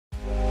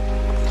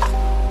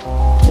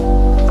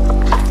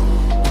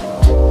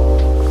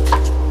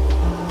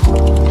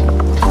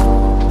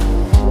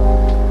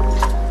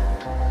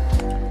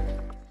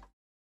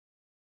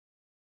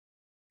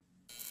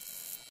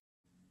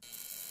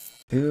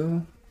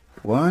Two,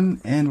 one,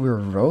 and we're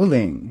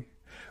rolling.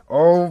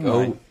 Oh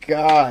my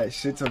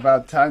gosh, it's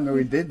about time that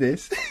we did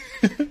this.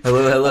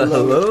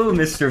 Hello,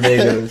 Mr.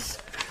 Vegas.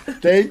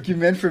 Thank you,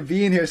 man, for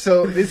being here.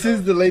 So this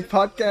is the Late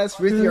Podcast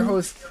with your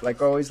host,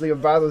 like always, Leo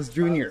Barros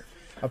Jr.,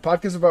 a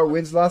podcast about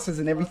wins, losses,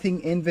 and everything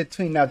in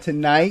between. Now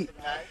tonight,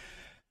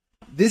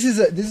 this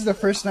is the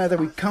first night that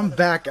we come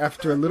back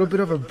after a little bit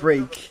of a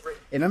break,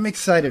 and I'm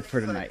excited for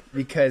tonight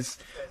because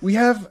we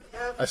have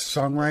a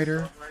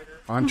songwriter,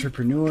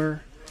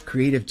 entrepreneur,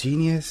 creative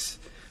genius.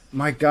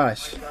 My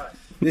gosh,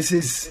 this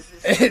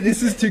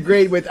is too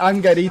great with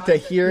Angarita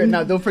here.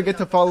 Now, don't forget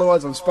to follow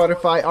us on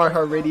Spotify,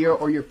 iHeartRadio,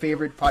 or your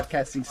favorite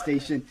podcasting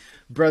station.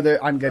 Brother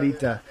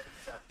Angarita,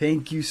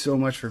 thank you so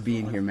much for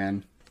being here,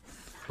 man.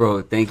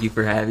 Bro, thank you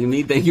for having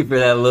me. Thank you for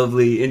that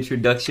lovely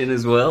introduction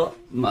as well,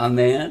 my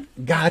man.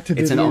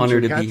 It's an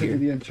honor to be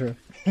here.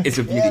 It's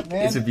a beauty.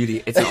 Yeah, it's a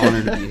beauty. It's an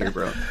honor to be here,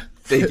 bro.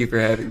 Thank you for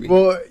having me.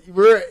 Well,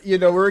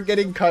 we're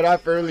getting caught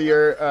up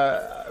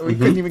earlier. We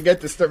couldn't even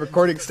get the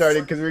recording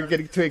started because we were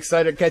getting too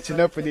excited, catching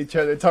up with each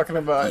other, talking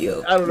about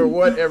I don't know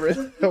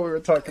whatever we were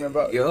talking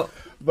about.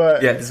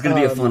 But yeah, it's gonna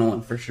be a fun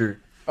one for sure.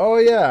 Oh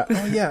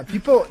yeah.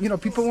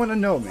 People want to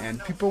know, man.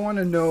 People want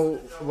to know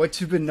what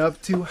you've been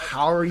up to.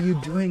 How are you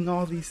doing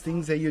all these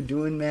things that you're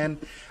doing, man?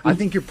 I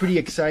think you're pretty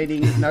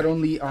exciting, not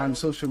only on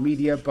social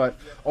media, but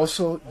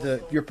also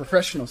your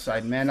professional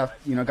side, man.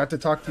 I've got to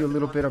talk to you a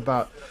little bit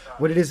about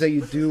what it is that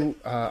you do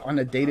on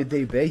a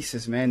day-to-day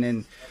basis, man.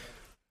 And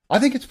I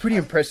think it's pretty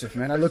impressive,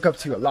 man. I look up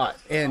to you a lot,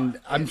 and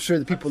I'm sure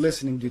the people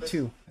listening do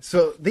too.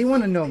 So they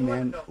want to know,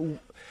 man,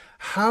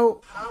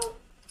 how.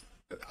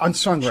 On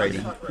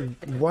songwriting,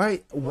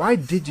 why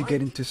did you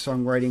get into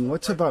songwriting?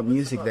 What's about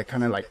music that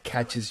kind of like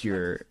catches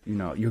your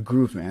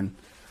groove, man?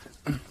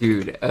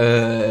 Dude,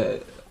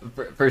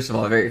 first of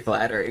all, very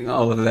flattering,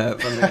 all of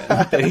that.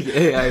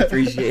 Hey, I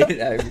appreciate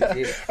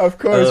it. Of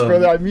course,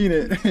 brother, I mean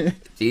it.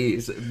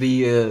 Jeez,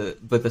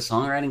 but the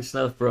songwriting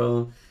stuff,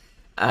 bro.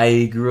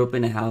 I grew up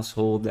in a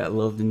household that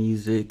loved the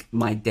music.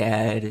 My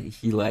dad,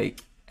 he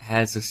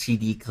has a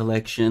CD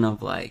collection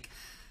of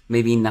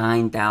maybe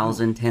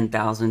 9,000,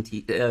 10,000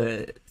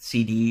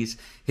 CDs.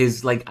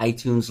 His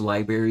iTunes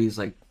library is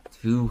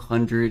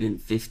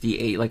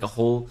 258,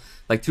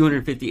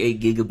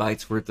 258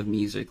 gigabytes worth of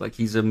music.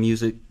 He's a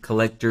music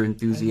collector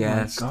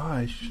enthusiast. Oh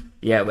my gosh.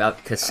 Yeah,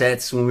 about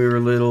cassettes when we were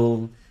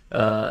little,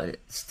 to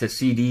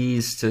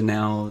CDs, to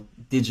now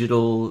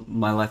digital.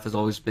 My life has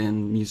always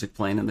been music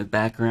playing in the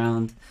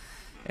background.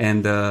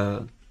 And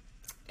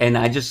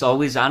I just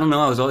always, I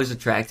was always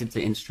attracted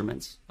to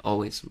instruments.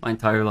 Always, my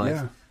entire life.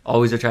 Yeah.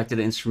 Always attracted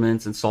to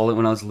instruments and saw it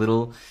when I was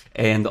little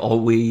and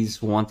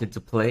always wanted to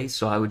play.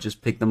 So I would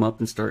just pick them up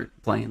and start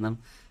playing them.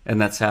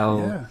 And that's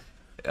how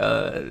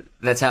it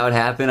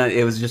happened.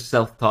 It was just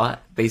self-taught,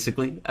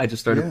 basically. I just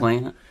started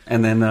playing it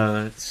and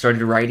then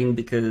started writing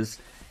because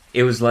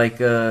it was I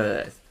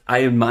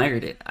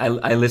admired it.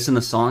 I listened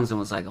to songs and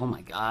was like, oh my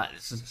God,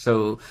 this is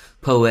so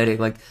poetic.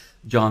 Like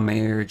John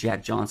Mayer,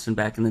 Jack Johnson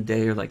back in the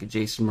day, or a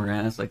Jason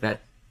Mraz, that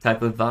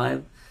type of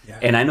vibe. Yeah,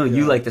 and I know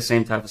you like the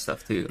same type of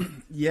stuff too.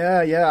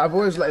 Yeah. I've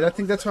always I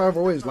think that's why I've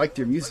always liked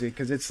your music,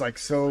 because it's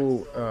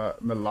so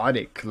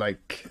melodic. It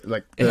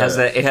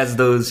has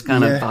those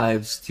kind of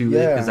vibes to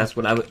it, because that's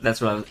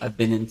what I've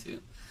been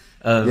into.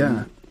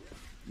 But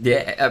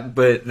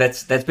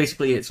that's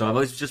basically it. So I've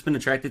always just been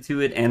attracted to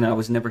it, and I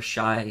was never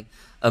shy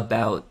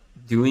about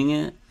doing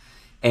it.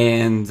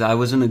 And I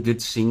wasn't a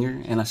good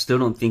singer, and I still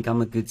don't think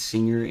I'm a good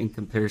singer in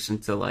comparison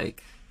to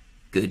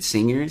good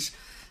singers.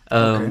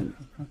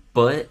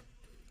 But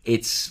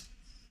it's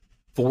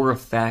for a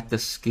fact a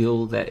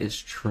skill that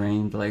is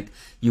trained.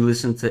 You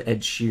listen to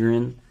Ed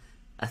Sheeran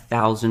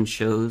 1,000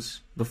 shows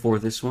before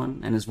this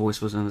one, and his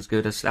voice wasn't as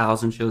good as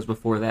 1,000 shows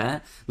before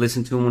that.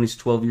 Listen to him when he's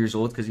 12 years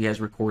old, because he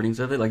has recordings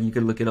of it. You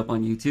could look it up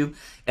on YouTube,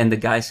 and the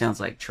guy sounds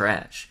like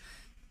trash.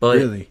 But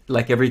really?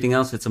 Like everything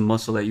else, it's a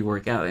muscle that you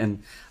work out.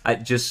 And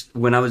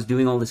when I was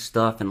doing all this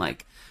stuff and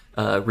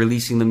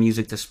releasing the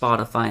music to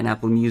Spotify and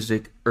Apple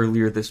Music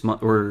earlier this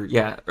month,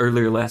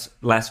 earlier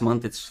last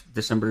month. It's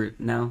December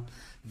now,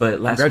 but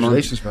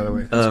congratulations, by the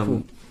way. That's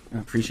cool. I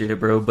appreciate it,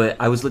 bro. But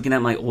I was looking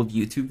at my old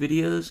YouTube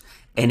videos,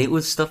 and it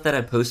was stuff that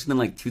I posted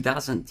in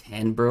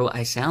 2010, bro.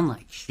 I sound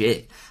like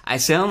shit. I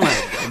sound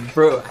like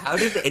bro. How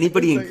did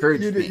anybody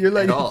encourage me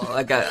at all?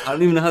 I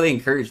don't even know how they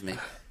encouraged me.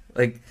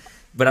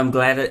 But I'm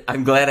glad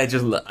I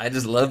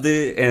just loved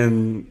it,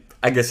 and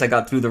I guess I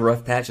got through the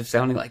rough patch of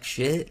sounding like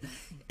shit.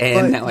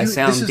 And now I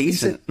sound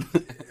decent.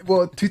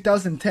 Well,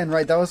 2010,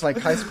 right? That was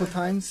high school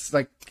times?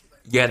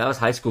 Yeah, that was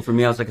high school. For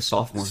me, I was a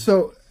sophomore.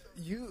 So,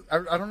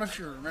 I don't know if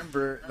you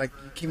remember, you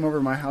came over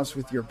to my house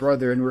with your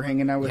brother, and we were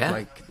hanging out with,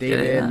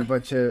 David and a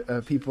bunch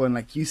of people,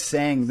 and, you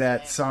sang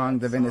that song,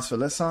 the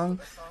Venezuela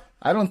song.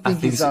 I don't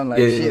think you sound like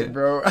shit,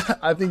 bro.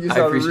 I think you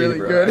sound really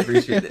good. I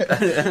appreciate it. I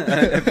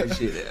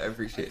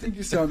appreciate it. I think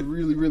you sound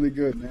really, really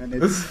good, man.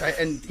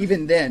 And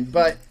even then,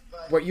 but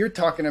what you're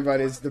talking about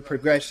is the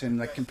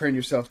progression, comparing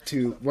yourself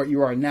to what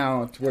you are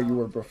now to where you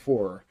were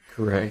before.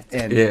 Correct.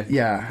 And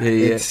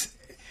it's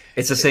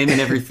the same in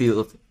every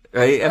field.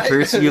 right? At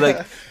first, you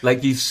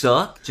like you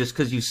suck just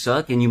because you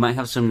suck, and you might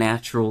have some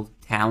natural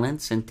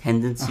talents and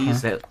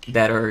tendencies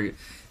that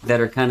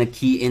are kind of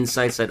key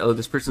insights that, oh,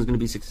 this person's going to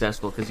be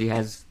successful because he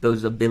has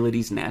those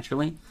abilities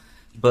naturally.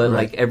 But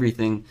like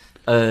everything,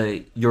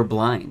 you're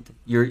blind.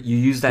 You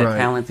use that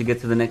talent to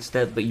get to the next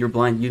step, but you're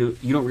blind. You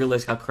don't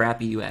realize how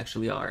crappy you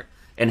actually are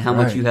and how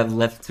much you have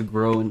left to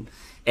grow.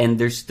 And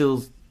there's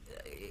still,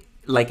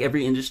 like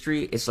every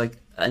industry, it's like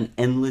an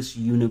endless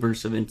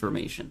universe of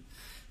information.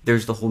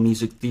 There's the whole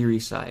music theory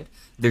side.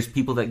 There's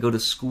people that go to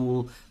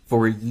school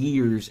for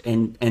years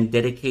and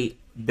dedicate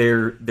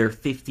their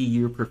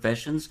 50-year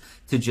professions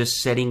to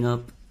just setting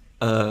up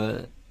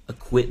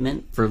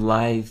equipment for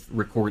live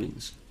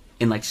recordings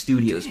in like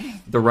studios.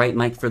 The right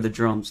mic for the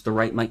drums, the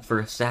right mic for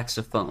a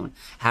saxophone,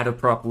 how to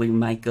properly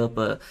mic up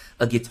a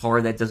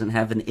guitar that doesn't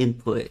have an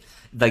input.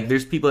 Like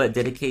there's people that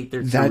dedicate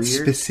their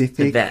career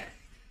to that.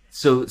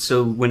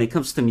 So when it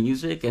comes to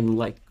music and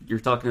like you're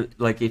talking,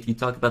 like if you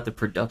talk about the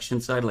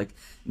production side, like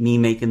me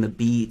making the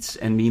beats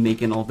and me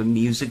making all the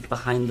music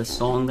behind the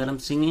song that I'm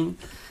singing,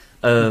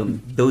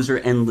 those are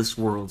endless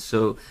worlds.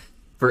 So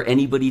for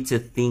anybody to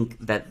think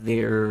that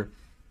they're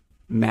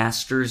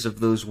masters of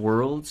those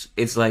worlds,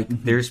 it's like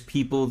there's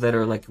people that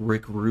are like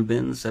Rick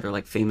Rubins that are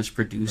like famous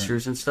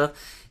producers and stuff,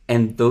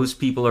 and those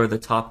people are the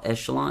top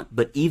echelon.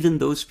 But even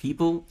those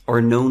people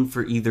are known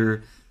for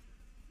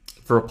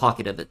a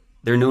pocket of it.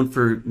 They're known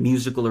for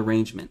musical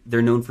arrangement.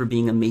 They're known for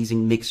being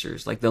amazing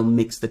mixers. Like they'll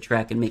mix the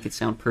track and make it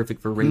sound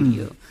perfect for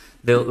radio.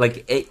 They'll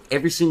like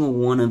every single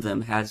one of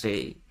them has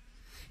a.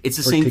 It's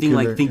the same thing.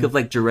 Like think of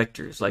like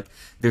directors. Like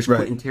there's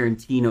Quentin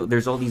Tarantino.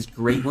 There's all these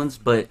great ones,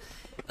 but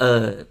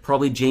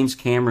probably James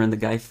Cameron, the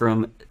guy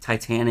from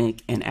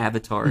Titanic and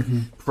Avatar,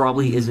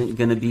 probably isn't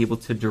going to be able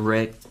to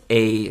direct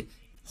a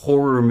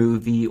horror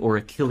movie or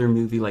a killer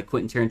movie like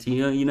Quentin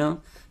Tarantino. You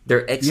know,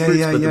 they're experts,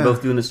 but they're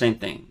both doing the same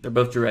thing. They're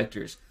both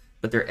directors,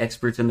 but they're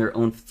experts in their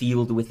own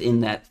field within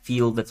that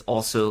field that's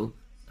also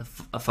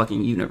a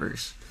fucking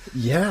universe.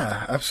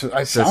 Yeah,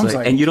 absolutely. So sounds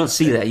like, and you don't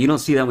see that. You don't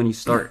see that when you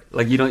start.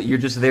 Like you don't. You're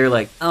just there,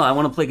 like, oh, I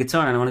want to play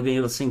guitar and I want to be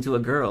able to sing to a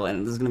girl,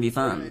 and this is gonna be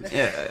fun.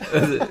 Yeah,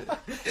 and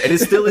it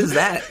still is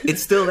that.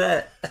 It's still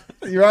that.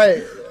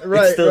 Right.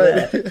 It's still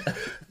that.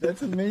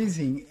 That's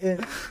amazing.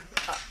 And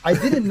I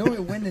didn't know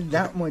it went in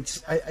that much.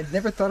 I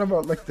never thought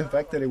about like the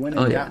fact that it went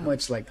in that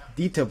much like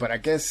detail. But I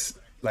guess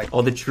like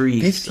all the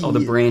trees, all the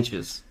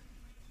branches.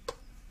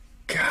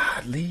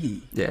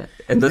 Godly. Yeah,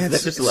 and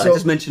that's just I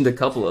just mentioned a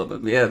couple of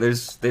them. Yeah,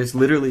 there's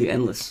literally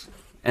endless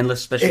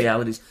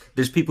specialities.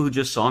 There's people who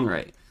just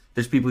songwrite.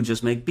 There's people who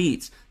just make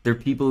beats. There are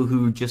people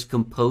who just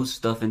compose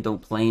stuff and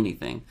don't play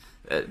anything.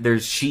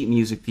 There's sheet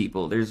music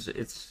people.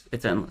 It's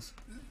endless.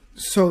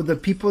 So the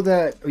people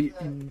that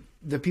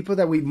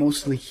we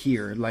mostly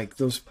hear, like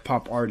those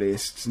pop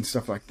artists and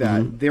stuff like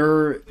that,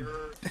 they're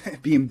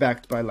being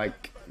backed by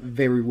like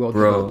very well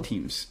developed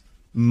teams.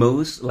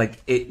 Most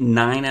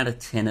 9 out of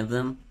 10 of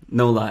them.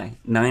 No lie,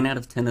 9 out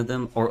of 10 of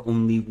them are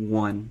only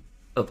one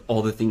of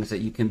all the things that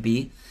you can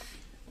be,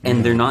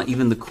 and they're not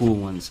even the cool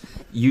ones.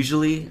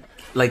 Usually,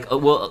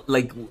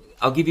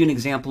 I'll give you an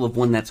example of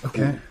one that's cool.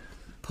 Okay.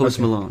 Post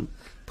Malone.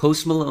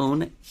 Post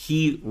Malone,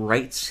 he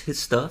writes his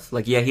stuff.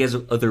 Like, yeah, he has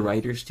other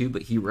writers too,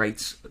 but he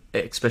writes,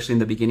 especially in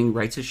the beginning,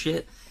 writes his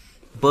shit,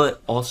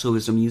 but also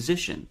is a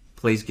musician.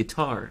 Plays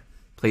guitar,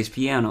 plays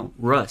piano,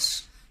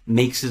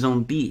 makes his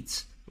own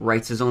beats,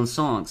 writes his own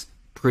songs,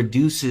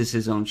 produces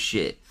his own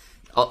shit.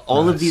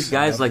 All of these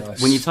guys, like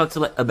when you talk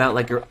to about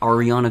like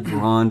Ariana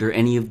Grande or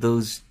any of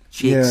those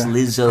chicks,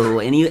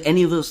 Lizzo,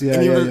 any of those,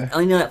 any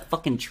of that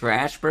fucking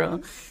trash,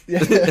 bro.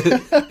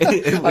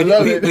 I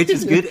love it, which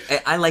is good.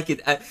 I like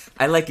it.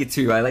 I like it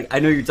too. I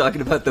know you're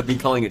talking about me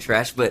calling it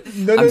trash, but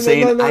I'm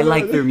saying I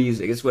like their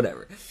music. It's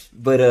whatever.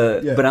 But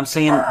I'm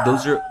saying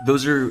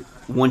those are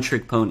one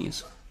trick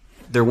ponies.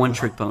 They're one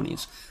trick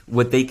ponies.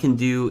 What they can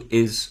do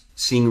is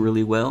sing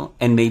really well,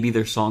 and maybe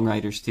they're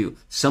songwriters too.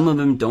 Some of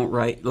them don't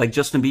write, like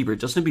Justin Bieber.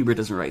 Justin Bieber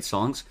doesn't write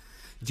songs.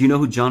 Do you know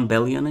who John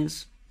Bellion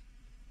is?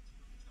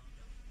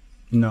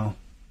 No.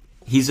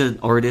 He's an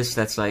artist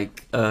that's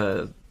like,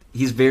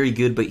 he's very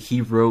good, but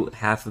he wrote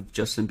half of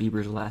Justin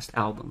Bieber's last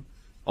album.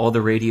 All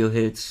the radio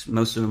hits,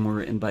 most of them were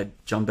written by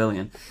John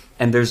Bellion.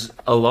 And there's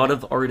a lot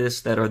of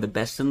artists that are the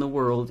best in the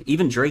world.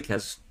 Even Drake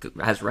has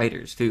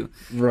writers too.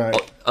 Right.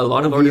 A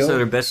lot of artists that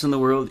are best in the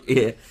world,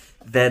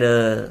 that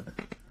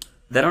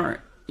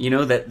aren't,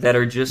 that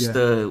are just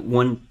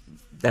one.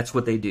 That's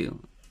what they do.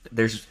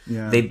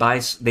 They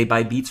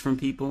buy beats from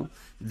people,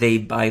 they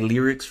buy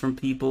lyrics from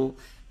people,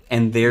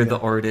 and they're the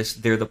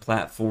artist, they're the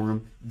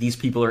platform. These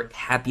people are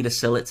happy to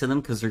sell it to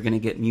them because they're going to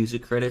get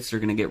music credits, they're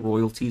going to get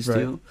royalties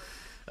too.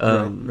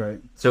 Right.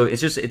 So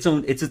it's just its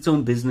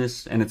own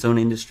business and its own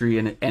industry,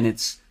 and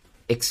it's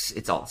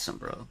awesome,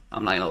 bro.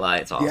 I'm not gonna lie,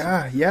 it's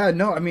awesome. Yeah.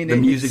 No, I mean the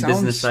music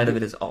business side of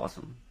it is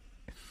awesome.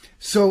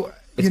 So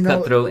it's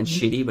cutthroat and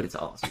shitty, but it's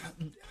awesome.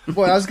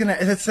 Well,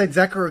 that's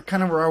exactly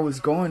kind of where I was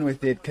going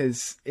with it,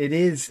 because it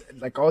is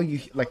like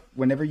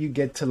whenever you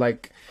get to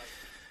like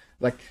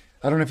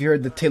I don't know if you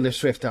heard the Taylor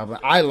Swift album.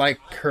 I like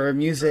her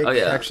music. Oh,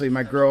 yeah. Actually,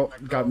 my girl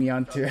got me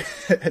onto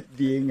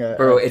being a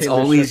Bro, a it's Taylor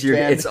always Swift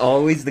fan. it's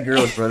always the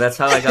girls, bro. That's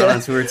how I got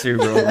onto her too,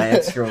 bro. My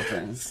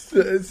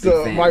ex-girlfriends.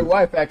 So my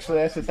wife,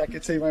 actually, I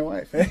could say my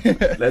wife.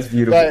 That's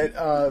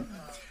beautiful.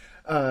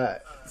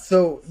 But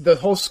so the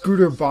whole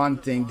Scooter Braun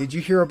thing. Did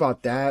you hear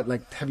about that?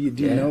 Like, do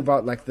you know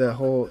about like the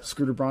whole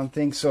Scooter Braun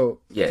thing? So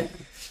Yeah.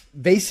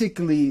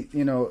 basically,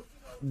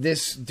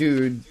 this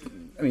dude.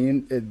 I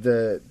mean,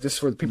 just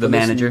for the people. The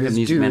manager, listening, this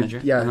music dude,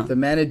 manager? Yeah, Uh-huh. the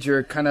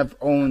manager kind of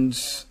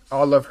owns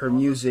all of her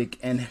music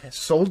and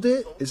sold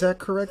it. Is that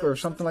correct, or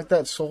something like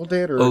that? Sold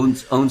it, or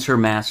Owns her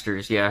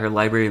masters, yeah, her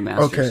library of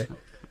masters.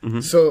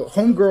 okay. So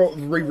homegirl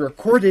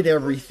re-recorded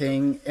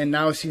everything, and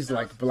now she's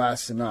like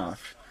blasting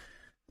off.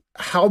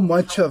 How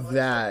much of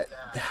that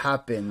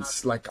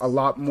happens? Like a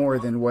lot more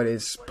than what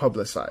is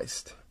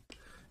publicized.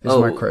 Is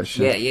my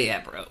question. Yeah,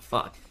 bro.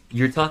 Fuck.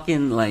 You're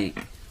talking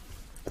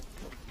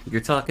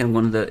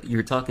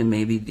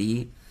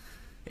maybe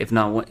if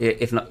not,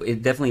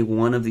 definitely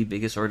one of the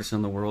biggest artists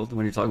in the world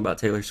when you're talking about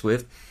Taylor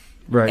Swift.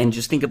 Right. And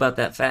just think about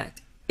that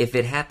fact. If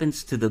it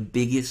happens to the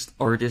biggest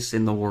artist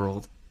in the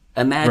world,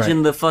 imagine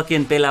Right. the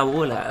fucking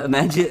pelabola.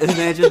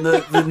 Imagine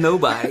the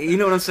nobody. You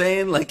know what I'm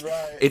saying? Like,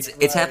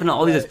 it's happened to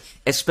all these,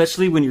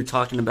 especially when you're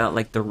talking about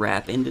like the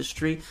rap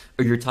industry,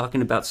 or you're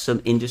talking about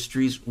some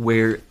industries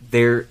where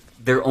their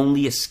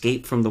only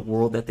escape from the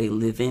world that they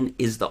live in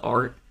is the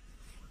art.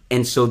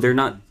 And so they're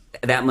not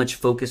that much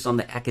focused on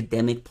the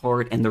academic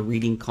part and the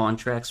reading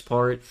contracts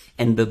part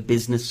and the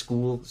business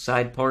school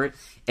side part.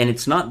 And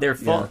it's not their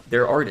fault. Yeah.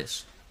 They're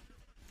artists,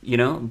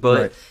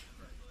 but Right.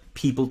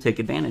 people take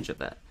advantage of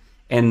that.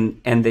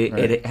 And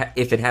Right.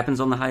 if it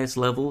happens on the highest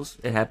levels,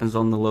 it happens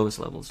on the lowest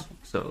levels.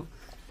 So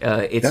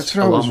it's That's a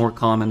what I lot was- more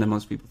common than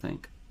most people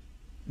think.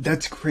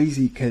 That's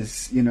crazy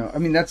because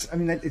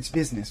it's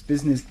business.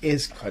 Business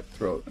is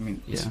cutthroat. I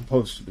mean, it's Yeah.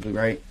 supposed to be,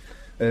 right?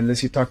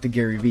 Unless you talk to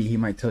Gary Vee, he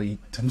might tell you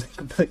something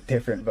completely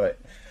different. But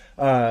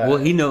Well,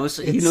 he knows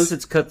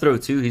it's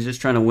cutthroat too. He's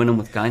just trying to win them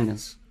with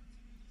kindness.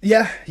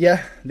 yeah.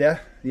 But I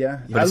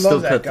it's love still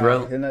that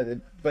cutthroat. guy.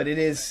 But it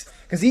is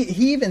because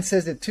he even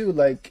says it too,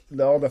 like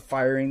all the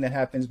firing that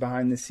happens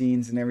behind the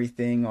scenes and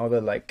everything, all the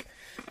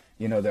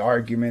the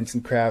arguments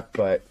and crap.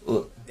 But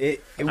Well, with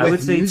I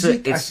would say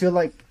music, I it's- feel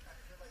like.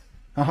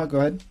 Go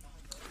ahead.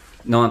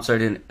 No, I'm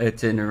sorry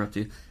to interrupt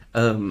you.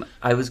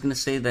 I was gonna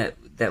say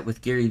that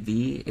with Gary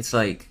Vee, it's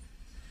like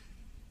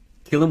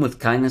kill him with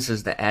kindness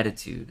is the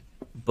attitude.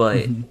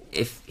 But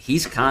if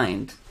he's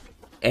kind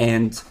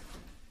and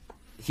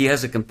he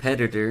has a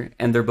competitor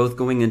and they're both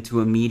going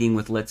into a meeting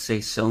with, let's say,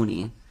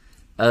 Sony,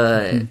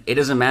 it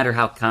doesn't matter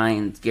how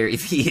kind Gary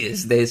Vee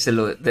is.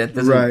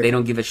 Right. They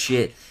don't give a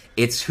shit.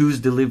 It's who's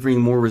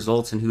delivering more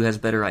results and who has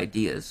better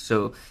ideas.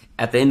 So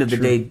at the end of the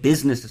day,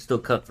 business is still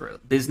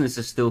cutthroat. Business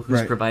is still who's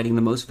Right. providing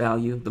the most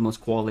value, the most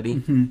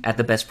quality, at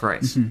the best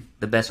price,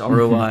 the best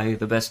ROI,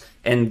 the best.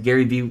 And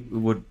Gary Vee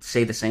would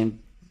say the same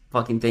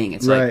fucking thing.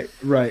 It's Right.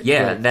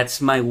 that's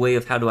my way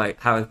of how I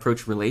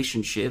approach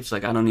relationships.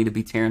 Like, I don't need to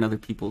be tearing other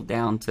people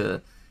down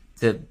to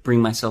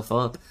bring myself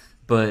up.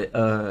 But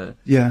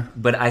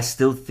but I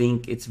still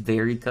think it's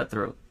very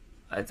cutthroat.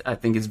 I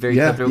think it's very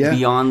cutthroat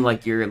beyond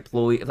like your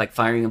employee, like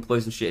firing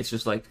employees and shit. It's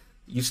just like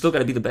you still got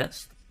to be the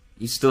best.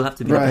 You still have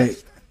to be the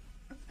best.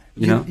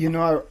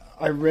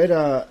 I read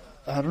I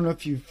don't know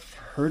if you've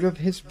heard of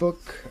his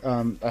book.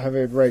 I have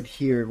it right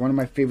here. One of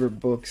my favorite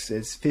books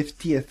is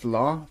 50th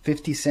Law,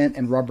 50 Cent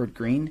and Robert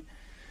Greene.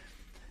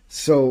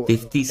 So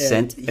 50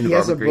 Cent and he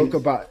has Robert a Greene? book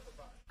about.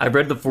 I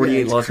read the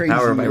 48 it's Laws of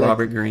Power crazy, by like-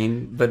 Robert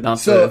Greene, but not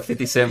So, the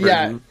 50 Cent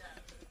yeah. version.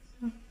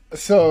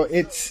 So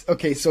it's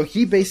okay. So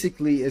he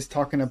basically is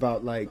talking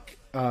about like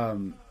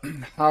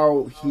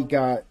how he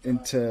got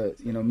into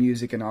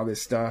music and all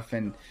this stuff,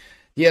 and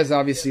he has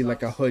obviously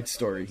like a hood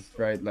story,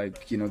 right?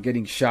 Like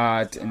getting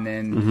shot, and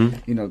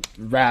then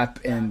rap,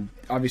 and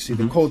obviously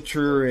the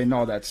culture and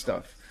all that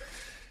stuff.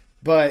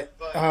 But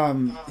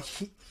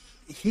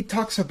he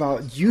talks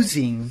about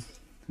using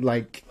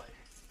like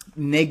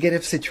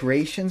negative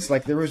situations.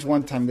 Like there was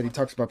one time that he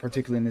talks about,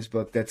 particularly in this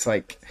book, that's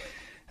like.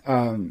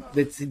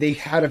 They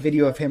had a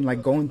video of him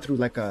like going through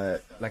like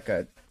a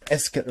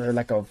escalator, or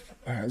like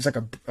it's like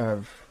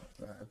a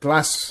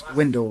glass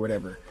window or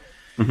whatever,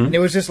 and it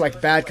was just like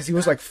bad because he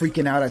was like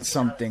freaking out at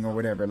something or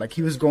whatever. Like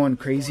he was going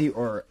crazy,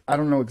 or I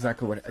don't know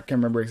exactly what, I can't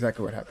remember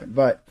exactly what happened.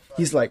 But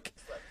he's like,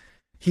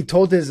 he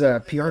told his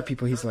PR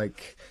people, he's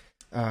like,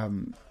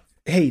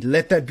 hey,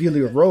 let that be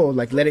your road,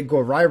 like let it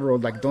go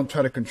viral, like don't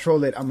try to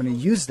control it. I'm gonna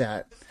use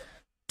that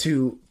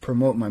to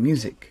promote my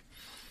music.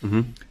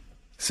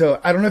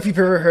 So I don't know if you've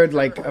ever heard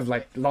of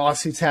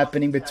lawsuits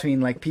happening between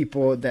like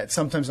people that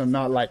sometimes are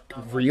not like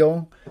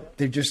real.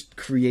 They're just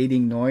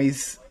creating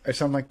noise or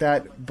something like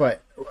that.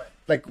 But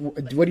like,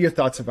 what are your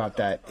thoughts about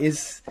that?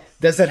 Does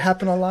that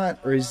happen a lot,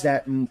 or is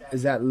that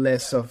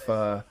less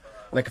of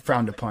like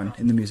frowned upon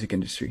in the music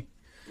industry?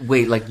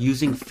 Wait, like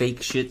using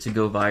fake shit to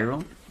go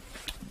viral?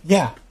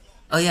 Yeah.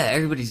 Oh yeah,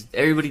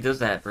 everybody does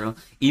that, bro.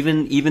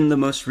 Even the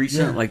most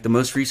recent, Yeah. like the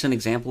most recent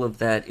example of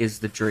that is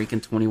the Drake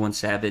and 21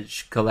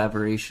 Savage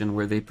collaboration,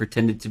 where they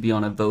pretended to be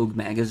on a Vogue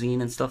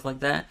magazine and stuff like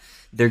that.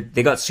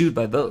 They got sued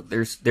by Vogue.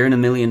 They're in $1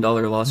 million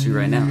lawsuit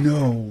right now.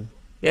 No,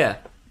 Yeah.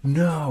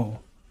 no.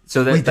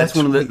 So Wait, that's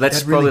one of the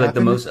that's that really probably like the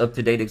happened? most up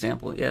to date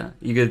example. Yeah,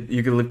 you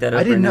could look that up.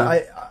 I didn't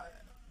right know. now.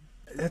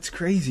 That's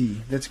crazy.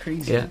 That's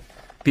crazy. Yeah,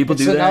 people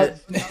do So that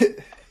now-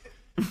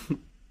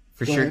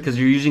 for Go sure ahead. because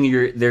you're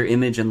using their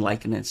image and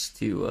likeness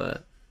to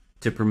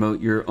promote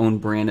your own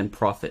brand and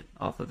profit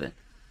off of it.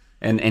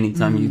 And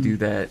anytime you do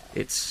that,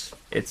 it's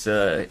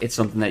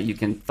something that you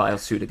can file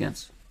suit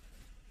against.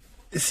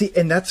 See,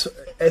 and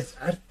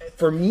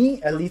for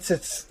me, at least,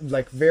 it's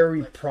like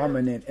very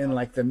prominent in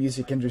like the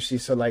music industry.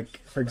 So, like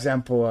for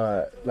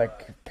example,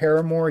 like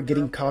Paramore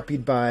getting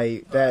copied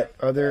by that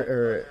other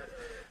or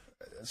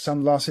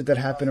some lawsuit that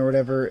happened or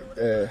whatever.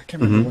 I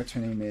can't remember what her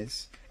name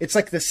is. It's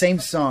like the same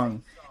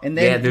song, and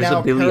then Yeah, there's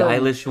now a Billie Paramore-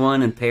 Eilish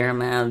one and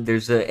Paramount.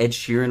 There's a Ed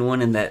Sheeran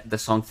one and the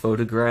song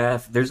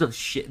Photograph. There's a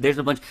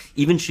bunch.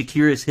 Even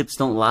Shakira's Hips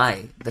Don't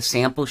Lie. The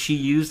sample she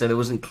used that it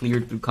wasn't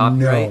cleared through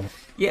copyright. No.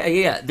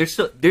 Yeah. There's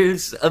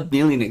a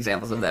million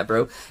examples of that,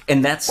 bro.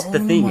 And that's the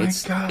Oh thing. my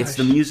It's gosh.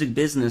 the music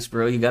business,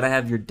 bro. You gotta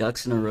have your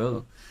ducks in a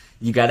row.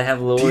 You gotta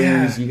have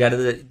lawyers. Yeah. You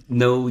gotta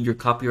know your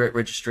copyright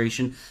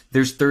registration.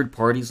 There's third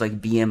parties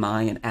like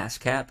BMI and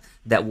ASCAP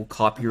that will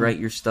copyright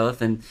your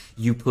stuff, and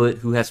you put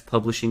who has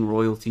publishing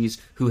royalties,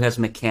 who has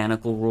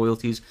mechanical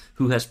royalties,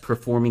 who has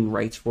performing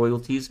rights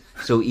royalties.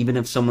 So even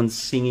if someone's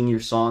singing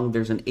your song,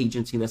 there's an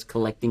agency that's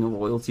collecting a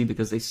royalty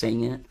because they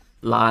sang it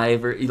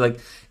live, or like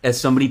as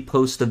somebody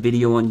posts a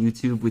video on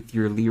YouTube with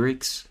your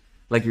lyrics,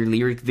 like your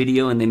lyric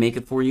video, and they make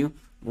it for you,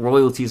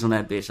 royalties on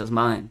that bitch, that's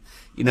mine.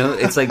 You know,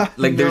 it's like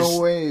No there's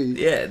way.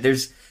 yeah,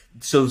 there's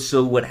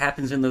so what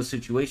happens in those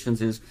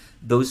situations is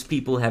those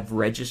people have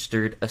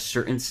registered a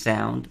certain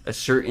sound, a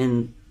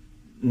certain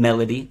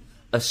melody,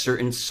 a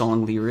certain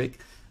song lyric,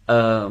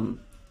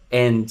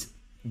 and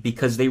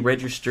because they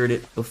registered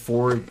it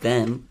before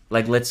them,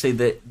 like let's say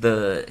that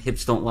the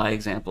Hips Don't Lie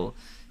example,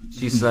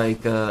 she's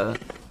like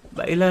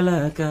baila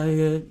la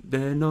calle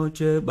de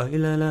noche,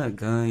 baila la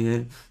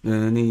calle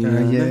de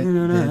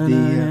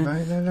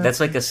día. That's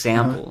like a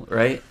sample,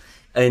 right?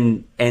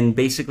 And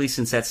basically,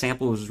 since that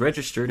sample was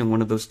registered in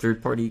one of those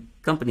third party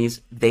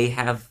companies, they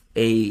have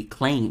a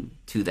claim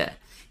to that.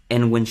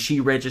 And when she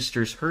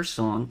registers her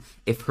song,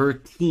 if her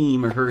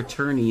team or her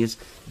attorneys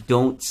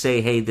don't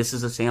say, hey, this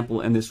is a sample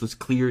and this was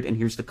cleared and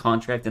here's the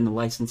contract and the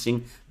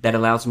licensing that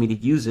allows me to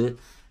use it,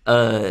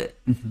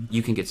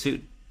 you can get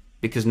sued.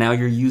 Because now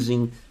you're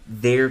using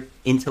their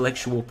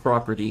intellectual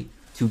property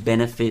to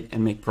benefit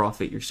and make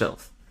profit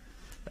yourself.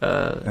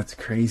 That's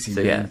crazy.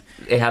 So man.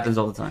 yeah, it happens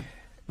all the time.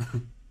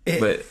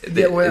 But with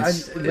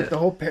the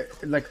whole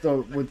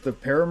with the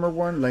Paramore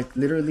one, like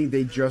literally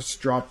they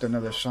just dropped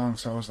another song,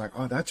 so I was like,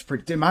 oh, that's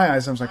pretty. In my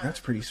eyes, I was like, that's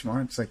pretty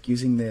smart. It's like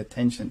using the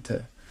attention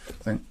to,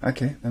 like,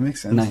 okay, that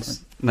makes sense. Nice,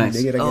 Like, nice.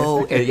 dig it, I guess.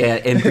 Oh, yeah,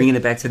 and bringing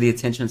it back to the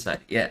attention side.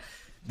 Yeah,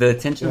 the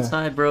attention Yeah.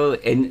 side, bro,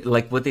 and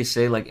like what they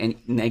say, like any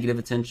negative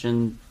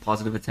attention,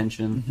 positive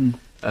attention,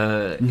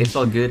 it's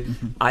all good.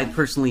 I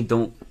personally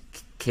don't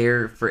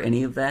care for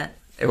any of that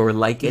or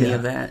like any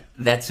of that.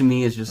 That to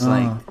me is just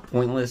like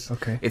pointless.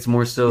 Okay. It's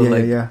more so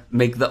Yeah.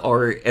 make the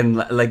art, and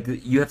like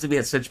you have to be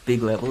at such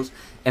big levels.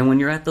 And when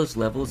you're at those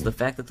levels, the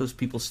fact that those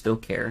people still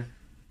care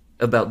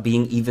about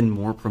being even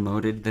more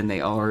promoted than they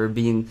are, or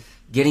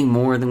getting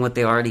more than what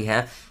they already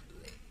have,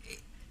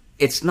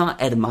 it's not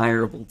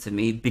admirable to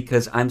me,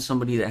 because I'm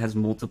somebody that has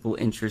multiple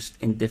interests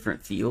in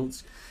different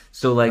fields.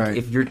 So like Right.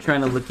 if you're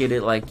trying to look at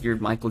it like you're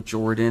Michael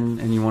Jordan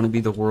and you want to be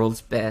the world's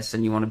best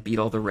and you want to beat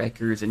all the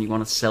records and you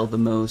want to sell the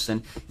most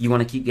and you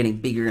want to keep getting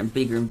bigger and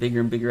bigger and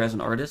bigger and bigger as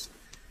an artist,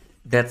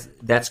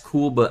 that's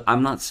cool, but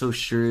I'm not so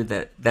sure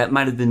that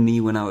might have been me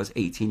when I was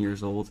 18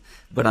 years old,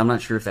 but I'm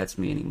not sure if that's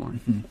me anymore.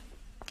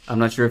 I'm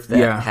not sure if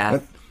that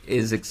path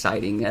is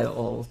exciting at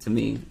all to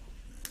me.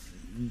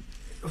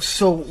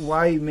 So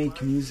why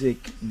make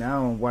music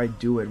now? Why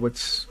do it?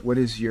 What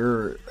is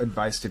your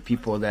advice to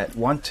people that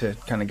want to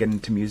kind of get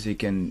into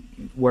music, and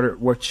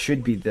what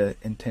should be the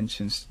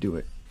intentions to do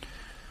it?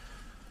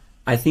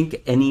 I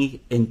think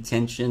any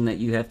intention that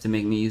you have to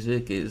make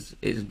music is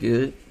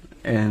good,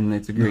 and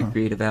it's a great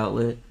creative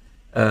outlet.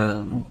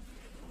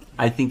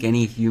 I think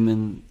any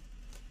human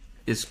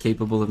is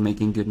capable of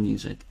making good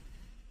music,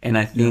 and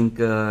I think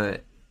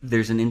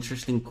there's an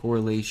interesting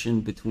correlation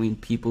between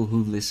people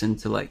who listen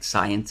to like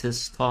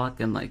scientists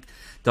talk and like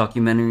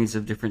documentaries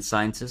of different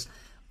scientists.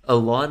 A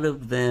lot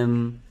of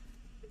them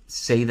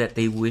say that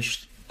they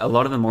wish, a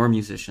lot of them are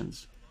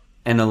musicians,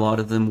 and a lot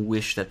of them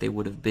wish that they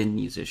would have been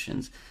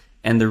musicians.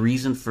 And the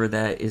reason for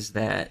that is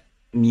that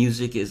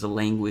music is a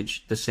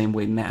language the same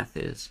way math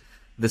is.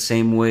 The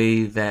same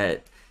way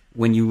that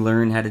when you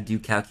learn how to do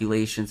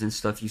calculations and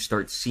stuff, you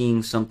start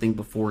seeing something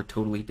before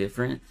totally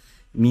different.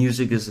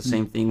 Music is the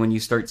same thing. When you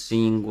start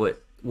seeing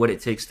what it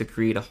takes to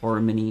create a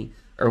harmony,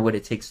 or what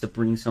it takes to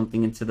bring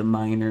something into the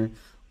minor,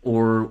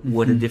 or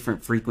what a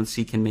different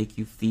frequency can make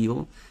you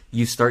feel,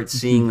 you start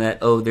seeing that,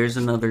 oh, there's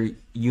another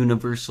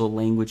universal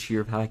language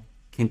here of how I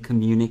can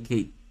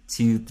communicate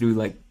to you through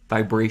like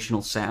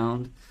vibrational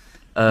sound.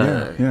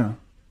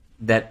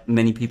 That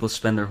many people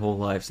spend their whole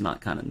lives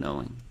not kind of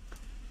knowing.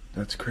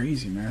 That's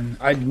crazy, man.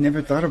 I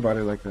never thought about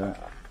it like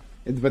that.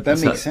 But that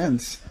makes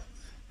sense.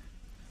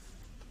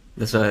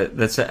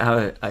 That's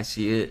how I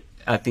see it.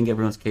 I think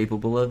everyone's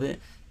capable of it,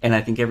 and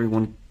I think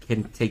everyone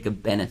can take a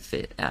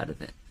benefit out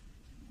of it.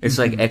 It's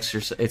like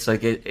exercise. It's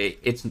like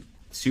it's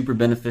super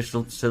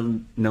beneficial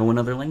to know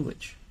another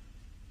language.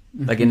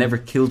 Like it never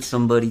killed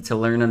somebody to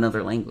learn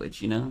another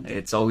language. You know,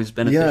 it's always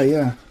beneficial.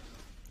 Yeah.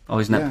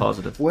 Always net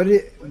positive.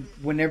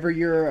 Whenever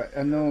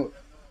I know,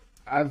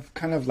 I've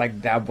kind of like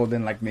dabbled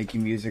in like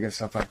making music and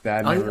stuff like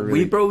that.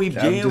 We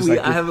jam.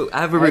 I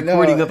have a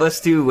recording of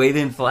us two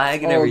waving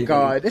flag and everything.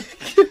 Oh God,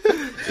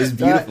 it's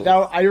beautiful.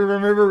 Now I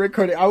remember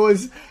recording. I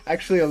was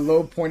actually a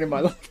low point in my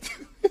life,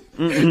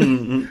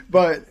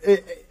 but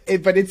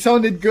it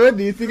sounded good.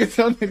 Do you think it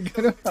sounded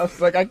good? I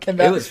was like, I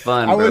cannot. It was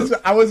fun.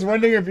 I was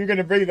wondering if you're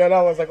gonna bring that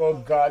up. I was like,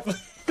 oh God.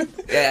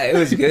 Yeah, it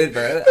was good,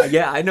 bro.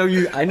 Yeah, I know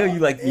you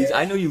like music.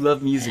 I know you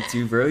love music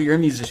too, bro. You're a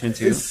musician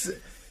too.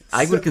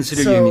 I would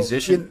consider you a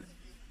musician.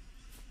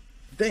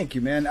 Thank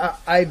you, man.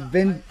 I've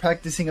been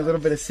practicing a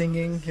little bit of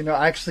singing. You know,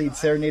 I actually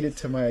serenaded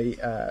to my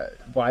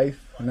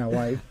wife at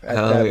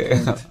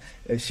that point.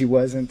 If she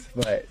wasn't,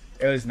 but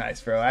it was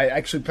nice, bro. I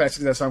actually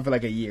practiced that song for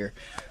like a year.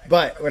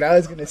 But what I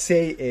was gonna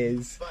say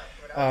is,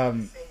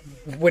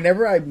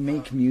 whenever I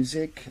make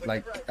music,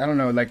 like I don't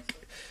know, like.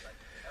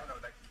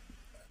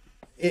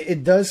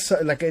 It does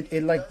like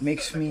it like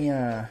makes me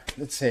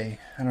let's say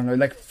I don't know,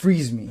 like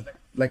frees me,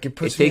 like it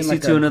puts it takes me in, you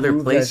like, to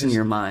another place in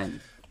your mind.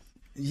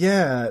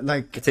 Yeah,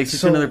 like it takes you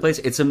to another place.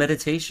 It's a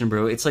meditation,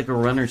 bro. It's like a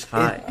runner's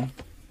high.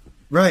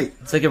 Right.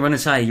 It's like a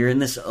runner's high. You're in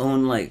this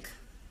own like.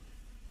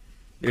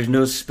 There's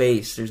no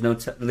space. There's no.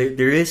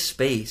 There is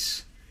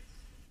space,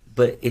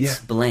 but it's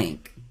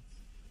blank.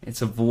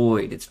 It's a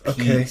void. It's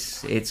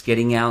peace. Okay. It's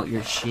getting out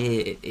your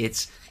shit.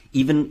 It's.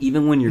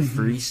 Even when you're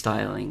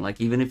freestyling, like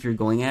even if you're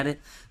going at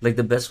it, like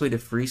the best way to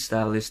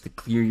freestyle is to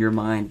clear your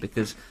mind,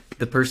 because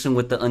the person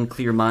with the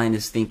unclear mind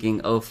is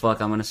thinking, oh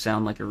fuck, I'm gonna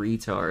sound like a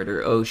retard,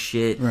 or oh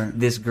shit,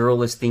 this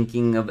girl is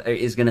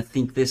gonna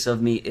think this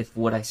of me if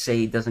what I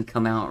say doesn't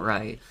come out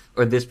right,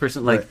 or this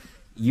person, like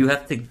you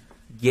have to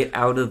get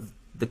out of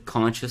the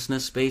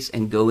consciousness space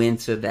and go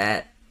into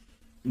that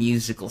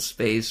musical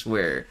space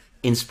where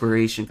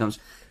inspiration comes,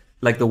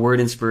 like the word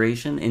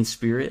inspiration in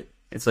spirit.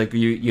 It's like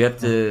you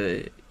have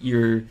to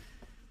you're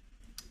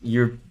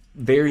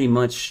very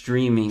much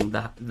streaming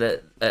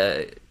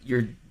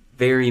you're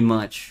very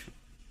much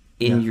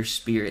in your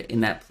spirit,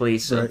 in that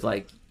place of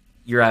like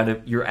you're out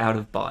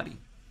of body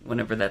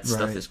whenever that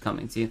stuff is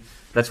coming to you.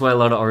 That's why a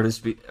lot of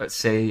artists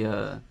say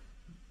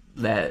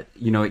that,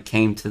 you know, it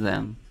came to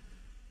them,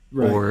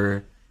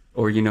 or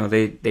you know,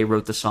 they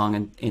wrote the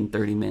song in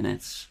 30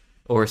 minutes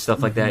or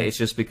stuff like that. It's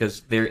just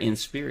because they're in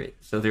spirit,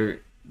 so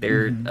they're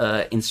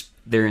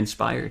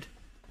inspired.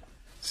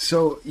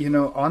 So, you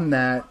know, on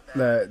that,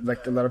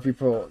 like a lot of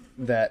people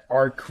that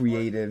are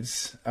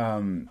creatives,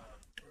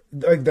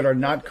 that are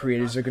not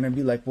creators, are gonna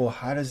be like, well,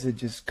 how does it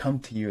just come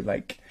to you?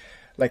 Like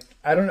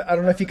I don't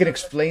know if you could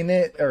explain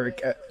it, or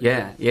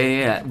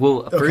yeah.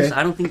 Well, first,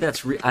 I don't think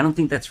that's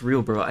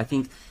real, bro. I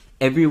think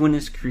everyone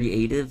is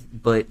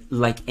creative, but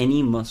like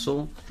any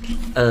muscle,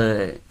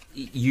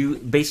 you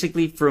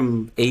basically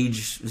from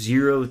age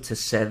 0 to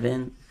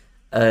 7,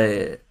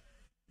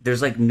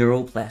 there's like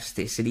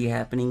neuroplasticity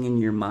happening in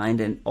your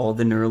mind, and all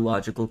the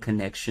neurological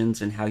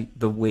connections and how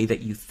the way that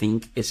you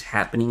think is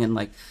happening. And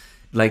like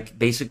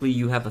basically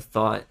you have a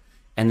thought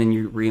and then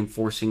you're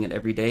reinforcing it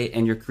every day,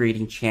 and you're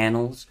creating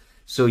channels.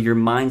 So your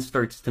mind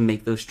starts to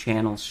make those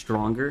channels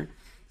stronger.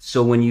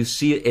 So when you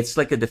see it, it's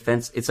like a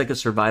defense, it's like a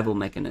survival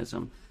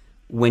mechanism.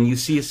 When you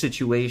see a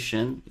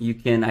situation, you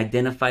can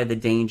identify the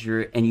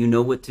danger and you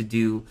know what to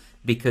do,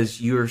 because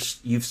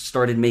you've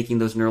started making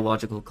those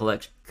neurological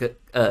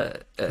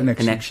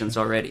connections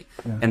already,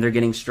 and they're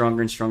getting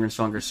stronger and stronger and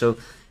stronger. So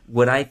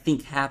what I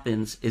think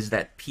happens is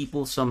that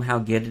people somehow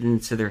get it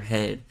into their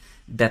head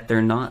that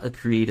they're not a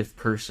creative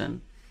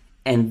person,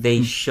 and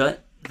they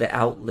shut the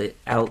outlet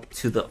out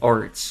to the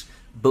arts.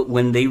 But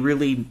when they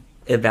really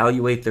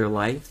evaluate their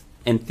life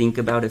and think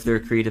about if they're a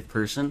creative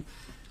person,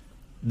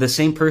 the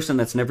same person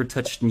that's never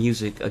touched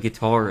music, a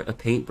guitar, a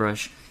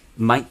paintbrush,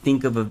 might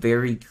think of a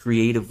very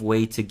creative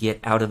way to get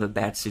out of a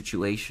bad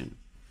situation,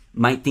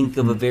 might think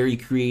of a very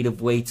creative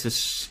way to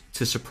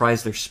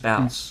surprise their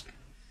spouse,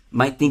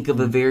 might think of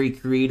a very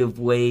creative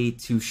way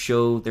to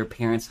show their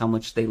parents how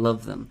much they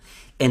love them.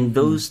 And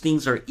those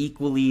things are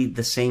equally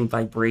the same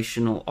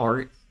vibrational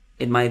art,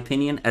 in my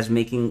opinion, as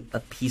making a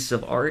piece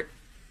of art,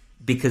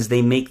 because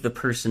they make the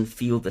person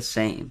feel the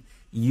same.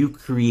 You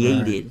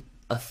created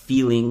a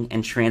feeling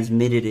and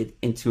transmitted it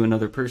into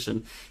another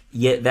person,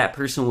 yet that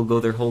person will go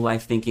their whole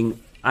life thinking,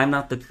 I'm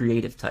not the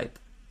creative type.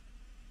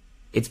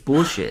 It's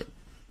bullshit.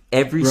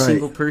 Every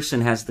single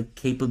person has the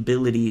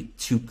capability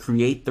to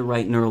create the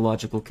right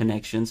neurological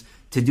connections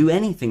to do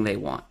anything they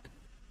want.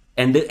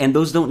 And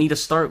those don't need to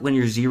start when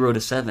you're 0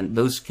 to 7.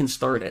 Those can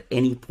start at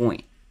any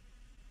point.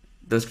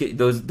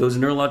 Those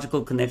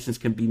neurological connections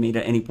can be made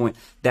at any point.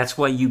 That's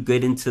why you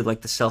get into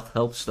like the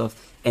self-help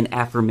stuff, and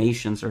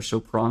affirmations are so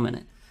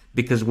prominent,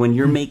 because when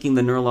you're making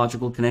the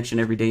neurological connection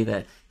every day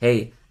that,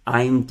 hey,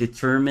 I'm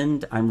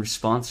determined, I'm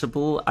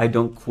responsible, I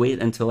don't quit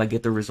until I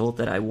get the result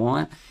that I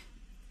want,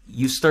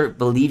 you start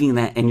believing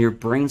that, and your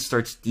brain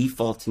starts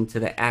defaulting to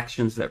the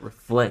actions that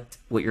reflect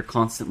what you're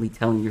constantly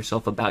telling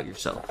yourself about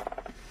yourself.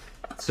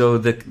 So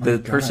the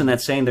person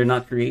that's saying they're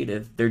not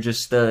creative, they're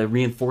just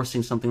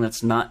reinforcing something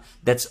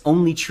that's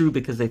only true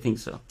because they think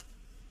so.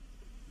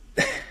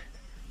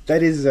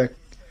 That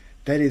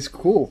is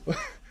cool.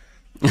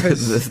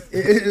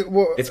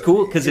 It's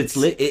cool because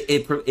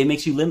it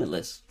makes you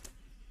limitless.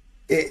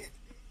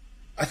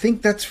 I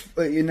think that's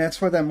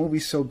why that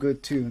movie's so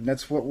good too. And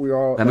that's what we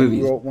all. That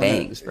movie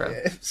bangs, bro.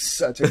 It's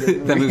such a good movie.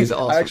 That movie's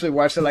awesome. I actually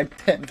watched it like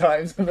 10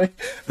 times.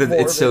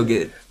 It's so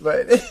good.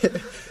 But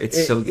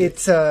it's so good.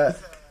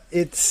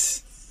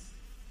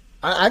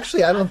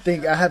 I don't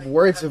think I have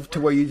words to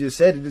what you just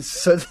said. It's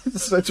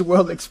such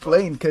well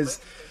explained, because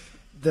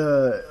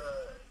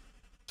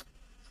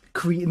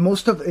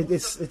most of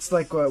it's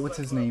like what's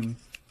his name?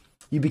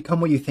 You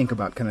become what you think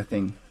about, kind of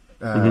thing.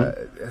 I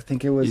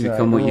think it was you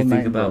become what you think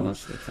Nightingale. about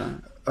most of the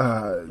time.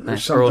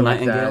 Earl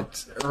Nightingale.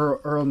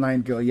 Earl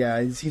Nightingale,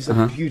 yeah, he's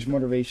a huge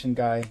motivation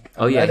guy.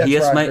 Oh yeah, he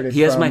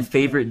has my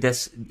favorite.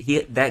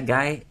 That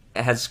guy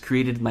has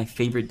created my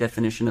favorite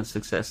definition of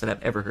success that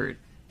I've ever heard,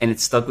 and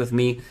it's stuck with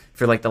me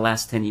for like the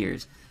last 10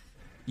 years.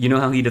 You know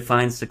how he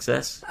defines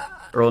success,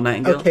 Earl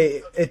Nightingale?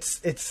 Okay, it's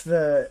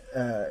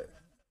the.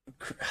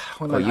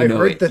 Hold on, you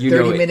know it. You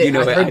know it. You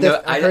know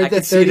it. I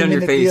can see it on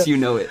your face. You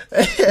know it.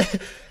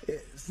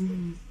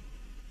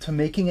 To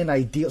making an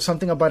ideal,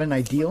 something about an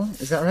ideal,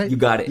 is that right? You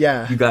got it.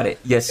 Yeah, you got it.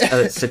 Yes,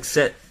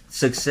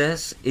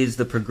 success is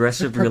the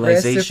progressive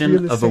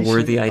realization of a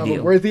worthy ideal. Of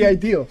a worthy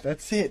ideal.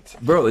 That's it,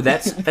 bro.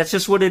 That's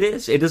just what it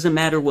is. It doesn't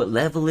matter what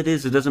level it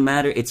is. It doesn't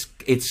matter.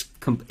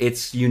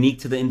 It's unique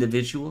to the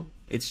individual.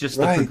 It's just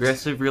the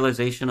progressive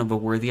realization of a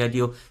worthy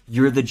ideal.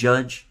 You're the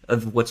judge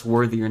of what's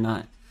worthy or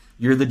not.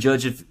 You're the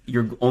judge if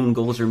your own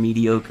goals are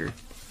mediocre.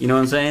 You know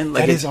what I'm saying?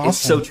 Like, that is awesome. It's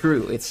so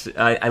true.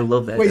 I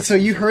love that. Wait, so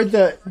you heard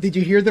did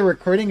you hear the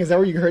recording? Is that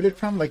where you heard it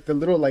from? Like the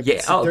little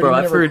yeah. Oh, bro,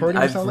 I've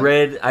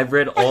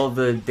read all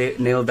the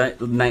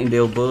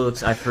Nightingale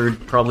books. I've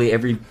heard probably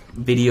every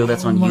video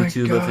that's on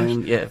YouTube of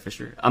him. Yeah, for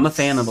sure. I'm a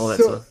fan of all that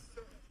stuff.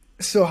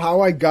 So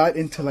how I got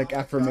into like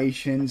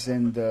affirmations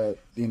and the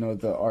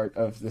art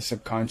of the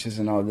subconscious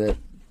and all that,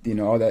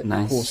 all that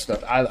cool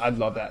stuff. I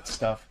love that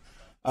stuff.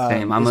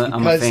 Same. I'm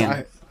a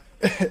fan.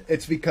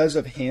 It's because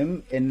of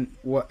him, and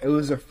it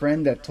was a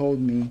friend that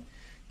told me.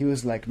 He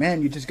was like,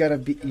 "Man, you just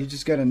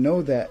gotta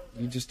know that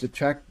you just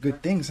attract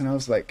good things." And I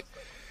was like,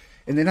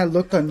 and then I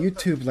looked on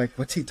YouTube, like,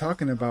 what's he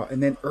talking about?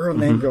 And then Earl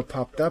Nightingale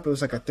popped up. It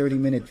was like a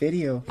 30-minute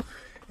video,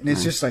 and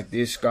it's just like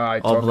this guy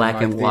all black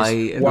like and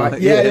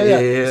white. Yeah.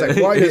 It's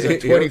like, why does a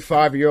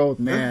 25-year-old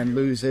man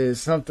lose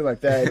his, something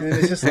like that? And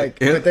it's just like,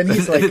 but then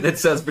he's like, that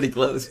sounds pretty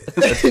close.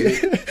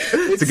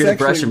 It's a good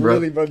impression, bro.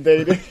 Really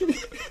mundane.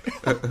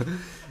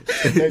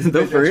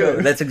 No, for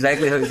real. That's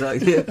exactly how he's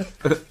talking. Yeah.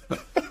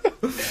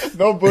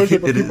 No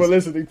bullshit for people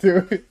listening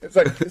to. It's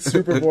like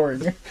super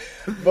boring.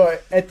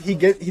 But he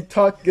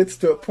gets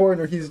to a point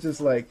where he's just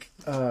like,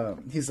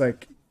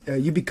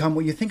 you become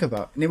what you think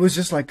about, and it was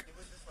just like,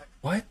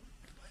 what?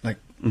 Like,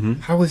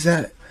 how was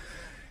that?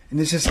 And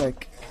it's just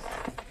like,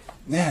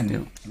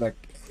 man, like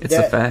it's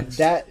a fact.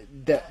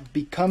 That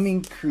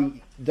becoming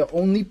the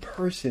only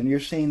person, you're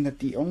saying that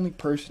the only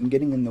person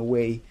getting in the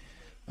way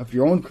of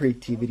your own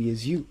creativity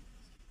is you.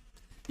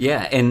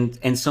 Yeah,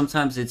 and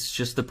sometimes it's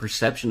just the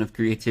perception of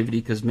creativity,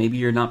 because maybe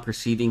you're not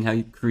perceiving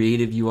how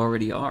creative you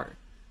already are.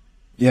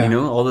 Yeah.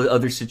 All the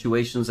other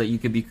situations that you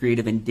could be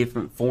creative in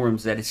different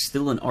forms, that is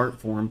still an art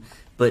form,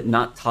 but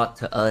not taught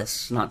to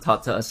us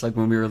like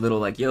when we were little,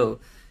 like, yo,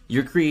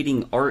 you're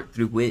creating art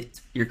through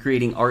wit. You're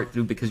creating art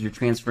because you're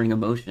transferring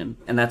emotion,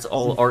 and that's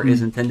all art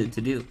is intended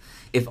to do.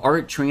 If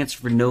art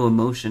transferred no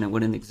emotion, it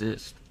wouldn't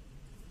exist.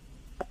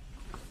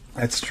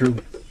 That's true.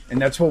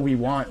 And that's what we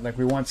want. Like,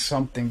 we want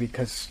something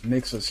because it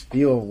makes us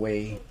feel a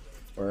way,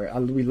 or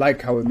we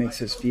like how it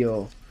makes us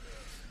feel.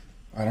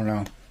 I don't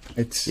know.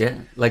 It's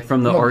like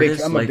from the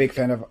artist. I'm a big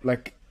fan of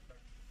like.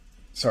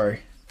 Sorry,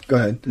 go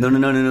ahead. No.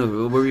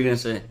 What were you gonna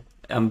say?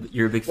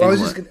 You're a big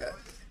fan.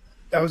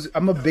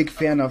 I'm a big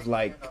fan of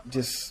like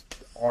just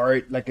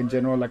art, like in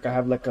general. Like I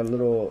have like a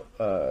little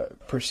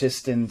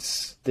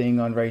persistence thing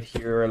on right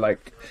here,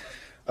 like.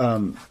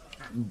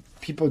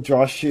 People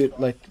draw shit,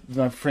 like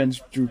my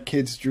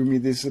kids drew me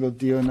this little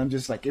deal, and I'm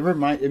just like,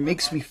 it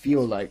makes me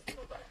feel like,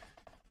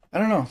 I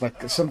don't know,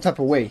 like some type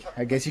of way,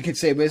 I guess you could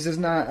say, but it's just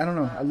not, I don't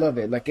know, I love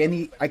it. Like I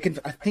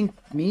think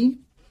me,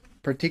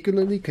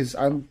 particularly, because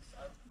I'm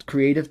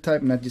creative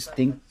type, and I just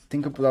think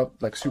about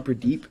like super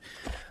deep.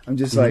 I'm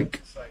just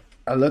like,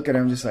 I look at it,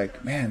 I'm just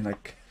like, man,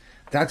 like,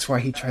 that's why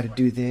he tried to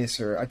do this,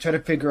 or I try to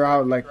figure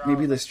out like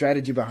maybe the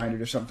strategy behind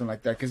it or something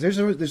like that. Because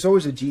there's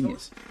always a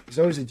genius. There's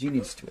always a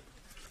genius to it.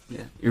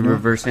 Yeah, your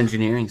reverse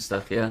engineering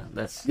stuff. Yeah,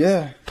 that's.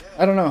 Yeah,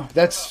 I don't know.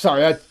 That's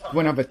sorry, I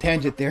went off a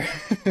tangent there.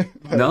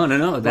 But,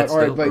 no. That's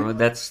dope, bro.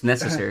 That's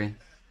necessary.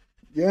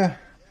 Yeah,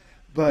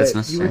 but That's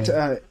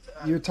necessary.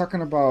 You were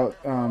talking about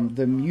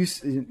the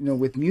music,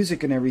 with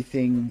music and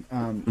everything.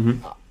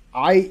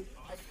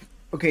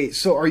 Okay,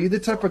 so are you the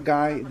type of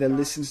guy that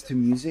listens to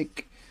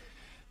music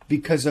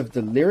because of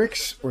the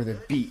lyrics or the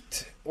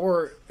beat,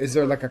 or is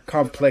there like a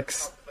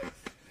complex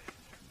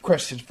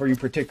question for you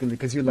particularly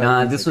because you like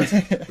Nah, music?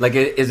 this was like,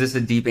 is this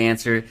a deep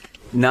answer?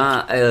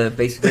 Nah,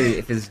 basically,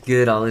 if it's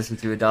good, I'll listen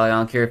to it, dog. I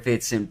don't care if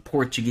it's in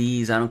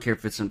Portuguese. I don't care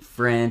if it's in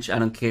French. I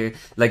don't care.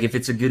 Like, if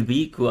it's a good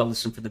beat, cool, I'll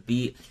listen for the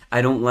beat.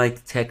 I don't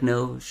like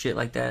techno shit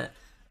like that.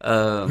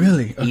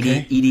 Really?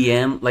 Okay.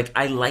 EDM. Like,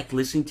 I like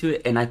listening to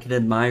it, and I can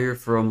admire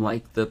from,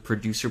 like, the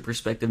producer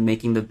perspective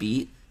making the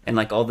beat and,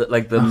 like, all the,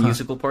 like, the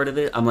musical part of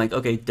it. I'm like,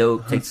 okay,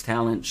 dope, takes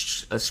talent.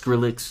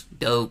 Skrillex,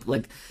 dope.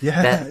 Like,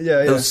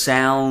 those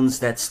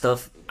sounds, that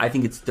stuff, I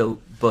think it's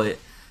dope, but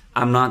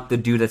I'm not the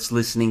dude that's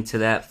listening to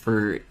that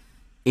for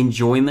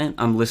enjoyment.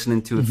 I'm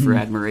listening to it for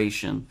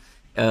admiration.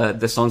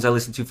 The songs I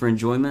listen to for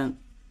enjoyment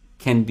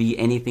can be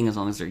anything as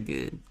long as they're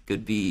good.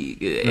 Could be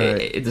good.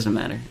 Right. It doesn't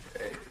matter.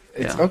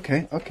 It's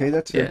okay.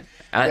 That's it.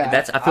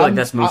 I feel like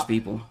that's most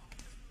people.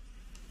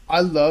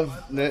 I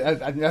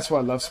that's why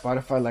I love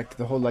Spotify, like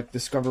the whole like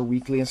Discover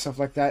Weekly and stuff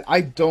like that.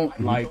 I don't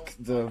like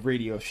the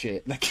radio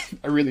shit. Like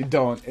I really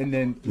don't. And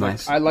then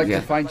Nice. I like to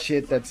find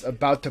shit that's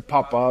about to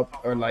pop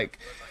up or like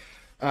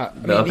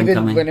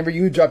even whenever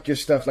you drop your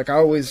stuff, like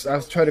I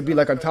try to be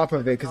like on top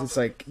of it because it's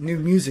like new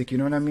music. You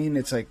know what I mean?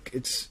 It's like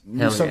it's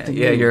something.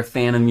 Yeah, new. you're a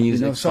fan of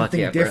music.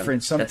 Something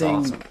different. Bro. Something.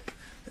 That's awesome.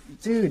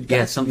 Dude,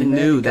 Yeah, something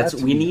new.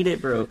 We need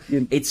it, bro.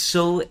 Yeah. It's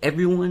so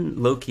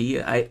everyone low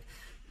key.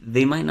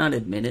 They might not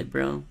admit it,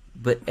 bro,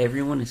 but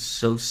everyone is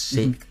so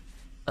sick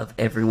of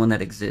everyone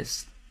that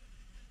exists.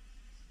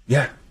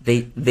 Yeah,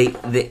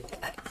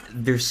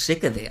 they're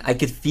sick of it. I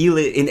could feel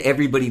it in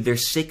everybody. They're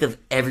sick of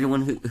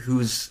everyone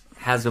who's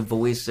has a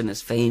voice and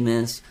is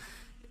famous.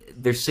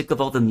 They're sick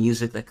of all the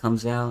music that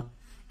comes out.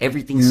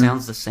 Everything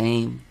sounds the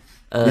same.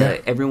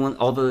 Everyone,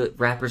 all the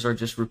rappers are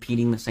just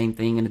repeating the same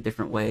thing in a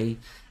different way.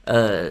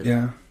 Or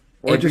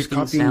just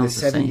copying the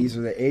 70s same.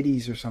 or the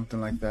 80s or something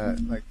like that.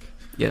 Like,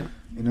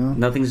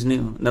 nothing's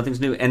new,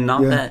 and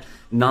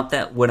not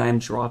that what I'm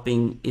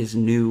dropping is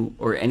new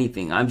or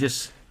anything. I'm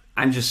just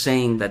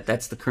saying that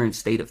that's the current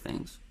state of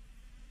things.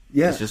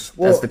 Yeah, it's just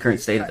that's the current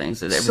state of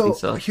things. That everything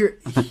sucks.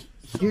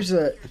 Here's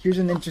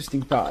an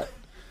interesting thought.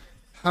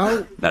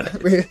 How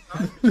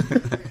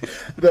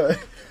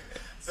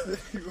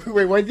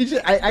Wait, why did you?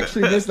 I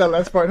actually missed that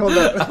last part. Hold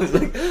on. I was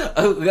like,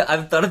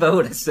 I've thought about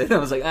what I said. I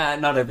was like,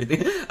 not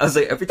everything. I was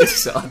like, everything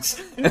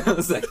sucks. And I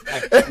was like,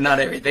 not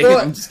everything.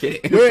 I'm just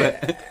kidding.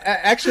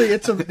 Actually,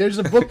 there's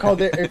a book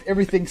called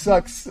Everything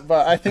Sucks,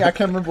 but I think I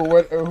can't remember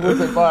who was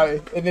it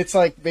by. And it's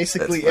like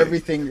basically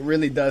everything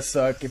really does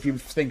suck if you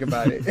think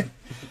about it.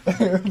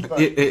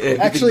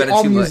 Actually,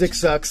 all music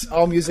sucks.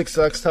 All music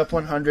sucks. Top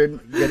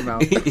 100. Get them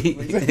out.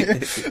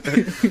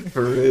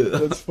 For real.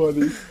 That's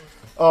funny.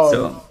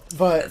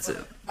 But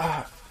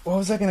what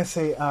was I gonna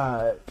say?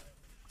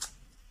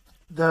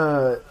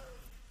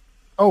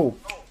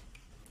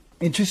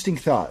 Interesting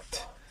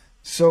thought.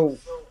 So,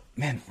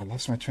 man, I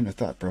lost my train of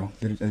thought, bro.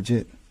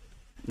 Legit.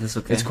 That's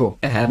okay. It's cool.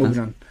 It happens.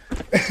 Moving on.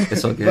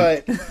 It's all good.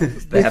 But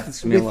that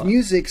happens to me a lot.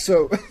 Music,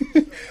 so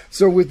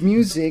with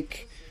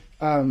music,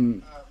 I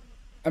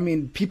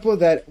mean, people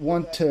that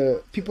want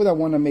to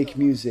make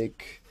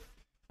music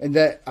and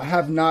that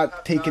have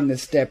not taken the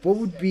step, what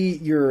would be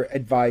your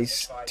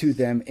advice to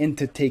them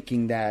into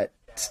taking that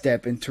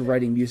step into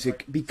writing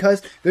music?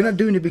 Because they're not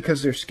doing it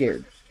because they're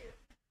scared.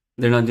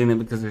 They're not doing it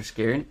because they're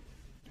scared?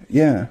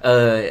 Yeah.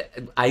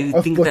 I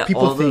think that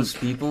all those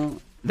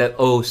people that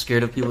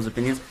scared of people's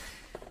opinions.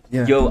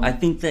 Yeah. Yo, I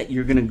think that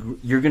you're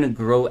gonna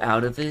grow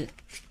out of it,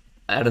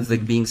 out of the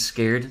being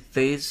scared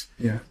phase.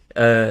 Yeah.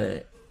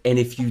 And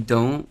if you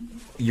don't,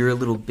 you're a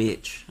little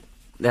bitch.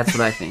 That's what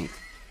I think.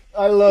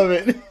 I love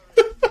it.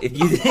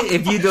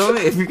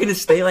 If you're gonna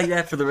stay like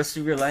that for the rest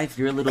of your life,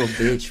 you're a little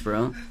bitch,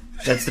 bro.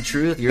 That's the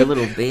truth. You're a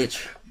little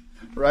bitch.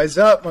 Rise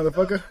up,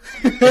 motherfucker.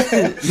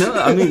 No,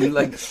 I mean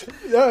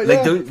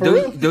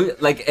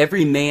don't like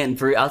every man.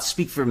 I'll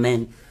speak for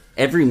men.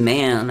 Every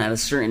man at a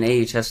certain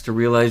age has to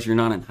realize you're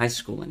not in high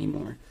school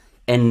anymore,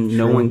 and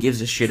no one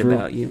gives a shit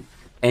about you,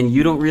 and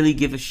you don't really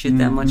give a shit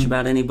that much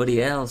about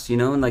anybody else, you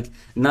know. And like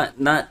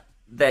not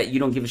that you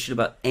don't give a shit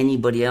about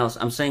anybody else.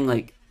 I'm saying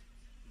like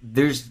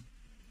there's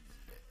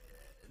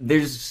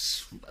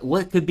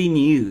what could be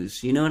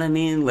news, you know what I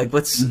mean? Like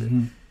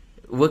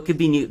what could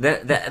be new?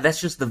 That's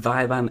just the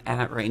vibe I'm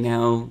at right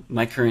now.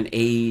 My current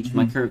age,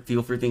 my current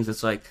feel for things.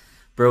 It's like,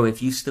 bro,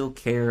 if you still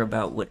care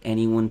about what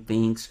anyone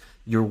thinks,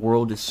 your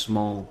world is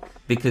small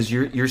because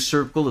your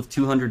circle of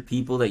 200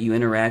 people that you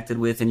interacted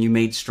with and you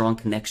made strong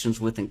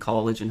connections with in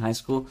college and high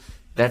school,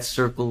 that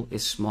circle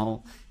is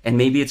small. And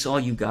maybe it's all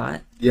you got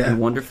and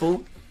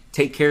wonderful,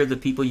 take care of the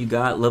people you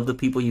got, love the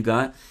people you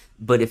got.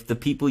 But if the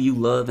people you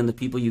love and the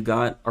people you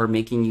got are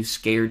making you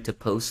scared to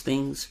post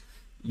things,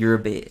 you're a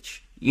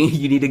bitch.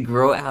 You need to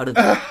grow out of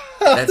it.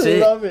 That's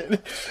it. I love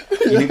it.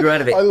 You need to grow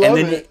out of it. I love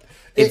and then it.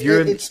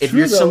 if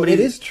you're somebody, it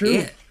is true.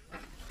 Yeah,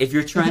 if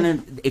you're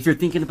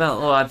thinking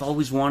about, I've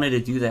always wanted to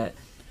do that,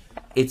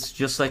 it's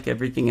just like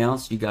everything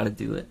else. You got to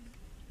do it.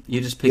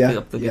 You just pick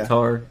up the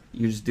guitar.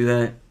 You just do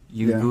that.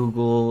 You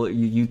Google,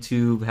 you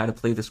YouTube how to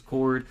play this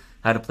chord,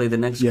 how to play the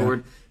next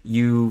chord.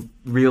 You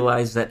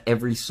realize that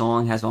every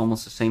song has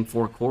almost the same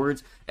 4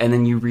 chords, and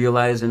then you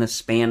realize in a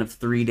span of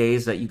 3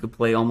 days that you could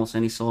play almost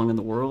any song in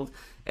the world.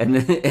 And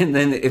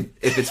then if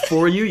it's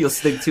for you, you'll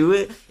stick to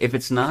it. If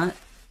it's not,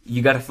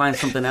 you got to find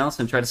something else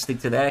and try to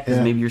stick to that,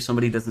 because maybe you're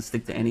somebody who doesn't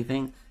stick to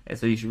anything, and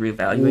so you should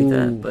reevaluate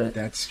that. But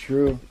that's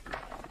true.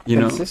 You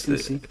know,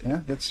 consistency.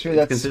 That's true.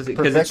 That's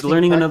because it's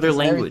learning another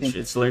language.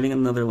 It's learning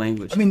another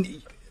language. I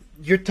mean,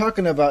 you're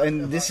talking about,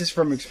 and this is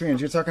from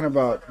experience, you're talking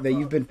about that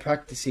you've been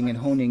practicing and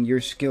honing your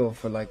skill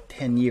for like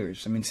 10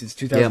 years. I mean, since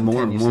 2010.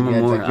 More.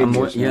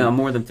 I'm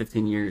more than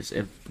 15 years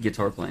of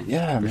guitar playing.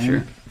 Yeah, for man.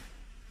 sure.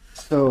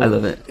 So I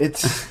love it.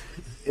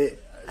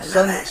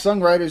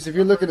 Songwriters, if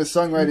you're looking to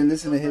songwriting,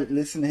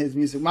 listen to his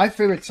music. My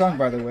favorite song,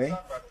 by the way,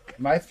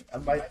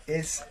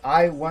 is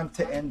 "I Want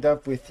to End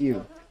Up with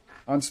You"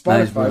 on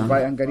Spotify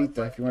by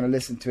Angarita. If you want to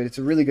listen to it, it's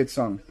a really good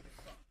song.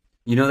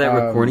 You know that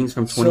recording's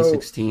from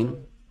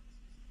 2016.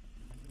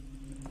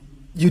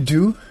 You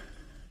do?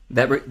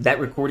 That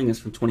recording is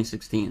from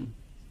 2016.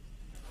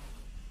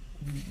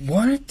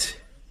 What?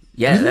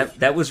 Yeah, really?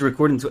 that was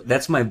recorded.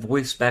 That's my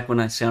voice back when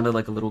I sounded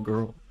like a little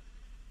girl.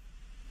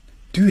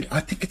 Dude, I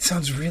think it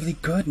sounds really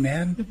good,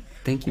 man.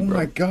 Thank you, bro. Oh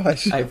my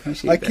gosh, I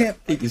appreciate that.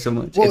 Thank you so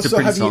much. Well, it's a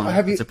pretty song.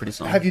 It's a pretty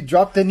song. Have you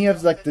dropped any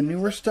of like the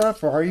newer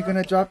stuff, or are you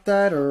gonna drop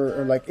that,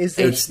 or like is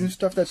there new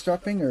stuff that's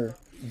dropping, or?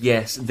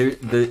 Yes,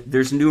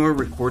 there's newer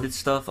recorded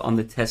stuff on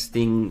the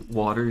Testing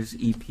Waters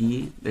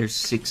EP. There's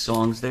 6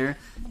 songs there.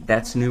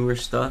 That's newer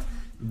stuff.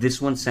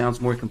 This one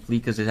sounds more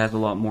complete because it has a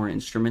lot more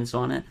instruments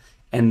on it.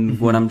 And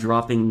what I'm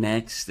dropping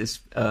next is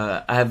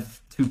I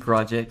have 3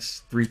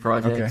 projects.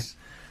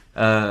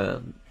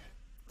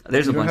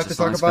 There's a bunch of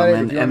songs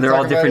coming, and they're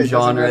all different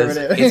genres.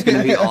 It's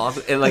gonna be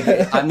awesome. And like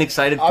I'm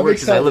excited for it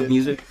because I love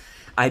music.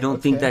 I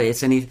don't think that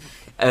it's any.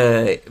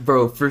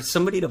 Bro, for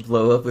somebody to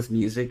blow up with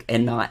music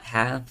and not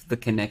have the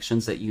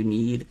connections that you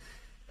need,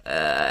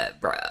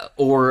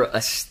 or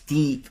a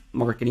steep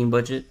marketing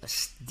budget,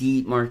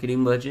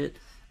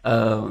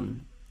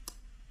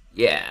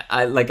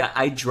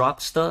 I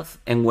drop stuff,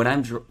 and what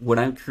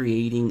I'm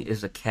creating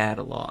is a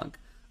catalog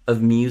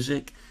of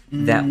music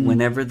that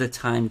whenever the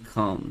time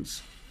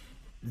comes,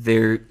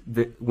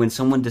 when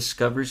someone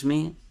discovers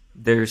me,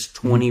 there's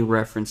 20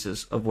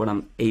 references of what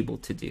I'm able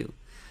to do.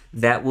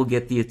 That will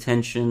get the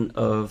attention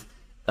of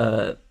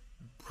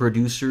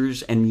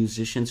producers and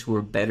musicians who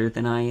are better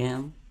than I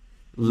am,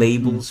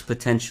 labels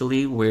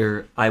potentially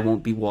where I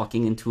won't be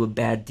walking into a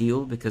bad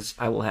deal because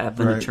I will have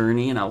an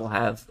attorney and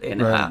I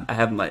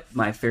have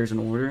my affairs in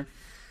order.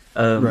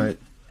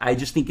 I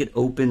just think it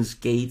opens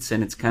gates,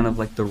 and it's kind of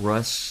like the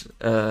Russ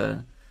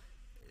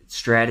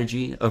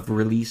strategy of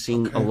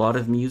releasing a lot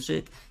of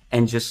music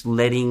and just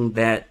letting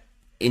that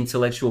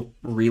intellectual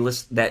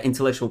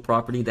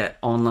property, that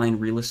online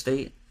real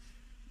estate,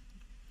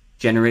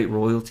 generate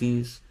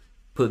royalties,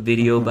 put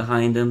video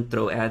behind them,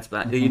 throw ads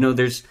behind. You know,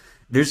 there's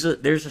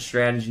a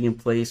strategy in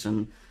place,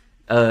 and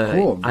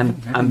cool.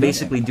 I'm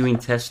basically doing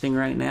testing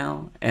right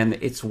now, and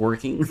it's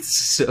working.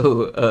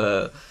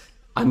 So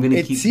I'm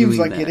gonna keep doing that. It seems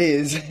like it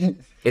is.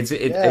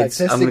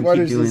 I'm gonna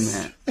keep doing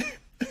that.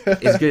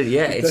 It's good,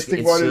 yeah.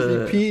 Testing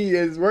Waters EP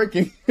is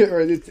working,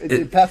 or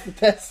it passed the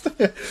test.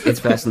 It's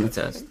passing the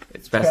test.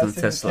 It's passing the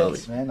test slowly.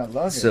 Man, I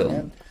love it,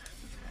 man.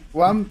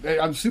 Well,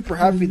 I'm super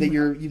happy that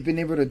you've been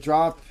able to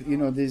drop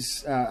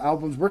these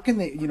albums. Where can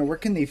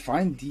they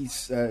find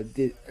these?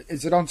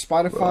 Is it on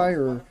Spotify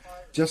or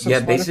just on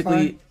Spotify?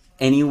 Basically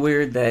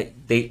anywhere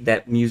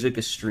that music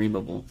is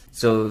streamable.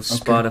 So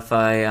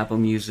Spotify, Apple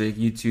Music,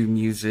 YouTube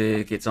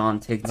Music. It's on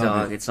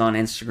TikTok. It's on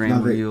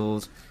Instagram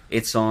Reels.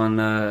 It's on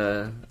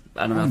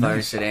I don't know if I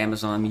already said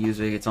Amazon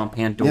Music. It's on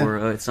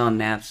Pandora. It's on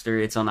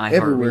Napster. It's on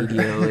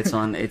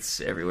iHeartRadio. It's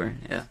everywhere.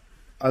 Yeah.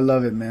 I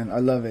love it, man. I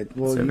love it.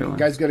 Well, you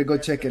guys got to go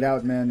check it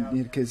out, man.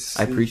 Because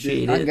I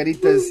appreciate it.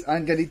 Angarita's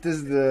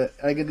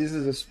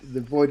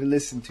the boy to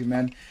listen to,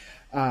 man.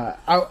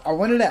 I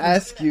wanted to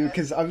ask you,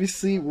 because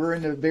obviously we're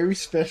in a very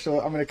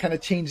special. I'm going to kind of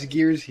change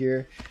gears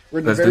here. We're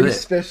in a very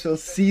special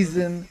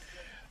season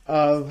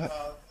of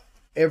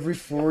every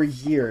 4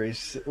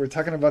 years. We're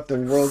talking about the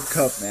World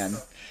Cup, man.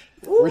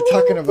 We're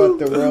talking about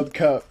the World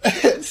Cup.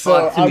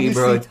 So talk to me,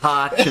 bro.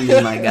 Talk to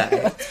me, my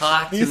guy.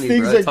 Talk to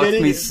me, bro. Talk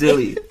to me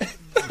silly.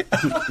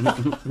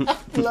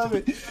 Love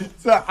it.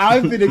 So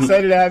I've been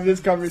excited to have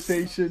these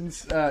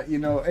conversations,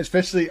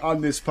 especially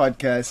on this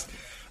podcast.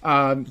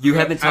 You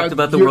haven't talked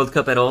about the World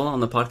Cup at all on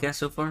the podcast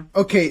so far?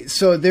 Okay,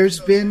 so there's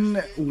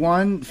been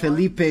one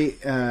Felipe,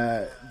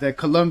 the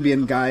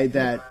Colombian guy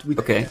that we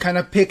kind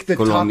of picked the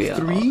top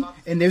 3,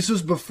 and this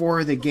was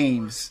before the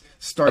games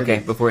started. Okay,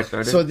 before it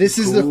started. So this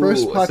is the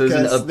first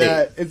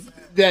podcast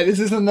this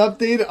is an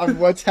update on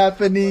what's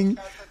happening,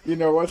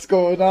 what's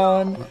going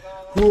on,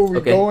 who are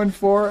we going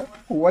for,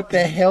 what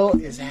the hell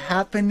is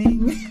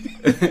happening.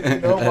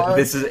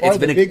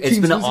 It's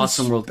been an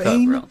awesome World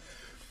Cup, bro.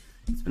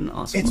 It's been an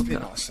awesome World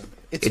Cup. Awesome.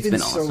 It's been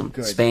so awesome.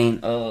 good. Spain.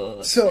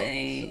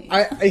 Spain.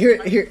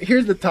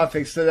 Here's the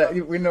topic so that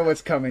we know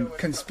what's coming.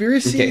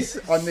 Conspiracies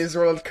on this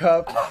World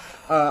Cup.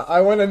 I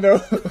want to know.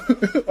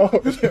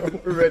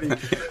 We're ready.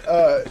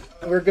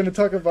 We're gonna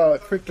talk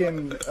about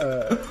freaking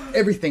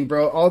everything,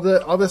 bro. All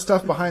the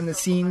stuff behind the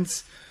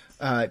scenes.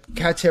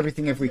 Catch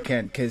everything if we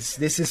can, because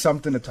this is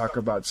something to talk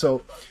about.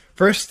 So,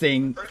 first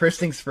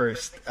things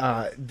first.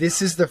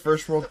 This is the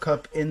first World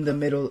Cup in the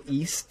Middle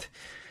East.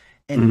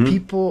 And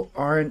people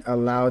aren't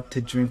allowed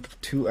to drink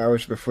 2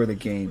 hours before the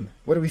game.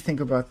 What do we think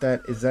about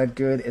that? Is that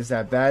good? Is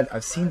that bad?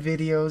 I've seen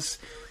videos.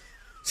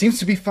 Seems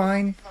to be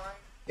fine.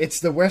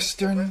 It's the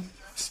Western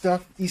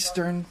stuff,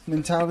 Eastern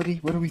mentality.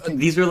 What do we think?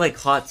 These are like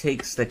hot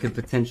takes that could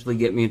potentially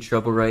get me in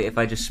trouble, right? If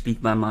I just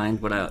speak my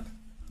mind without...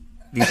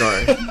 These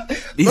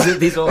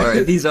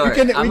are. These are.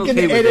 I'm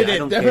okay with it. I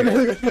don't care.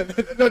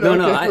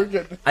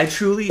 No. I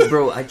truly,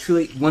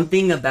 one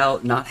thing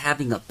about not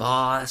having a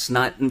boss,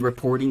 not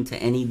reporting to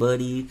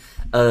anybody,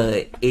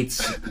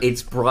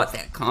 it's brought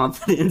that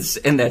confidence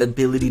and that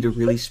ability to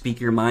really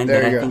speak your mind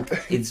that I think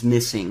it's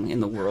missing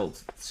in the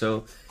world.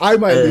 So I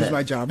might lose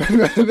my job.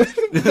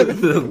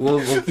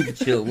 We'll keep it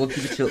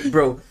chill,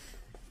 bro.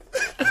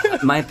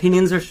 My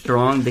opinions are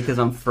strong because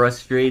I'm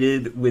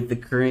frustrated with the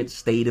current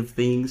state of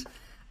things.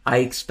 I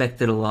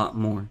expected a lot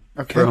more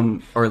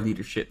from our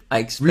leadership.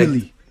 I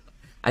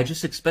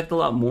just expect a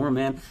lot more,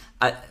 man.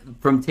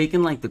 From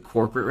taking like the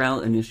corporate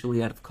route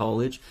initially out of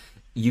college,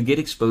 you get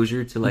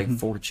exposure to like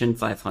Fortune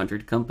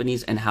 500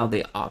 companies and how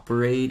they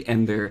operate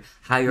and their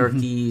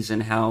hierarchies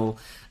and how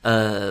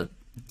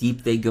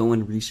deep they go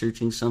in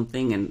researching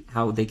something and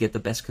how they get the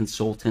best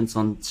consultants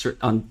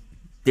on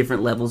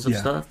different levels of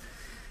stuff.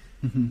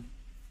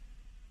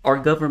 Our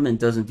government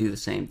doesn't do the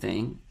same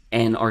thing.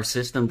 And our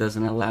system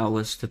doesn't allow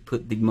us to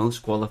put the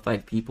most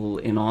qualified people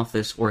in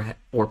office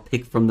or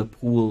pick from the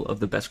pool of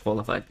the best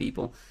qualified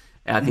people.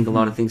 And I think a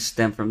lot of things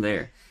stem from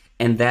there.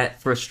 And that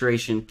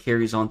frustration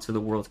carries on to the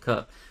World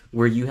Cup,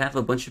 where you have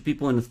a bunch of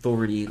people in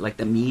authority, like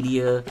the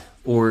media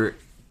or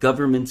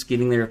governments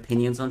giving their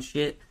opinions on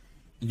shit.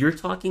 You're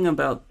talking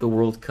about the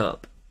World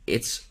Cup.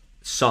 It's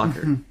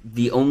soccer,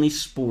 the only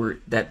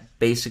sport that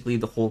basically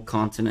the whole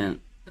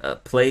continent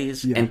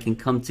plays and can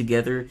come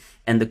together.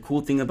 And the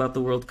cool thing about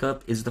the World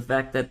Cup is the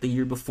fact that the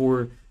year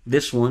before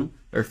this one,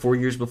 or 4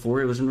 years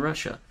before, it was in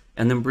Russia,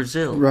 and then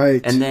Brazil,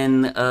 right? And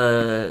then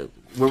where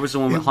was the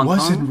one with Hong Kong? It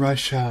was in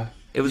Russia.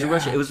 It was in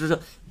Russia. It was Brazil.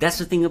 That's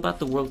the thing about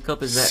the World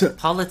Cup is that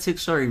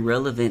politics are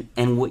irrelevant,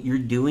 and what you're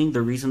doing,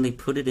 the reason they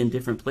put it in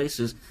different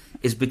places,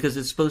 is because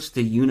it's supposed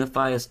to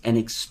unify us and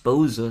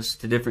expose us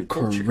to different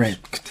cultures.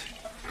 Correct.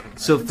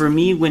 So for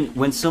me, when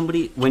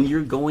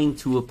you're going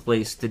to a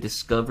place to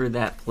discover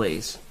that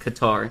place,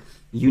 Qatar,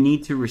 you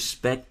need to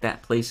respect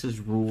that place's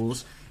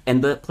rules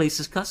and the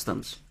place's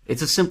customs.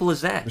 It's as simple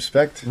as that.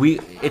 Respect.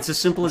 It's as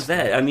simple as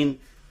that. I mean,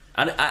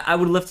 I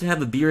would love to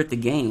have a beer at the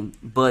game,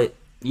 but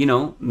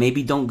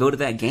maybe don't go to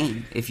that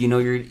game if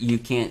you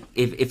can't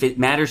if it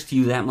matters to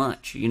you that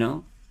much.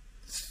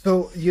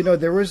 So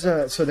there was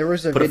a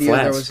video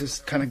that was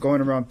just kind of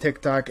going around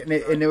TikTok, and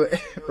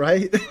it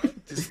right.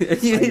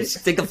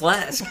 Just take a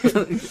flask.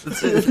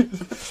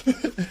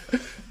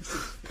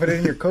 Put it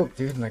in your Coke,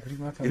 dude. Like, what are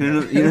you talking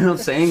about? You know what I'm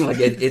saying? Like,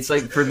 it's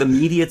like for the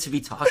media to be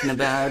talking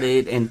about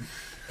it, and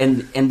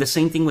the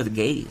same thing with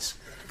gays,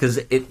 because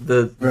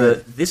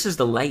this is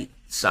the light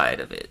side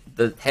of it.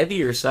 The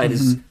heavier side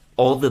is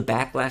all the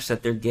backlash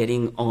that they're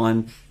getting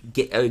on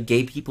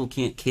gay people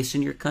can't kiss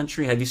in your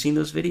country. Have you seen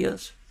those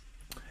videos?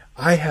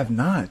 I have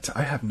not.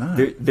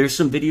 There's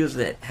some videos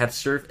that have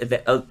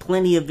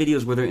plenty of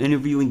videos where they're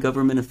interviewing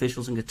government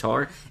officials in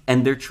Qatar,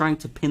 and they're trying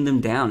to pin them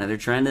down, and they're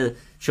trying to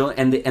show.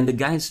 And the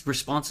guys'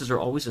 responses are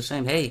always the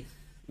same. Hey,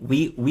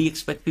 we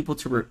expect people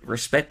to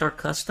respect our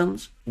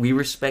customs. We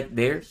respect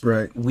theirs.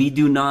 Right. We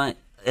do not.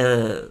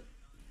 What's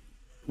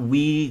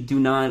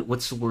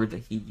the word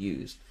that he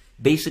used?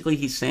 Basically,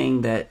 he's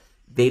saying that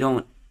they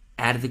don't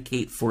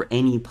advocate for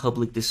any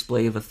public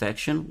display of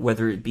affection,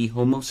 whether it be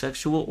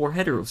homosexual or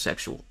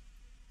heterosexual.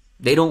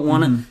 They don't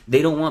want to.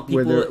 They don't want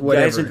people,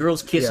 guys and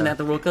girls, kissing at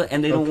the World Cup,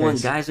 and they don't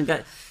want guys and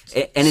guys.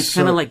 And it's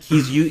kind of like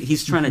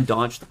he's trying to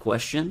dodge the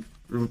question,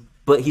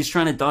 but he's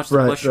trying to dodge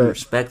the question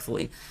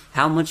respectfully.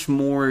 How much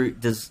more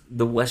does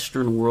the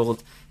Western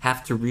world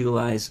have to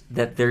realize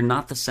that they're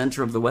not the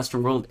center of the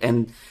Western world,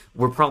 and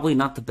we're probably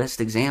not the best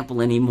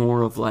example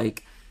anymore of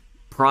like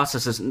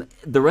processes.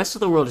 The rest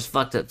of the world is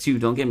fucked up too.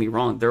 Don't get me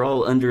wrong. They're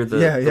all under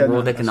the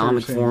World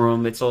Economic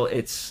Forum. It's all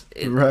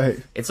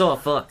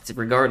fucked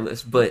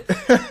regardless. But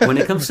when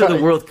it comes to the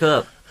World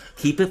Cup,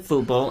 Keep it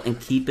football and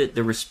keep it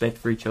the respect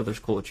for each other's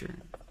culture.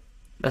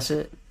 That's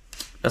it.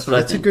 That's what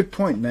I think. That's a good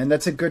point, man.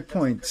 That's a good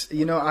point.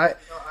 You know,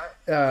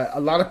 a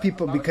lot of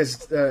people,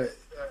 because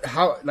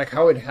how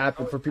it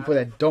happened, for people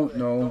that don't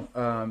know,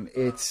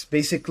 it's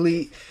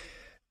basically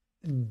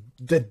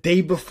the day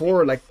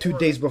before, like 2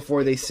 days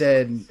before, they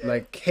said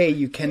like, hey,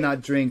 you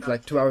cannot drink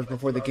like 2 hours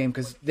before the game,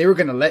 because they were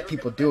gonna let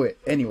people do it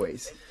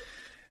anyways.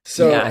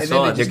 So yeah, I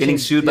saw it. They're getting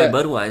sued by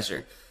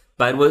Budweiser.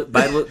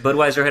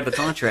 Budweiser had the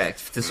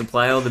contract to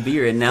supply all the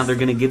beer, and now they're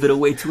going to give it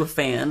away to a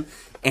fan,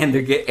 and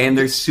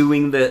they're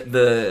suing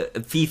the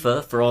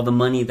FIFA for all the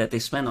money that they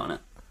spent on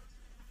it.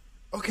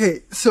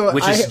 Okay, so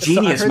which is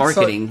genius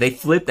marketing. They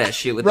flipped that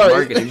shit with the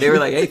marketing. They were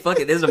like, "Hey, fuck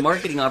it, there's a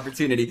marketing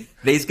opportunity.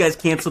 These guys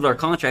canceled our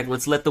contract.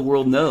 Let's let the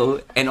world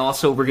know, and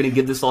also we're going to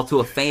give this all to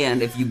a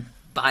fan if you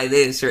buy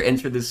this or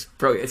enter this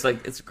pro." It's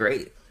like, it's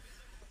great.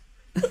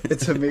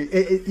 It's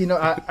amazing. You know,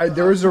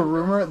 there was a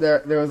rumor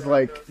there was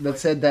like that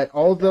said that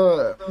all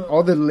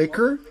the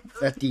liquor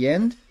at the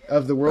end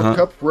of the World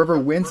Cup, whoever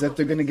wins, that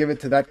they're going to give it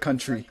to that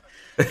country.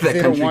 That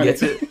they don't want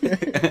it.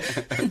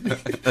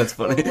 That's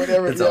funny.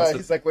 Whatever. That's awesome.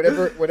 It's like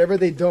whatever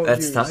they don't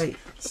use. That's tight.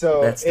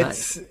 So that's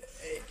it's. Tight.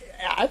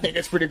 I think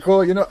it's pretty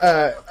cool. You know.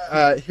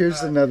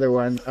 Here's another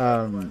one.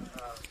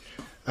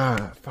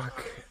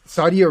 Fuck.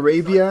 Saudi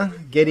Arabia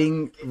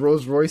getting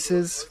Rolls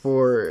Royces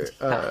for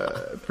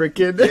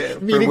freaking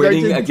for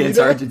winning against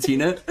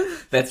Argentina.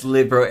 That's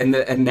lit, bro. And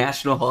a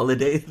national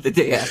holiday the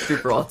day after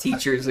for all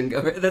teachers and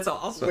government. That's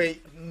awesome.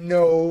 Wait,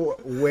 no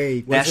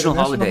way. National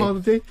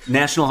holiday.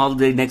 National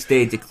holiday next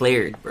day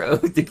declared, bro.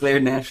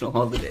 Declared national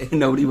holiday.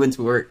 Nobody went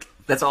to work.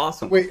 That's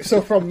awesome. Wait, so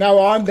from now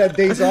on, that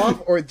day's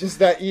off, or just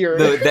that year?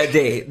 No, that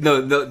day.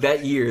 No,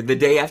 that year. The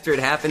day after it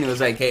happened, it was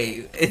like,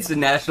 hey, it's a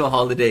national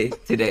holiday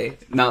today.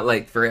 Not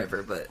like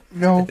forever, but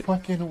no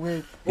fucking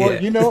way. Well, yeah,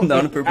 you know,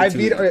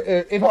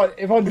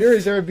 if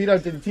Honduras ever beat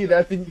Argentina,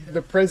 I think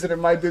the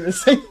president might do the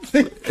same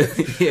thing.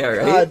 Yeah,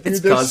 right.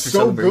 Dude, they're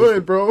so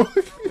good, bro.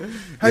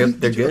 Yep,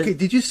 they're good. Okay,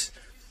 did you? So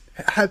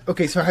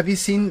have you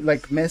seen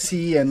like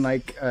Messi and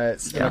like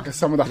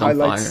some of the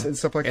highlights and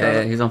stuff like that?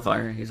 Yeah, he's on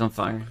fire. He's on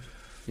fire.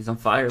 He's on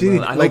fire, dude,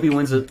 bro. I hope he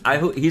wins it.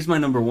 He's my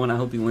number one. I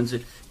hope he wins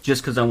it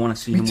just because I want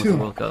to see him with the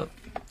World Cup.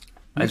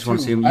 I just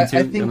want to see him. You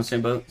too? You on the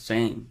same boat?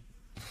 Same.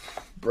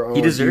 Bro,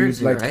 he deserves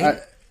it,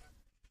 right?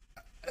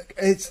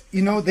 It's,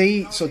 you know,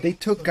 they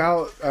took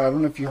out, I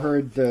don't know if you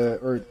heard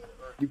or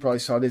you probably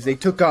saw this, they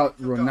took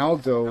out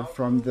Ronaldo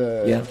from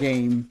the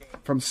game,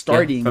 from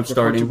starting the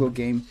Portugal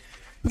game.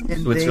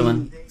 And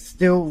Switzerland they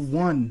still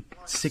won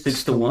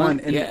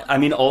 6-1. And yeah, I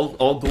mean,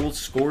 all goals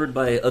scored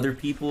by other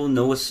people,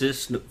 no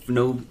assists,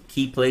 no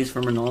key plays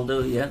from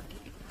Ronaldo. Yeah,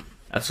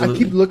 absolutely.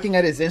 I keep looking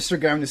at his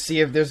Instagram to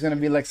see if there's going to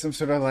be like some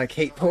sort of like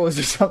hate post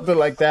or something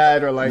like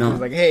that, or like,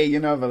 like, hey, you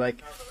know, but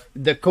like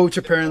the coach,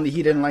 apparently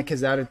he didn't like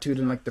his attitude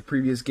in like the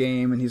previous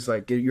game, and he's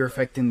like, you're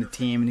affecting the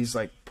team, and he's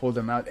like pulled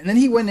him out. And then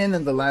he went in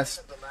the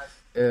last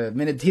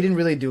minute. He didn't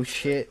really do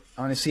shit.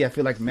 Honestly, I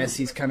feel like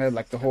Messi's kind of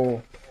like the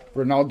whole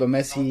Ronaldo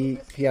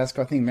Messi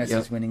fiasco. I think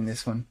Messi's winning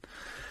this one.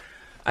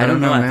 I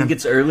don't know. I think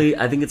it's early.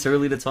 I think it's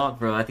early to talk,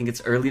 bro. I think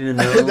it's early to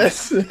know.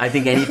 I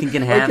think anything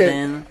can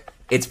happen. Okay.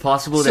 It's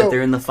possible that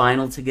they're in the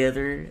final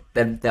together.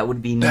 That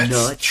would be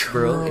nuts,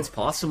 bro. It's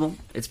possible.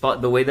 It's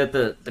the way that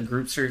the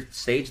groups are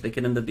staged. They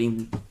could end up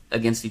being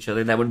against each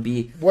other. That would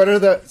be. What are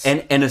the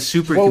and a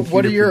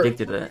supercomputer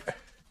predicted that.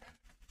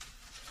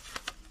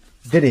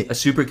 Did it? A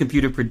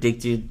supercomputer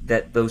predicted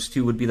that those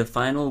two would be the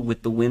final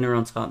with the winner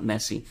on top,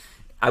 Messi.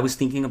 I was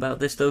thinking about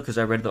this, though, because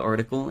I read the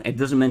article. It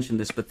doesn't mention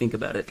this, but think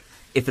about it.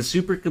 If a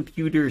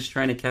supercomputer is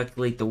trying to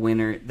calculate the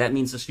winner, that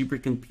means the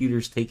supercomputer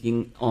is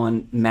taking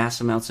on mass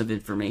amounts of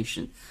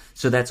information.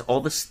 So that's all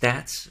the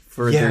stats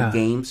for their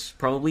games,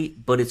 probably,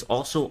 but it's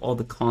also all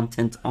the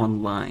content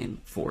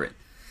online for it.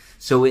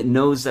 So it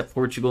knows that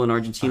Portugal and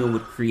Argentina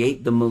would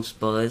create the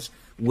most buzz,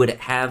 would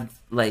have,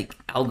 like,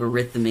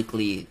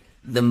 algorithmically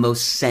the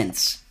most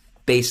sense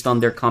based on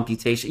their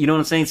computation. You know what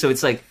I'm saying? So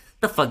it's like,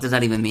 the fuck does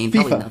that even mean?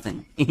 FIFA. Probably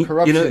nothing.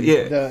 Corruption.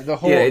 You know, the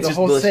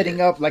whole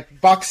setting up, like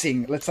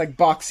boxing. It's like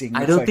boxing.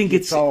 I don't think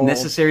it's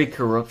necessary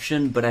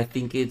corruption, but I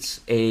think it's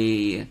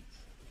a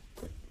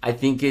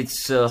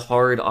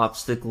hard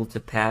obstacle to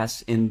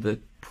pass in the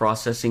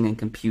processing and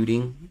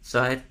computing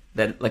side.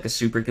 That like a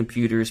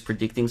supercomputer is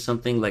predicting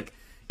something. Like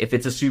if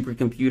it's a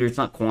supercomputer, it's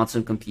not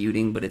quantum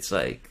computing, but it's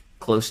like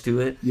close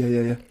to it.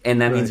 Yeah.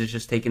 And that means it's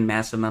just taking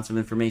mass amounts of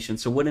information.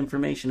 So what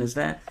information is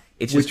that?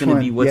 It's just going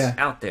to be what's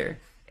out there.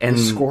 And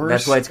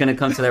that's why it's going to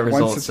come to that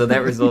result. So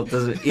that result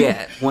doesn't,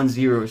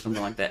 1-0 or something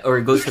like that. Or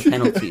it goes to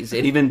penalties.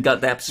 It even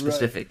got that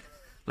specific.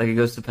 Like it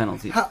goes to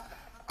penalties.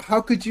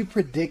 How could you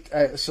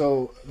predict?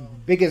 So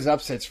biggest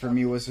upsets for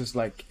me was just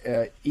like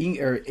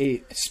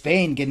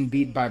Spain getting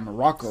beat by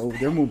Morocco.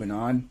 They're moving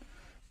on.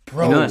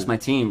 Bro. You know that's my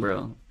team,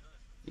 bro.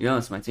 You know,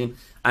 it's my team.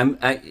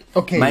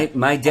 Okay.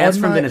 My dad's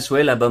On from my-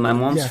 Venezuela, but my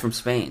mom's Yeah. from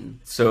Spain.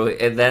 So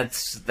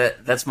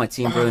that's my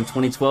team, bro. In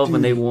 2012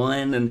 when they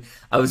won, and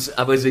I was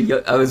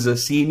a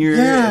senior.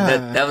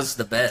 Yeah. That was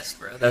the best,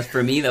 bro. That's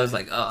for me. That was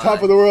like, oh,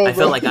 Top of the world, I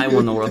felt bro. like I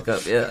won the World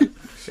Cup. Yeah,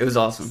 it was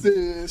awesome. Soy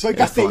That's fun.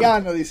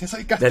 castellano, dice.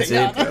 Soy That's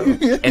it,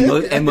 castellano.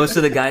 bro. And most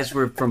of the guys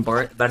were from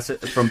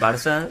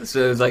Barca,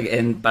 so it was like,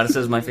 and Barca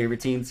is my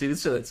favorite team too.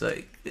 So it's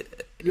like,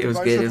 You're it was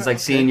a good. Barca It was fan? like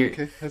senior.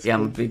 Okay, that's yeah,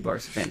 I'm a cool. big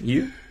Barca fan.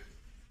 You,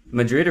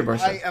 Madrid or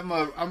Barca?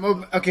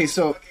 Okay,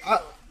 so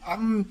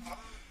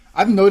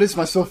I've noticed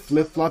myself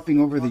flip-flopping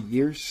over the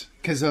years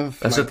because of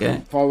That's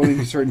okay.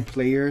 following certain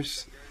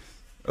players.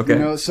 Okay. You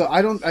know, so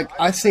I don't like.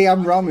 I say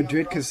I'm Real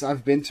Madrid because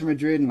I've been to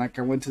Madrid and like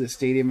I went to the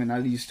stadium and I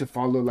used to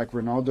follow like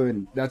Ronaldo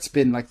and that's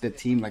been like the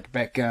team like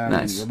Beckham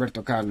Nice. and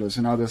Roberto Carlos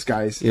and all those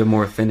guys. You have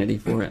more affinity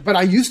for it. But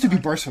I used to be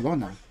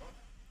Barcelona.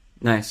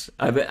 Nice.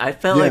 I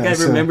felt like Yeah, I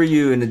so- remember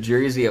you in a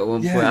jersey at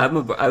one point.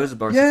 Yeah. I was a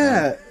Barca fan.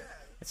 Yeah,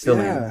 I still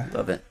yeah. am.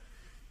 Love it.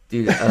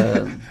 Dude,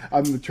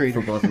 I'm the traitor.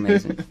 football's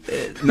amazing.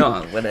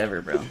 No,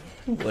 whatever, bro.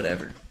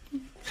 Whatever.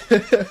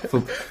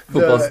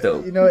 Football's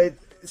dope. You know,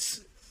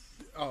 it's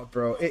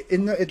bro.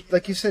 It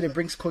like you said, it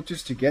brings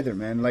cultures together,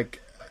 man.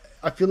 Like,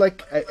 I feel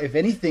like if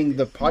anything,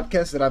 the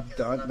podcasts that I've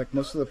done, like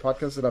most of the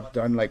podcasts that I've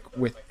done, like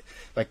with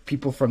like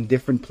people from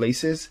different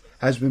places,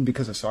 has been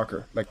because of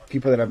soccer. Like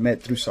people that I've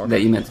met through soccer.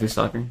 That you met through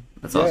soccer?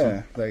 That's yeah,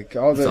 awesome. like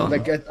all the That's awesome.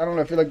 like I don't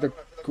know. I feel like the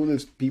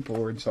coolest people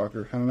were in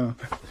soccer. I don't know.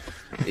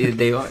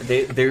 They are.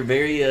 They're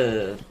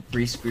very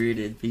free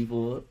spirited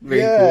people.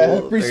 Very yeah,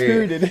 cool. free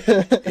Very-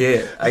 spirited.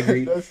 Yeah, I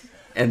agree.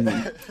 And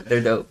they're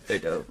dope. They're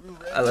dope.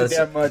 I love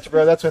Damn much,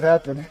 bro. That's what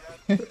happened.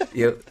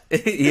 Yep.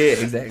 Yeah,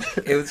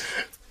 exactly. It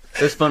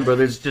was fun, bro.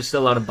 There's just a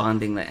lot of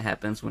bonding that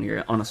happens when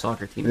you're on a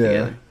soccer team Yeah.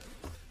 together.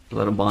 A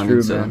lot of bonding,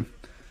 True, so man.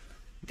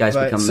 guys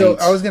But, become so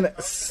mates. I was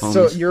gonna. So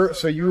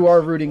homies. you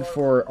are rooting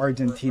for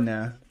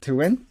Argentina to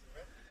win,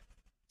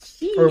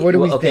 or what do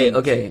we think?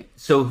 Okay.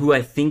 So who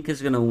I think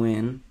is gonna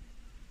win?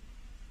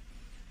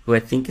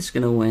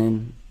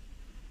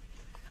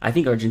 I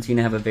think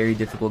Argentina have a very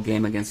difficult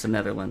game against the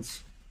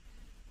Netherlands.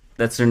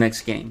 That's their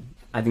next game.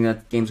 I think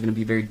that game's going to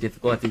be very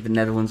difficult. I think the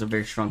Netherlands are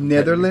very strong.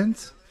 competitor.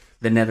 Netherlands.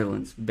 The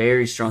Netherlands,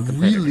 very strong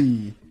competitor.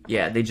 Really?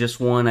 Yeah, they just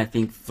won. I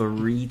think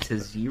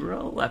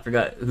 3-0. I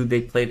forgot who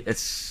they played.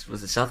 Was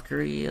it South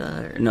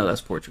Korea? No,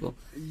 that's Portugal.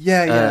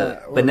 Yeah.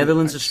 But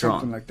Netherlands is something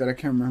strong. like that. I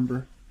can't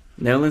remember.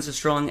 Netherlands is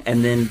strong,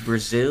 and then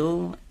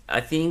Brazil, I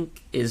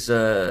think, is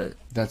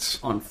That's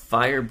on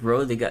fire,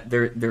 bro. They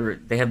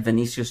have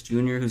Vinicius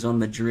Jr. who's on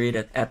Madrid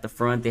at the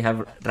front. They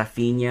have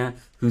Rafinha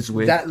who's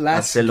with that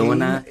last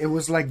Barcelona. game. It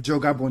was like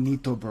Joga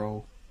Bonito,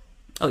 bro.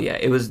 Oh yeah,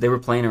 it was. They were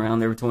playing around.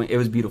 They were toying. It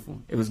was beautiful.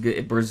 It was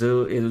good.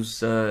 Brazil. It was.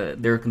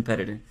 They're a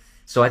competitor.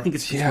 So I think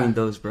it's between Yeah.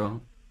 those,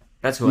 bro.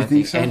 That's who You I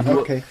think. think so? And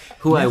Okay.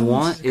 who I Netherlands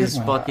want is a good is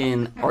one.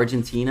 fucking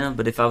Argentina.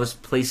 But if I was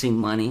placing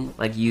money,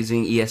 like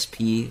using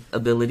ESP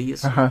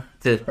abilities Uh-huh.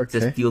 to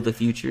Okay. feel the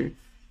future,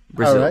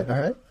 Brazil. All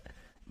right.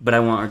 But I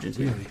want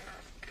Argentina.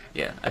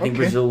 Yeah, I think Okay,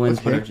 Brazil wins,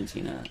 but okay.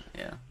 Argentina.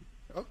 Yeah.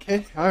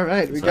 Okay. All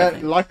right. We That's what I got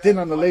think. locked in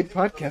on the late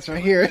podcast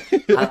right here.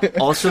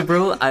 Also,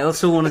 bro, I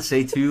also want to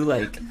say too,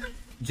 like,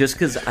 just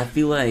because I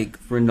feel like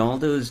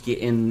Ronaldo's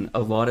getting a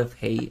lot of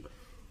hate,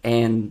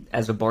 and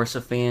as a Barca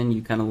fan,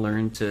 you kind of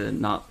learn to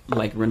not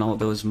like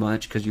Ronaldo as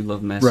much because you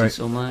love Messi Right.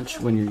 so much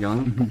when you're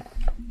young.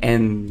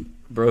 And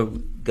bro,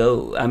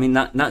 go. I mean,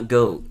 not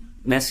go.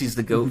 Messi's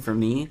the goat for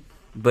me,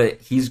 but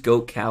he's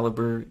goat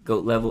caliber,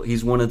 goat level.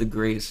 He's one of the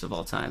greatest of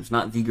all times.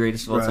 Not the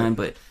greatest of all Right. time,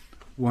 but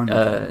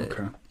Wonderful.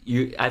 Okay.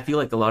 I feel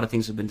like a lot of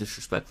things have been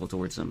disrespectful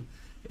towards him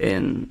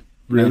in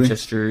Really?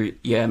 Manchester.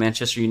 Yeah,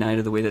 Manchester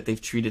United, the way that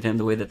they've treated him,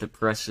 the way that the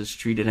press has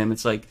treated him.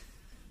 It's like,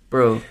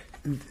 bro,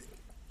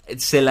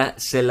 se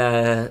las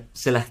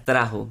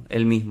trajo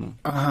él mismo.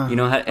 Uh-huh. You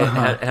know, how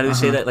do you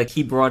say that? Like,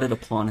 he brought it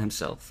upon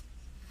himself.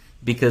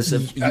 Because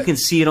you can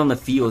see it on the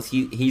field.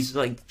 He's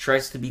like,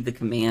 tries to be the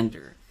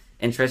commander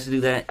and tries to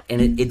do that,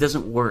 and it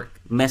doesn't work.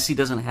 Messi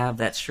doesn't have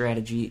that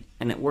strategy,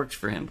 and it works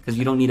for him because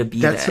you don't need to be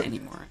That's- that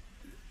anymore.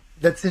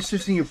 That's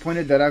interesting you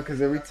pointed that out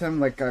because every time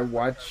like I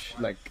watch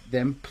like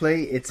them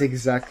play, it's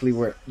exactly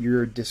what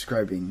you're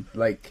describing.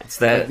 Like It's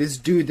that- like, this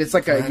dude, that's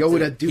like a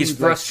Yoda dude. He's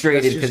like,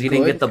 frustrated that's because just he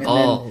didn't good, get the and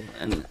ball,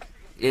 and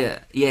yeah,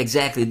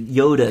 exactly.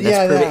 Yoda, that's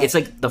Yeah, perfect. yeah. It's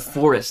like the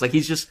forest. Like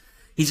he's just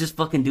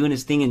fucking doing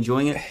his thing,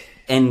 enjoying it.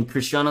 And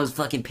Cristiano's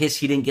fucking pissed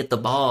he didn't get the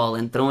ball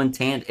and throwing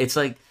It's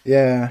like,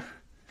 yeah.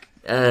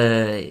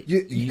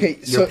 you're Okay,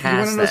 so you want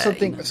past to know that,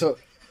 something? you know? So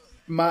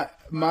my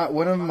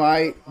one of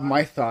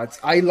my thoughts.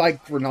 I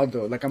like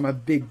Ronaldo. Like I'm a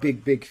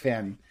big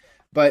fan,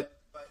 but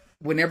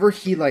whenever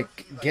he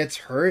like gets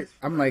hurt,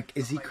 I'm like,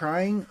 is he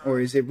crying or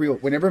is it real?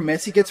 Whenever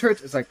Messi gets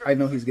hurt, it's like I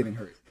know he's getting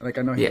hurt. Like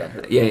I know he got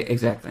hurt. Yeah,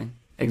 exactly,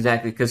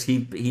 because he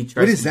What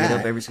tries is to get that?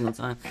 up every single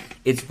time.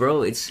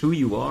 It's who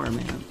you are,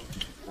 man.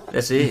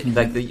 That's it.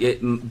 Like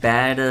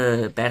bad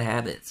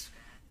habits.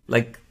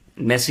 Like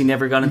Messi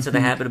never got into the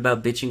habit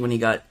about bitching when he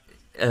got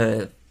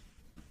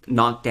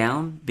knocked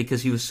down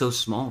because he was so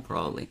small,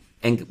 probably.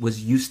 and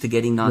was used to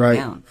getting knocked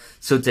down.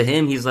 So to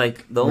him, he's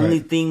like, the only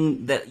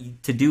thing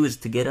that to do is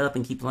to get up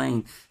and keep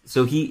playing.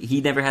 So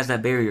he never has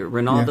that barrier.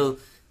 Ronaldo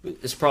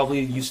is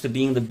probably used to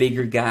being the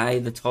bigger guy,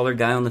 the taller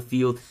guy on the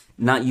field,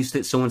 not used to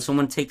it. So when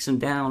someone takes him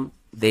down,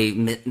 they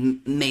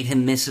made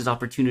him miss his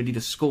opportunity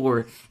to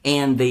score,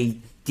 and they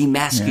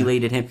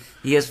demasculated him.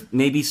 He has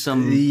maybe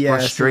some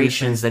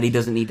frustrations that he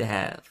doesn't need to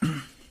have.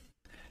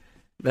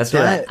 That's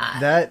what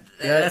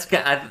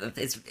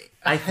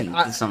I think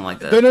it's something like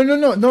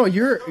that. No.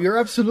 You're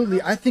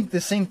absolutely. I think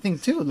the same thing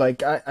too.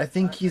 Like I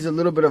think he's a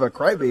little bit of a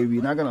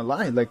crybaby. Not gonna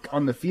lie. Like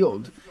on the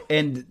field,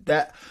 and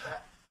that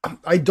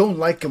I don't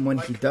like him when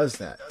he does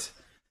that.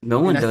 No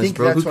one does,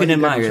 bro. Who can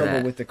admire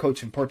that? With the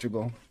coach in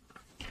Portugal.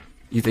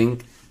 You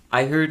think?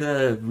 I heard.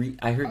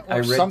 I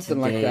read something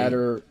today, like that,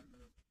 or.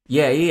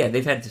 Yeah.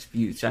 They've had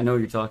disputes. I know what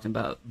you're talking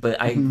about. But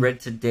I read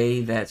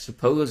today that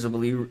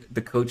supposedly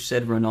the coach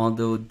said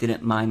Ronaldo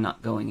didn't mind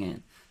not going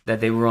in. That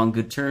they were on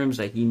good terms,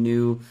 that he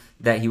knew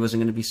that he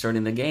wasn't going to be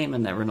starting the game,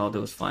 and that Ronaldo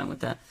was fine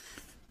with that.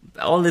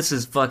 All this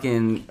is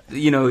fucking,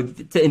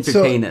 to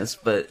entertain us,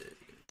 but,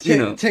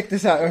 Check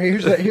this out.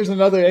 Here's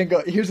another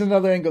angle. Here's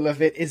another angle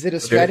of it. Is it a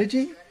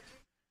strategy?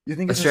 You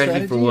think it's a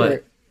strategy for what?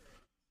 Or...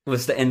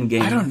 What's the end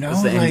game? I don't know.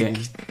 What's the end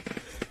game?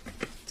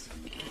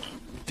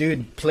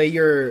 Dude, play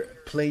your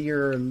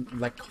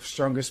like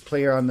strongest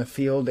player on the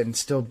field and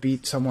still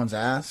beat someone's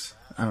ass.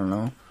 I don't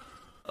know.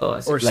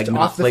 Oh, or like off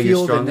not the play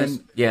field your and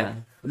strongest. then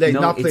Yeah,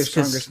 not play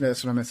strongest.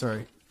 That's what I meant.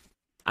 Sorry.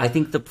 I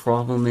think the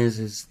problem is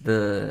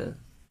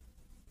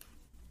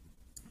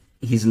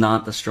he's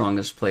not the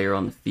strongest player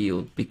on the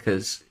field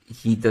because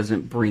he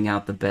doesn't bring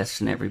out the best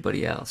in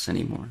everybody else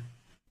anymore.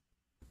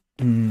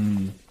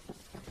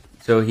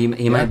 So he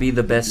might be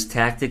the best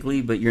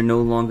tactically, but you're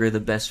no longer the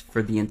best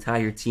for the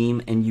entire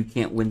team, and you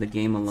can't win the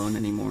game alone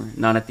anymore.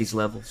 Not at these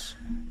levels.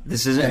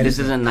 This isn't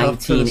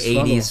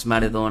 1980s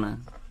Maradona,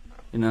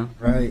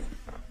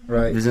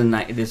 Right. This isn't the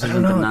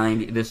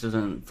 90s. This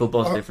isn't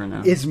football's different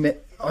now.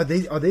 Are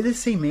they the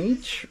same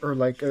age, or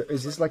like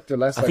is this like the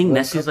last? I think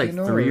Messi's like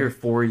 3 or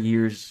 4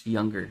 years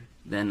younger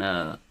than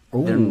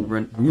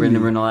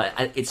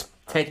Ronaldo. It's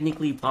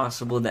technically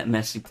possible that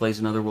Messi plays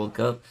another World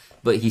Cup,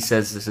 but he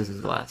says this is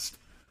his last.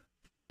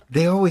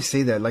 They always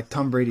say that, like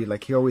Tom Brady,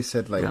 like he always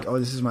said, like, "Oh,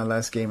 this is my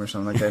last game" or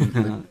something like that.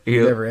 Like,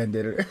 never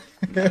ended it.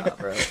 Nah,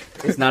 bro.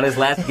 It's not his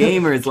last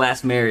game or his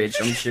last marriage.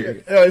 I'm sure.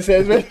 Oh, it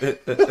says,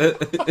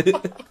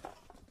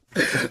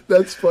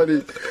 That's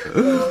funny.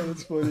 Oh,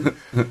 that's funny.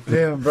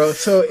 Damn, bro.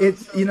 So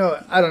it's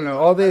I don't know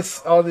all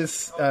this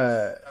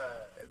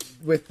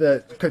with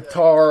the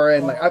Qatar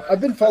and like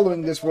I've been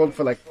following this World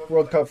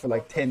Cup for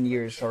like 10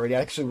 years already.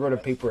 I actually wrote a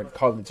paper in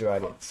college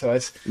about it, so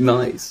it's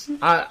nice.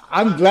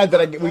 I'm glad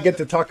that we get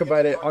to talk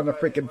about it on the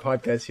freaking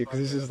podcast here because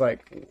this is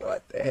like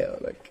what the hell,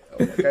 like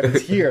oh my god,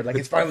 it's here, like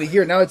it's finally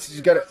here now.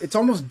 It's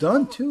almost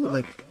done too.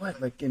 Like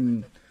what, like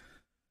in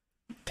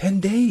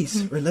 10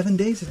 days or 11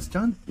 days, it's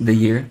done. The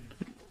year.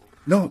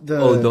 No, the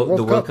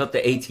World Cup,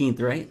 the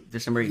 18th, right?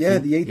 December 18th? Yeah,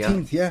 the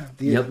 18th, yeah.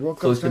 The World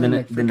Cup closer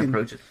than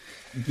approaches.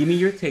 Give me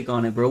your take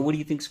on it, bro. What do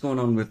you think's going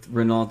on with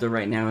Ronaldo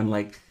right now? And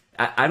like,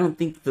 I don't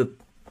think the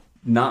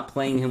not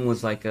playing him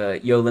was like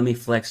yo, let me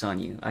flex on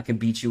you. I can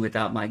beat you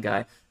without my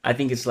guy. I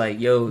think it's like,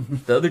 yo,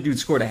 the other dude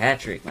scored a hat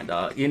trick, my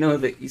dog.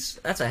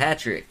 That's a hat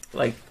trick.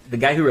 Like the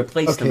guy who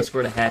replaced him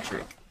scored a hat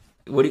trick.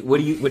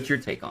 What's your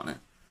take on it?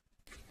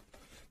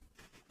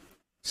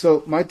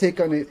 So my take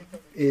on it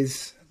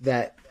is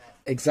that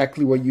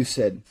exactly what you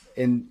said,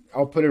 and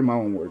I'll put it in my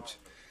own words.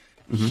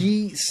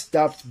 He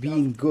stopped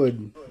being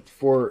good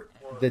for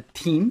the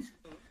team.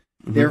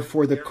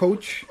 Therefore, the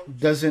coach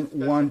doesn't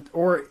want,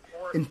 or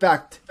in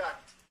fact,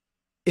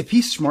 if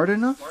he's smart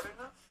enough,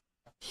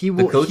 he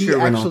will. He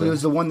actually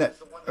was the one that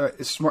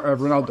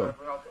Ronaldo.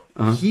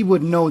 He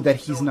would know that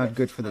he's not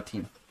good for the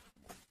team,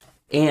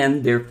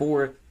 and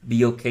therefore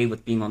be okay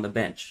with being on the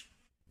bench.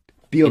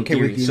 Be okay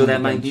with being so on that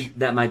the might bench.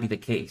 that might be the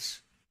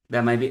case.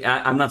 That might be.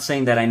 I'm not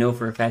saying that I know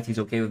for a fact he's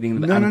okay with being.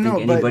 No, I don't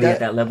think anybody at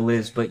that level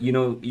is. But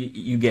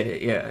you get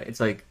it. Yeah, it's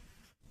like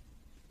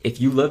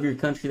if you love your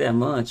country that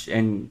much,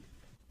 and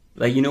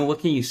like what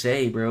can you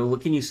say, bro?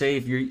 What can you say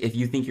if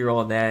you think you're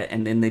all that,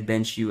 and then they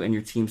bench you and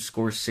your team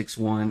scores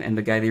 6-1, and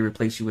the guy they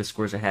replace you with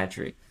scores a hat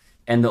trick,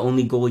 and the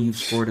only goal you've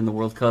scored in the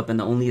World Cup, and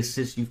the only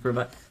assist you've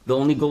provided, the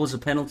only goal is a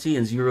penalty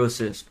and 0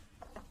 assists.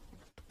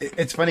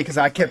 It's funny because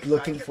I kept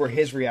looking for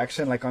his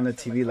reaction, like on the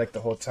TV, like the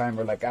whole time,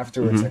 or like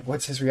afterwards, like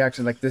what's his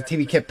reaction? Like the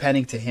TV kept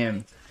panning to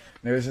him,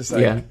 and it was just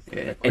like,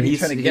 and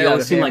he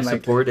always seemed like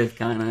supportive,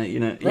 kind of,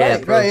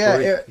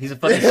 right, he's a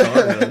fucking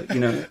star,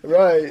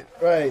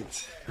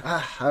 right.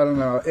 I don't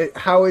know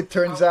how it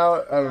turns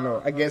out. I don't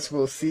know. I guess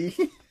we'll see.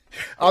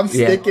 I'm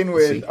sticking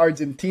with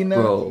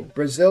Argentina,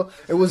 Brazil.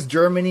 It was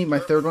Germany, my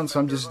third one, so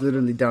I'm just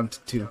literally down to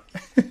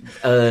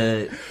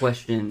 2.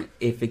 Question: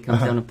 if it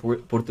comes down to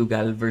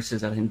Portugal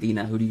versus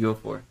Argentina, who do you go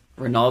for?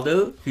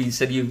 Ronaldo, who you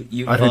said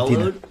you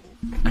followed?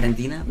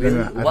 Argentina? Really?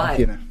 Yeah, why?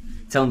 Argentina.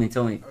 Tell me.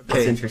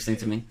 That's interesting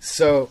to me.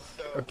 So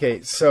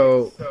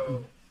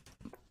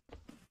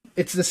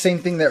it's the same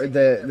thing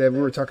that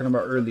we were talking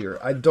about earlier.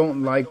 I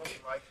don't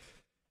like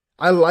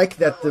I like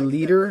that the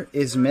leader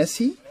is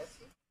Messi,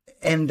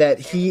 and that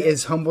he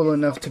is humble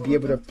enough to be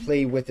able to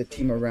play with the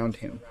team around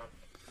him.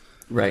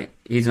 Right.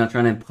 He's not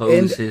trying to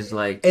impose his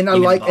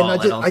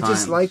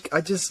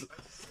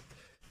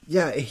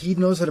yeah, he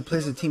knows how to play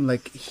as a team.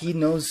 Like he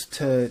knows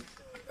to,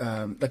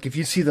 like if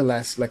you see the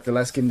last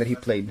game that he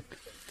played,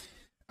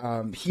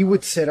 he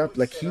would set up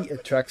like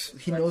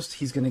he knows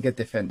he's gonna get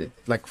defended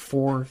like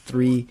 4,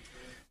 3,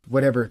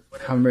 whatever,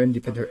 how many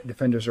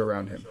defenders are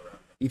around him.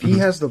 If he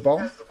has the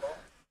ball,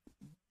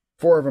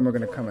 4 of them are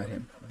gonna come at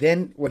him.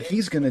 Then what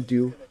he's gonna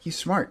do, he's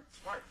smart.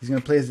 He's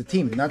gonna play as a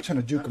team, not trying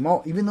to juke them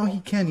all. Even though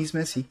he's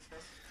Messi.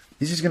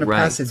 He's just gonna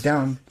pass it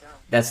down.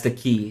 That's the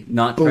key.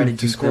 Not try to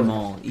juke them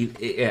all.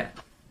 Yeah.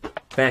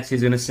 Facts.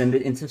 He's gonna send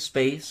it into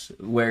space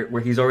where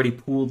he's already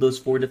pooled those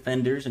 4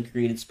 defenders and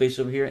created space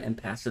over here and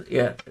pass it.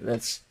 Yeah,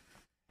 that's.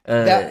 He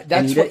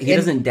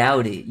doesn't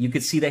doubt it. You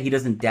could see that he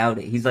doesn't doubt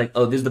it. He's like,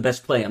 "Oh, this is the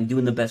best play. I'm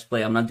doing the best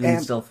play. I'm not doing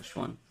the selfish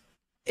one."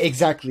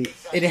 Exactly.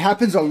 It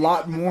happens a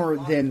lot more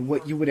than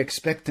what you would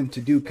expect him to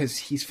do because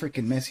he's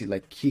freaking Messi.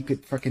 Like he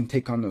could freaking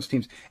take on those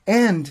teams.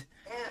 And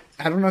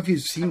I don't know if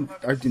you've seen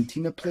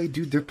Argentina play,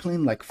 dude. They're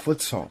playing like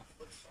futsal.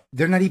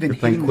 They're not even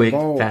hitting quick, the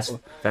ball.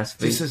 fast.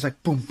 This is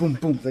like boom, boom,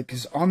 boom. Like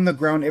it's on the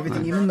ground.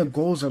 Everything. Even the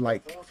goals are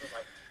like.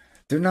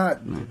 They're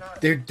not.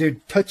 Their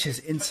touches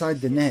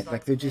inside the net.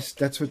 Like they're just.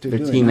 That's what they're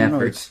doing. Team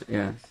efforts.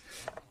 Yeah.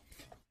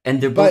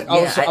 And they're both.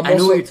 I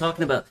know what you're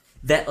talking about.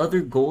 That other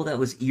goal that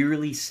was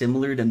eerily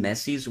similar to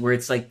Messi's, where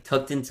it's like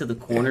tucked into the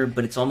corner,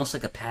 but it's almost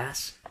like a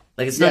pass.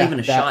 Like it's not even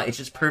a shot. It's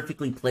just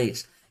perfectly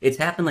placed. It's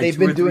happened like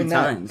 2 or 3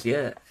 times.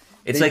 Yeah.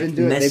 It's like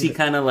Messi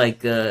kind of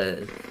like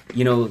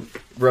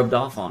rubbed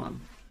off on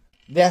him.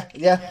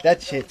 Yeah,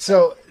 that shit.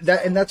 So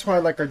that's why I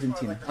like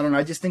Argentina. I don't know.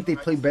 I just think they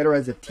play better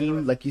as a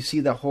team. Like you see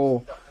the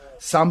whole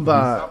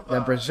samba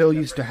that Brazil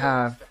used to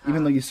have,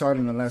 even though you saw it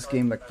in the last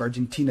game. Like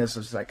Argentina's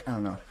was like, I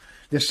don't know.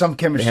 There's some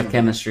chemistry. They have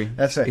chemistry.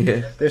 That's right.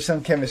 Yeah. There's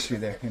some chemistry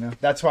there.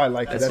 That's why I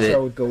like it. That's what I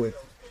would go with.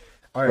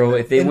 All right, bro,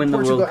 if they win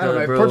Portugal, the World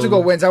Cup, bro.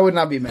 Portugal wins, I would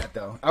not be mad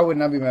though. I would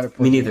not be mad at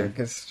Portugal. Me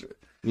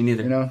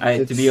neither.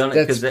 To be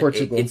honest,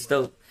 because it's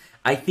still.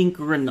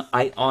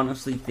 I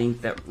honestly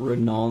think that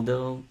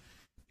Ronaldo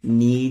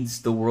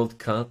needs the World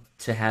Cup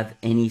to have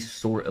any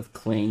sort of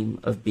claim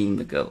of being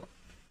the GOAT.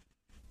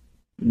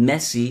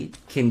 Messi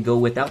can go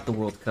without the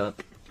World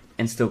Cup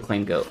and still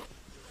claim GOAT.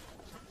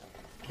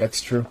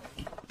 That's true.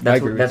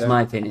 That's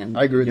my opinion.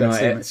 I agree with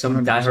that.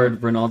 Some diehard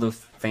Ronaldo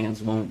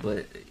fans won't,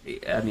 but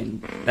I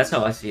mean, that's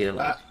how I see it.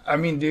 Like, I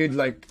mean, dude,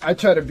 like I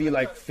try to be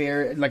like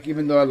fair. Like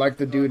even though I like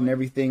the dude and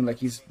everything, like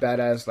he's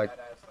badass. Like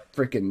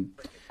freaking,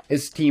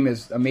 his team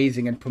is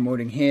amazing and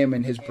promoting him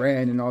and his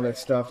brand and all that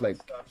stuff. Like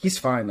he's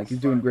fine. Like he's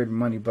doing great with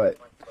money, but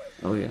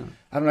oh yeah,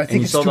 I don't know. I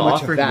think it's too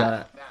much of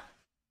that.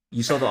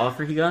 You saw the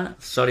offer he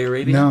got? Saudi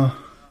Arabia? No.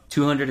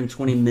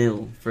 220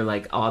 mil for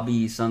like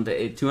Abi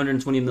Sunday.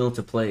 220 mil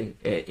to play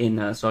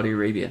in Saudi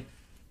Arabia.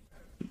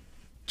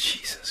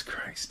 Jesus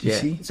Christ! You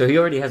see? So he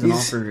already has an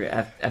offer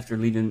after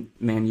leaving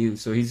Man U.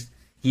 So he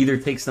either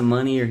takes the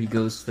money or he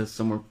goes to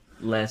somewhere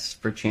less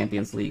for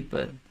Champions League.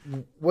 But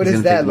what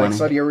is that? Like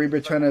Saudi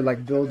Arabia trying to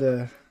like build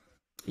a?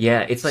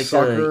 Yeah, it's like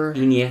soccer.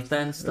 Iniesta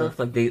and stuff.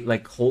 Like they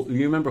like Hulk.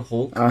 You remember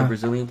Hulk, the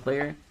Brazilian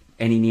player,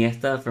 and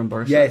Iniesta from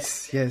Barca?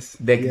 Yes.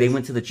 They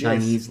went to the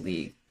Chinese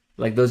league.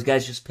 Like those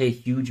guys just pay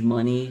huge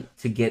money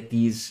to get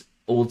these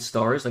old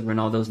stars. Like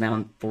Ronaldo's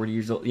now 40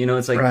 years old.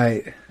 It's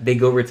like they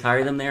go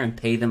retire them there and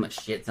pay them a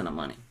shit ton of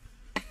money.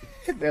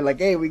 They're like,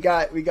 hey, we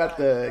got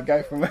the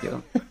guy from.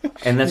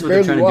 And that's what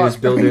they're trying to do is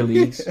build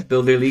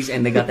their leagues,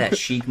 and they got that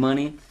chic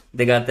money.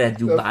 They got that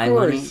Dubai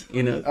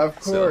money. Of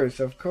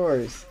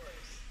course.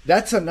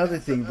 That's another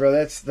thing, bro.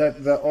 That's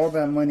all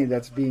that money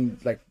that's being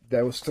like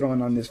that was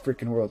thrown on this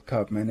freaking World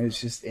Cup, man.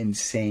 It's just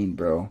insane,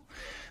 bro.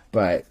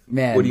 But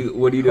man,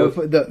 what do you know?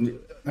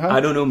 I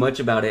don't know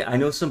much about it. I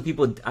know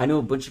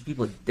a bunch of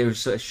people.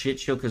 There's a shit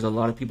show because a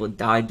lot of people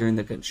died during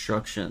the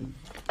construction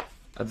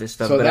of this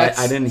stuff. But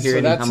I didn't hear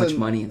how much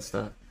money and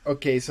stuff.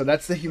 Okay, so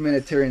that's the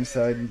humanitarian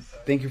side.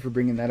 Thank you for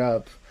bringing that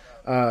up.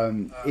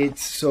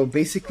 It's so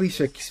basically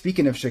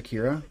speaking of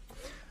Shakira,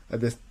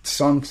 the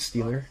song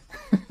stealer.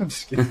 I'm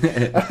just kidding.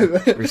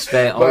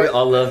 Respect.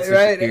 All love to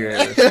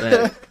Shakira.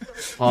 Respect.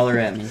 Holler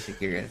at me,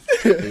 Shakira.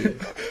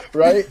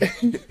 Right?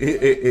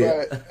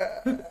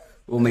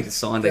 We'll make a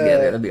song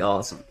together. That'd be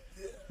awesome.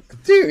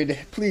 Dude,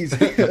 please.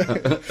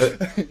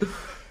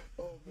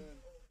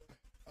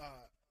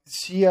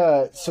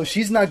 So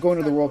she's not going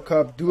to the World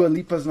Cup. Dua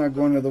Lipa's not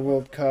going to the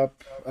World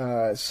Cup.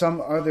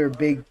 Some other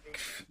big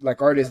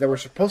like artists that were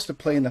supposed to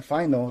play in the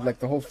final, like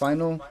the whole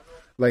final,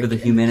 like for the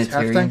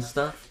humanitarian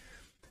stuff,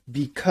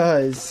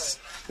 because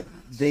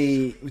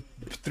they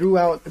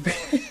throughout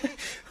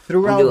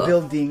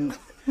building.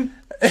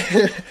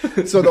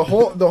 So the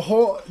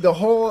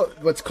whole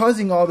what's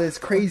causing all this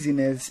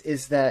craziness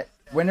is that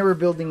when they were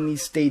building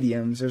these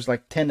stadiums, there's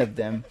like 10 of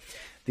them.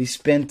 They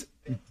spent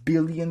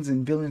billions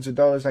and billions of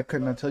dollars. I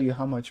could not tell you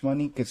how much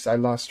money because I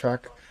lost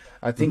track.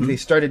 I think they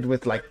started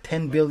with like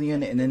 10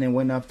 billion and then it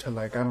went up to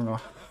like I don't know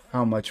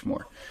how much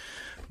more.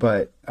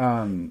 But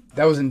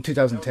that was in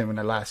 2010 when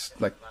I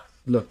last like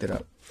looked it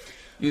up.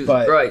 Jesus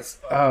But Christ.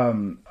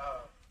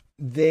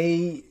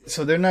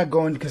 they're not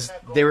going because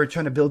they were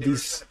trying to build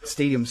these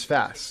stadiums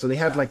fast. So they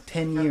had like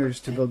 10 years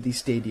to build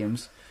these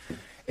stadiums,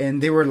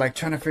 and they were like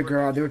trying to figure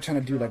out. They were trying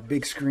to do like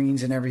big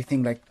screens and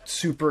everything, like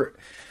super.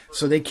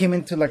 So they came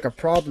into like a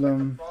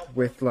problem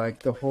with like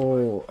the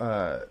whole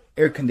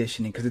air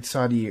conditioning because it's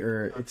Saudi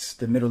or it's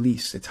the Middle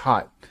East. It's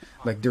hot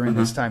like during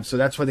this time. So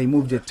that's why they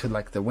moved it to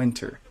like the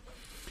winter.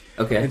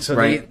 Okay. And so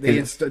right. they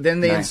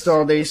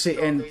installed, they say,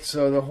 and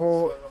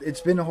so it's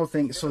been a whole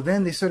thing. So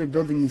then they started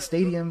building these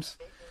stadiums,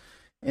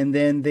 and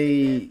then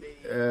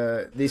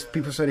these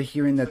people started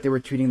hearing that they were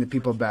treating the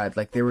people bad.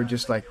 Like they were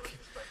just like,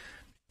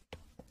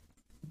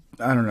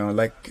 I don't know,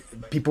 like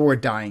people were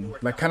dying,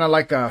 like kind of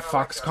like a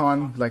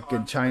Foxconn, like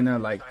in China,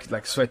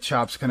 like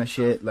sweatshops kind of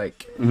shit,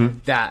 like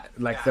that,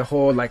 like the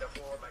whole like.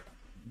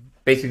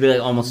 Basically, like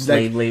almost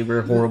slave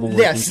labor, horrible.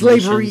 Yeah,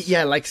 slavery. Conditions.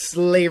 Yeah, like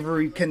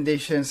slavery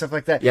conditions, stuff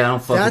like that. Yeah, I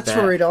don't fuck with that. That's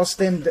where it all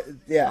stemmed.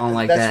 Yeah, I don't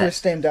like that's that. where it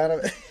stemmed out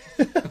of it.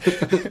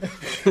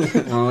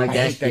 I don't like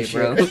that shit,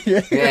 bro.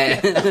 Yeah,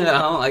 I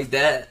don't like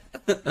that.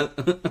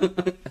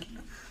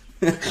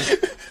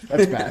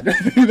 That's bad.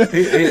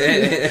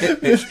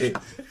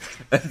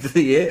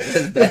 Yeah,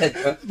 that's bad.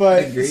 Bro.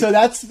 But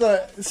that's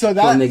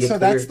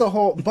the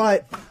whole.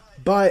 But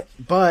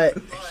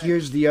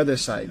here's the other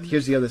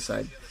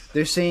side.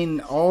 They're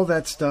saying all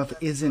that stuff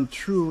isn't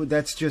true.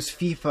 That's just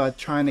FIFA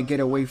trying to get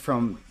away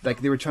from,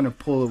 like, they were trying to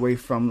pull away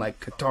from, like,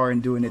 Qatar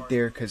and doing it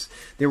there because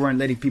they weren't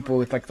letting people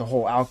with, like, the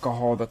whole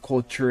alcohol, the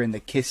culture, and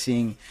the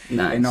kissing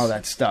and all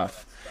that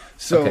stuff.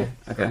 So,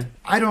 okay.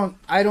 I don't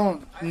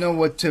know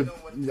what to,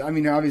 I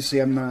mean, obviously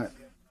I'm not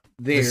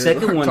there. The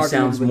second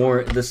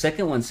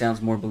one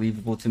sounds more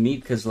believable to me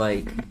because,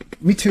 like,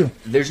 me too.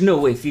 There's no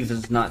way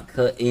FIFA's not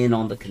cut in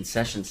on the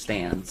concession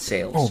stand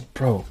sales. Oh,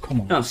 bro,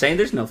 come on. No, I'm saying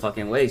there's no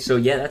fucking way. So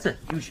yeah, that's a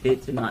huge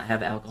hit to not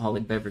have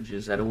alcoholic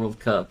beverages at a World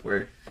Cup.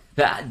 Where,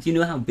 do you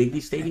know how big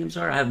these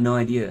stadiums are? I have no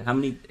idea. How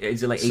many?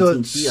 Is it like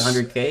 18T,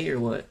 100K, or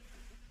what?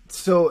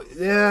 So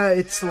yeah,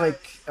 it's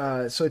like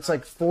it's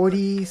like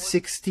 40,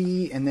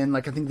 60, and then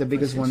like I think the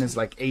biggest one is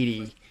like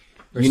 80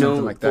 or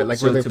something like that. Like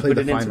so where they play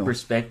the into final.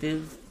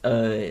 Perspective,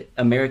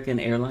 American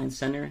Airlines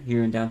Center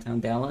here in downtown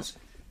Dallas.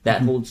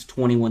 That holds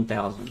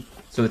 21,000,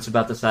 so it's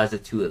about the size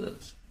of two of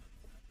those.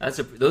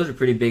 Those are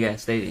pretty big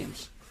ass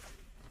stadiums.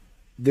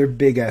 They're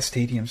big ass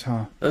stadiums,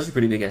 huh? Those are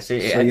pretty big ass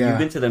stadiums. So, yeah. You've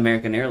been to the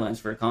American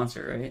Airlines for a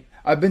concert, right?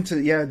 I've been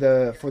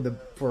to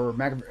for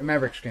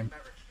Mavericks game.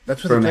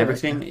 That's what for a Mavericks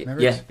game.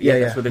 Mavericks? Yeah,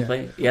 that's where they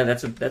play. Yeah,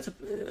 that's a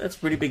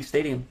pretty big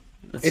stadium.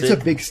 It's a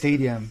big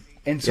stadium,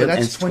 and so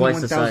that's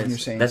 21,000. You're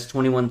saying that's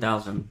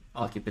 21,000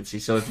 occupancy.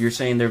 So if you're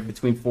saying they're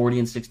between 40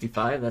 and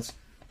 65, that's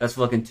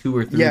fucking 2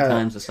 or 3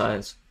 times the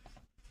size.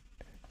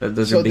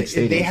 Those are big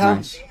stadiums. They have,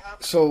 nice.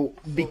 So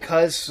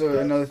because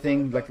another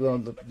thing, like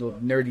the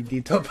nerdy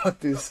detail about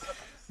this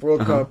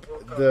World Cup,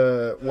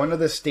 one of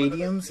the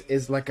stadiums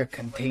is like a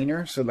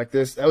container. So like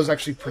this, that was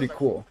actually pretty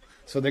cool.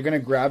 So they're gonna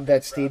grab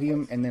that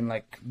stadium and then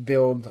like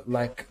build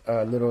like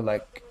a little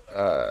like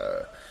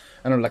I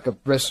don't know, like a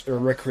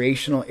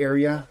recreational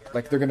area.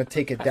 Like they're gonna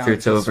take it down. After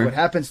it's over. What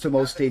happens to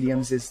most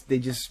stadiums is they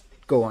just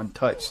go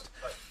untouched.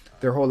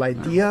 Their whole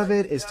idea of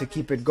it is to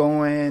keep it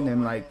going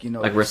and like, you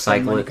know, like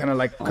recycle it, kind of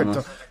like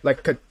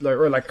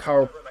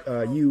how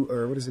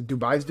what is it,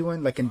 Dubai's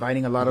doing, like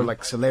inviting a lot of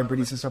like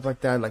celebrities and stuff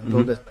like that, like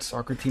build a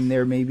soccer team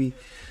there maybe.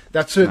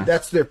 That's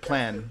their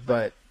plan,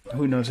 but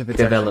who knows if it's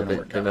develop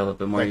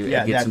it more.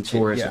 Like, get some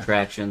tourist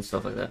attractions,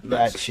 stuff like that.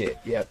 That shit.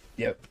 Yep.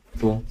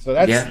 Cool. So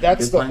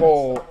that's the plan.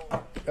 whole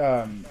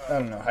I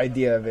don't know,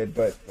 idea of it,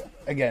 but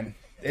again,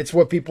 it's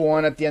what people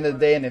want at the end of the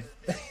day, and if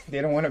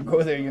they don't want to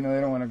go there, you know, they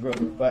don't want to go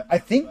there. But I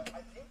think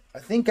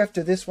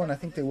after this one, I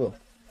think they will.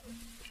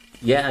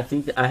 Yeah, I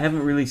think I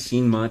haven't really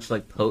seen much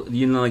like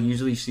like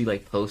usually you see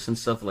like posts and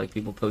stuff, like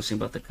people posting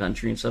about the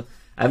country and stuff.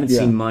 I haven't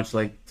seen much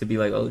like to be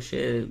like, oh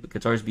shit,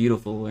 Qatar's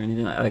beautiful or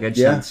anything. Like I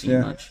just haven't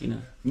seen much, you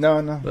know.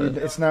 No, but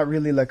it's not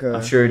really like a.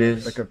 I'm sure it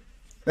is. Like a.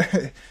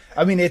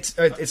 I mean,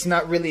 it's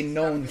not really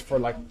known for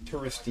like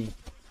touristy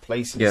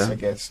places. I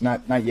guess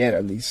not yet,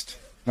 at least.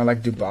 Not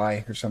like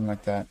Dubai or something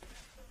like that.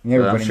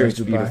 I'm sure it's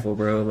beautiful,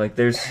 bro. Like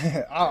there's,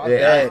 I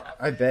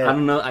bet. I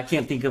don't know. I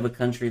can't think of a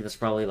country that's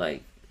probably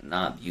like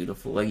not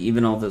beautiful. Like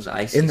even all those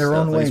icy in their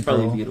stuff, own way, it's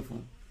probably bro.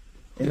 beautiful.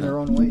 In their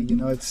own way, you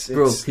know. It's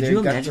bro. Could you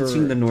imagine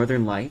seeing the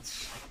Northern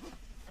Lights?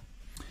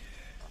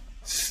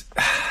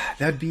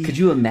 Could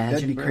you imagine?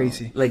 That'd be bro?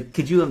 Crazy. Like,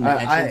 could you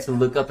imagine to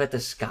look up at the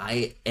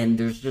sky and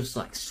there's just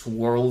like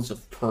swirls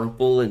of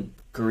purple and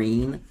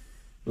green,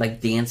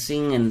 like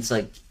dancing, and it's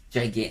like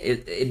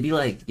gigantic. It'd be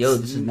like, yo,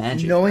 this is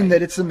magic. Knowing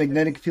that it's a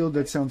magnetic field,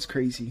 that sounds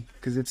crazy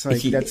because it's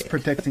like that's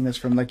protecting us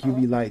from like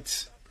UV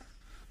lights,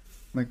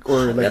 like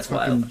or like that's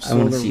fucking wild.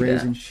 solar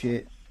rays and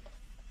shit.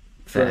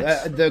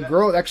 The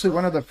girl, actually,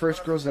 one of the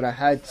first girls that I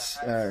had,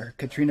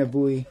 Katrina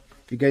Bui.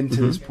 If you get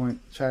into this point,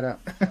 shout out.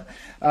 Shout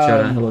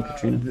out, hello,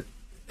 Katrina.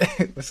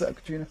 What's up,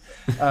 Katrina?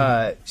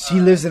 She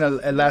lives in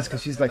Alaska.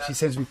 She's like, she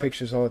sends me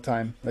pictures all the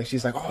time. Like,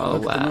 she's like, oh,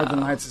 look at the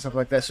Northern Lights and stuff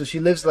like that. So she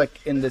lives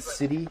like in the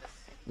city,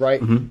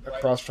 right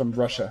across from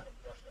Russia.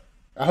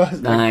 I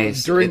was like,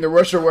 during the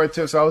Russia War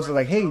too. So I was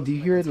like, hey, do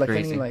you hear like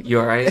crazy. any like?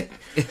 You all right?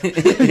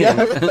 Yeah.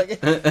 I was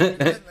like,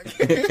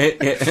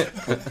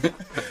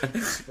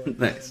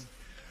 Nice.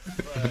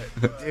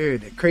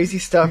 dude, crazy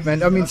stuff,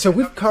 man. I mean, so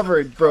we've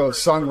covered, bro,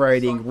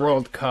 songwriting,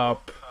 World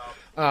Cup.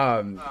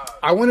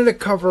 I wanted to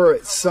cover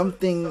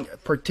something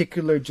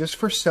particular just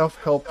for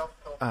self-help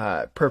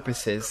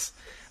purposes.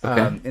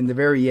 In the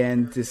very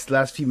end, this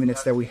last few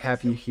minutes that we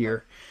have you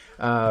here,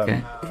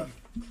 Okay.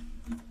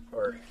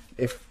 or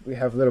if we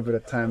have a little bit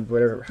of time,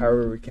 whatever,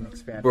 however we can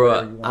expand.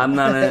 Bro, I'm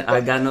not.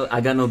 I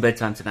got no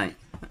bedtime tonight.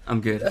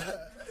 I'm good.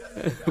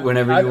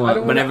 Whenever you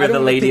want. Whenever the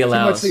lady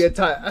allows. Too much of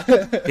your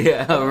time.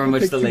 Yeah, however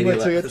much the lady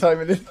allows. Too much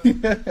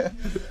of your time.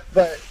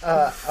 But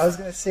I was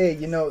gonna say,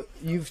 you know,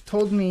 you've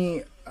told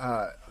me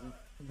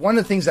one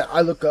of the things that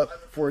I look up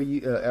for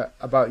you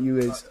about you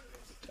is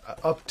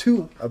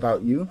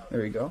about you.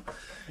 There you go.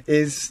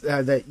 Is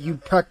that you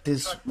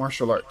practice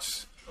martial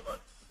arts.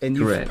 And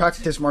you've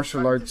practiced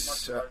martial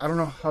arts, I don't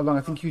know how long,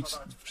 I think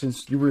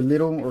since you were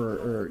little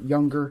or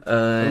younger.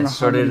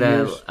 Started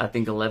at, I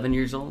think, 11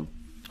 years old.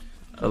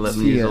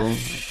 11 years old,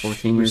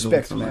 14 years old.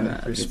 Respect, man.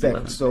 Like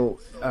respect. So,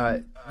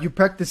 you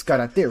practice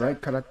karate, right?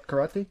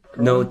 Karate?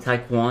 No,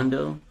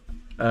 taekwondo.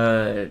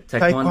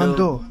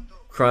 Taekwondo,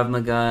 Krav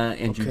Maga,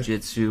 and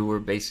Jiu-Jitsu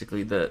were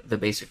basically the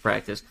basic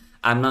practice.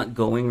 I'm not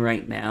going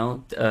right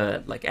now,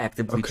 like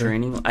actively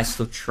training. I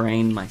still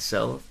train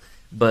myself.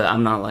 But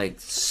I'm not like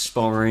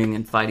sparring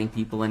and fighting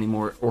people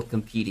anymore or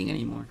competing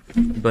anymore.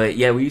 But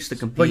yeah, we used to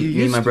compete.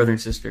 Me and my brother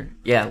and sister.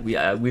 Yeah, we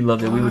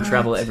loved it. We would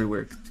travel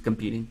everywhere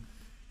competing,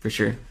 for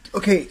sure.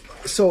 Okay,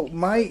 so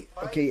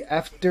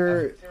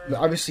after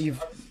obviously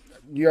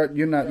you're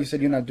not. You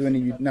said you're not doing it.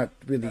 You're not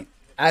really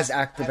as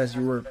active as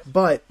you were,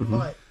 but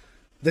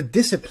the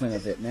discipline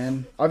of it,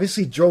 man.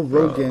 Obviously, Joe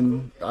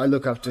Rogan. I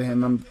look up to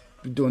him. I'm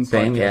doing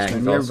podcasts. Yeah,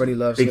 man. Everybody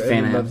loves.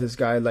 Everybody loves this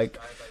guy. Like,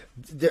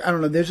 I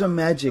don't know. There's a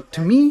magic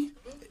to me.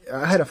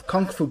 I had a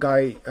kung fu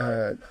guy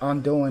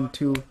on Doan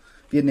too,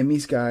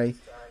 Vietnamese guy.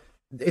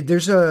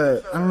 There's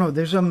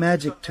a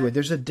magic to it.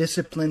 There's a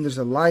discipline. There's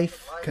a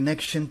life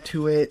connection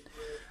to it.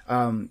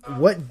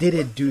 What did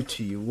it do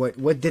to you?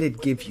 What did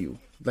it give you?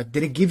 Like,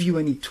 did it give you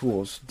any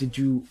tools? Did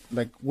you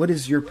what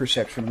is your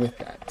perception with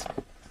that?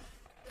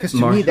 Because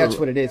to me, that's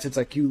what it is. It's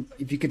like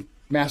if you can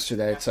master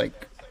that, it's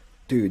like,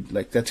 dude,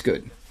 like that's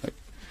good. Like,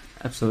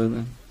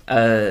 absolutely.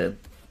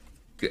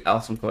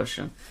 Awesome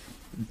question.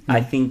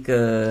 I think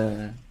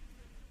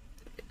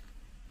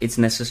it's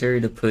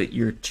necessary to put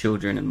your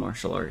children in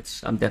martial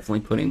arts. I'm definitely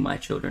putting my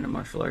children in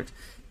martial arts.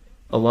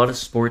 A lot of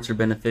sports are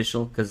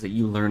beneficial because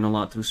you learn a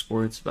lot through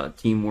sports about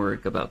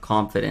teamwork, about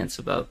confidence,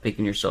 about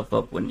picking yourself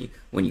up when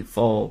you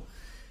fall.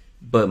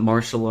 But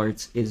martial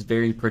arts is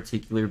very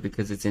particular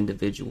because it's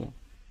individual,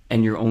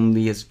 and you're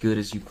only as good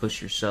as you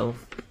push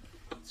yourself.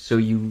 So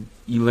you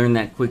learn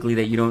that quickly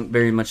that you don't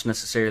very much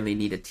necessarily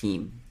need a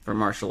team for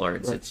martial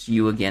arts. Right. It's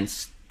you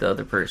against the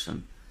other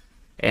person,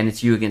 and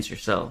it's you against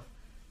yourself.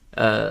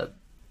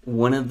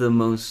 One of the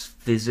most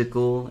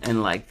physical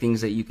and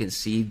things that you can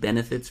see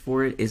benefits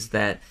for it is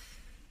that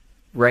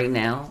right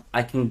now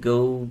I can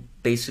go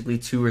basically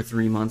 2 or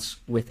 3 months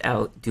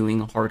without doing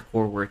a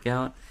hardcore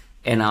workout,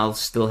 and I'll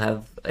still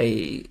have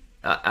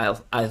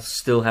I'll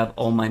still have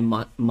all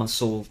my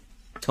muscle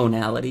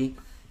tonality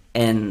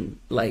and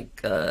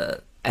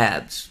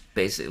abs,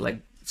 basically,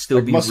 still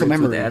be muscle ripped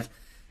memory. with abs.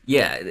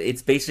 Yeah,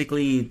 it's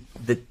basically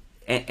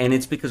and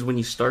it's because when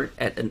you start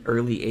at an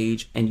early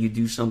age and you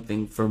do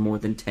something for more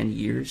than 10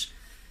 years,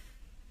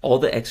 all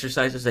the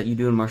exercises that you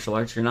do in martial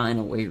arts, you're not in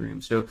a weight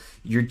room. So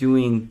you're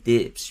doing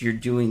dips, you're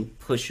doing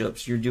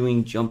push-ups, you're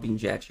doing jumping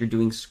jacks, you're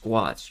doing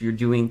squats, you're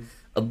doing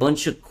a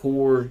bunch of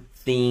core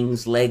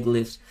things, leg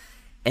lifts,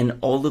 and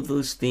all of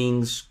those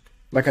things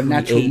like a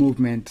natural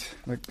movement,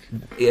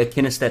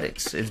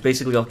 kinesthetics. It's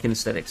basically all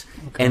kinesthetics.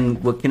 Okay.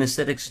 And what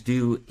kinesthetics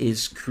do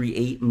is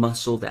create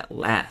muscle that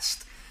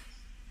lasts.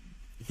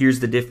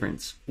 Here's the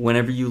difference.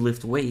 Whenever you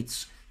lift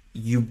weights,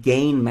 you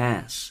gain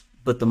mass,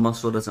 but the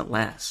muscle doesn't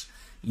last.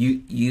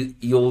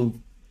 You'll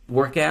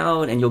work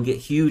out and you'll get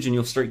huge and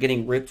you'll start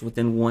getting ripped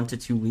within 1 to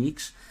 2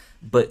 weeks,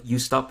 but you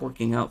stop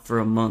working out for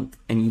a month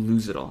and you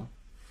lose it all.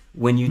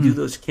 When you do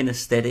those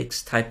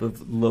kinesthetics type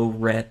of low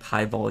rep,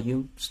 high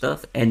volume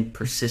stuff and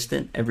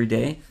persistent every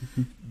day,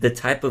 the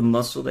type of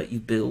muscle that you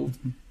build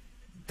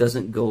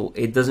doesn't go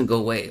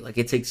away. Like,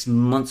 it takes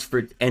months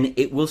and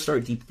it will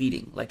start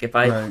depleting. Like, if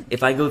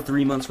I go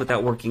 3 months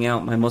without working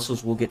out, my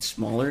muscles will get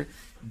smaller,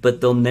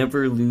 but they'll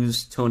never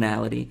lose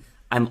tonality.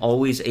 I'm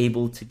always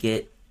able to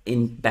get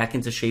back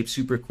into shape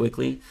super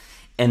quickly,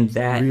 and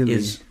that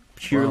is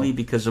purely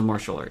because of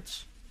martial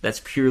arts. That's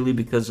purely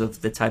because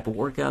of the type of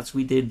workouts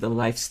we did, the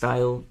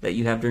lifestyle that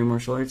you have during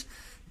martial arts.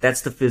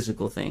 That's the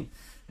physical thing.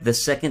 The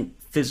second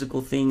physical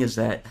thing is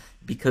that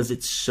because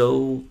it's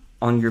so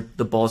on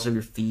the balls of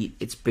your feet,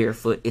 it's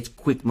barefoot, it's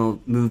quick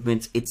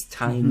movements, it's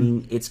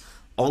timing, it's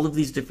all of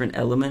these different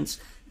elements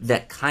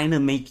that kind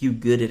of make you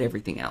good at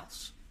everything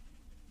else.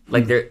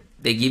 Like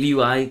they give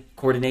you eye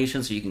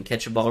coordination so you can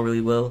catch a ball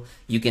really well.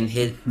 You can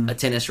hit a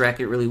tennis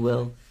racket really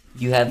well.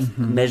 You have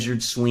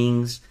measured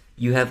swings.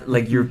 You have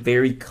like you're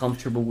very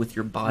comfortable with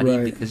your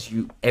body because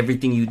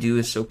everything you do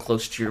is so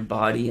close to your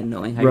body and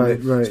knowing how you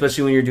do,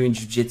 especially when you're doing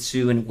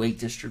jiu-jitsu and weight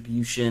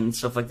distribution and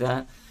stuff like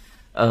that.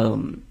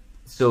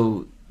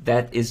 So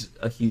that is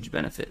a huge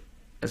benefit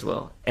as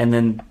well. And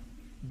then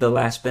the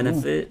last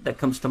benefit that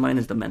comes to mind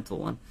is the mental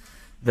one.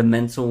 The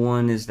mental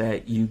one is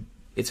that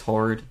it's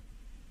hard,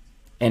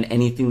 and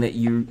anything that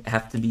you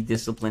have to be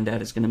disciplined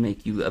at is going to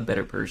make you a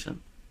better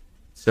person.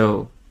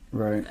 So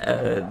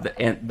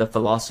the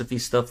philosophy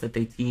stuff that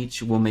they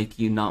teach will make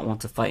you not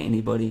want to fight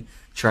anybody,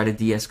 try to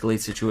de-escalate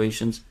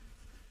situations.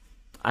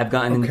 I've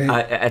gotten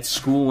at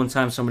school one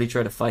time, somebody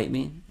tried to fight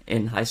me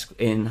in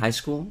high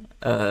school,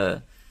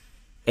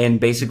 and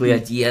basically I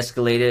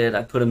de-escalated.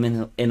 I put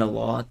them in a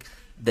lock.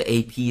 The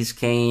APs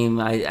came.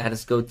 I had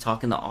to go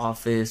talk in the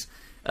office.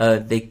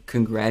 They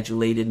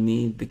congratulated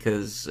me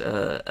because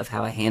of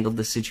how I handled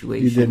the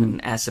situation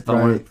and asked if I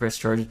wanted to press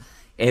charges.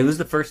 And it was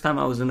the first time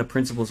I was in a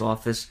principal's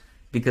office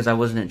because I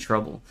wasn't in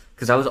trouble.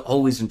 Because I was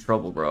always in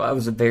trouble, bro. I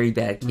was a very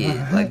bad kid,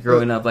 like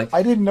growing up. Like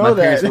I didn't know my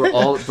that. parents were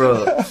all,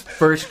 bro.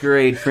 First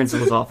grade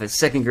principal's office,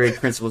 second grade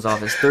principal's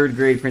office, third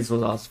grade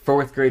principal's office,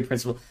 fourth grade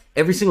principal.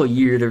 Every single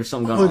year there was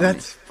something going on. Oh,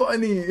 that's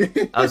funny.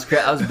 I was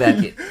a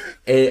bad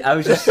kid. I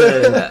was just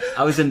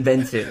I was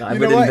inventive. I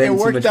would invent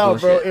too much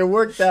bullshit. Bro. It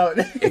worked out.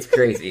 It's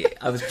crazy.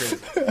 I was crazy.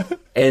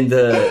 And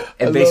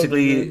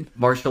basically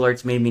martial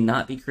arts made me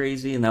not be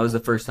crazy, and that was the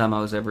first time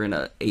I was ever in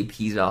a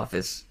AP's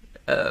office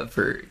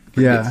for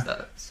good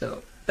stuff.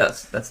 So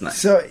that's nice.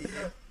 So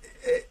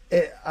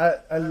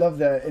I love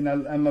that, and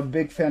I'm a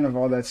big fan of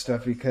all that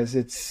stuff because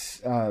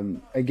it's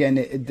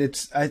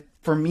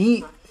for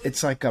me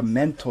it's like a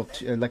mental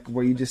like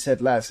what you just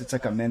said last. It's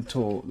like a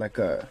mental, like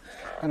a,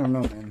 I don't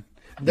know, man.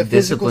 The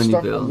physical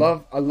stuff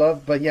I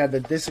love, but yeah, the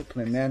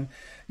discipline, man.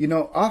 You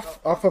know, off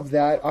of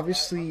that,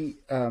 obviously,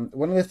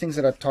 one of the things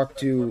that I've talked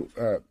to,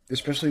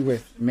 especially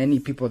with many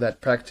people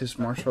that practice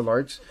martial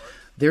arts,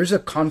 there's a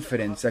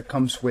confidence that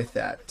comes with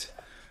that.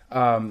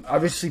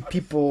 Obviously,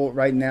 people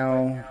right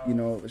now, you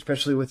know,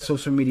 especially with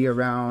social media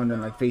around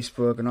and like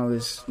Facebook and all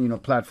this, you know,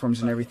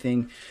 platforms and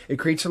everything, it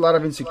creates a lot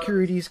of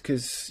insecurities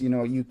because, you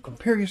know, you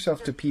compare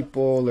yourself to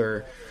people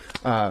or,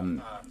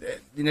 and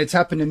it's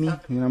happened to me.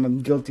 You know,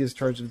 I'm guilty as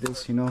charged of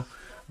this, you know,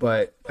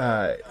 but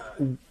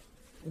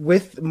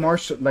with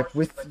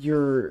with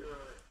your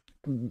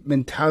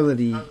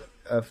mentality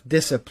of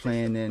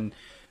discipline and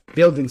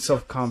building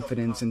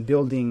self-confidence and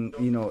building,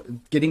 you know,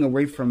 getting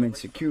away from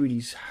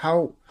insecurities,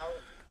 how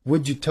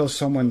would you tell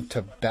someone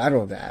to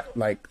battle that,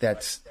 like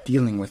that's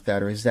dealing with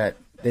that, or is that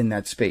in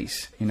that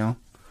space, you know?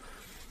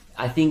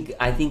 I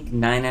think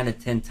 9 out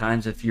of 10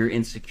 times if you're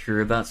insecure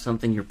about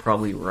something, you're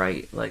probably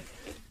right. Like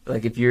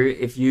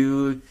if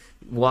you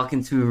walk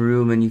into a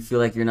room and you feel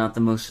like you're not the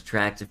most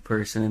attractive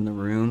person in the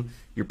room,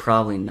 you're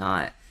probably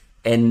not.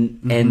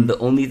 And the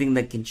only thing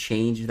that can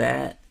change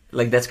that,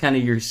 like that's kind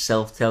of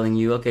yourself telling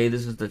you, okay,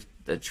 this is the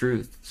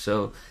truth.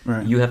 So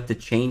you have to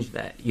change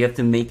that. You have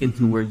to make it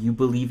to where you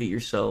believe it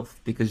yourself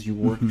because you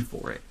worked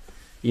for it.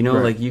 You know,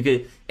 like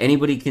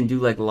anybody can do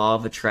like law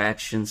of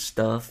attraction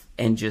stuff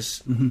and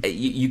just,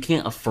 you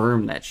can't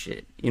affirm that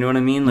shit. You know what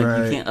I mean?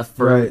 Like you can't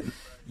affirm.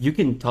 You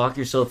can talk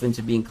yourself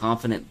into being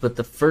confident, but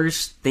the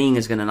first thing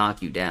is going to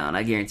knock you down.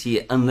 I guarantee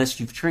it, unless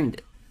you've trained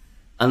it,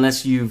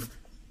 unless you've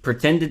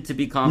pretended to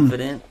be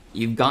confident,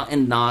 you've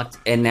gotten knocked,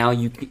 and now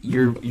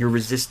your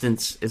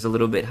resistance is a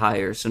little bit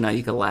higher, so now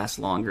you can last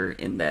longer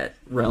in that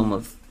realm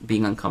of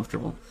being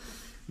uncomfortable.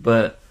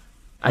 But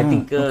I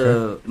think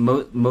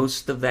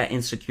most of that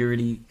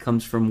insecurity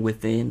comes from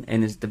within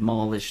and is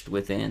demolished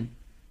within.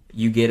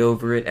 You get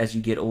over it as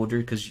you get older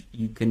because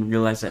you can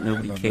realize that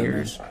nobody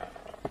cares,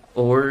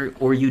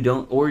 or you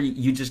don't, or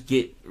you just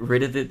get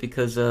rid of it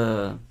because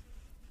it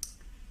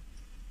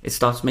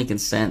stops making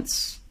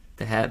sense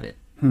to have it.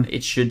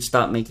 It should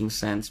stop making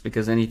sense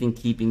because anything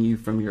keeping you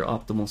from your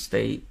optimal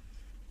state,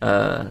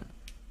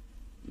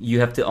 you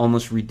have to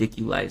almost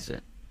ridiculize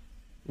it.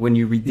 When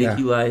you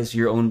ridiculize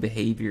your own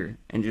behavior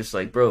and just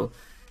like, bro,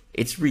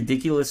 it's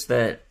ridiculous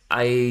that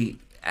I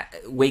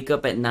wake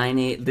up at 9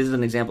 a.m. This is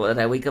an example that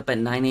I wake up at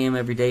 9 a.m.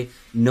 every day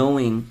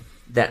knowing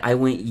that I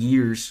went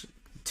years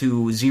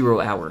to 0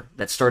 hour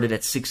that started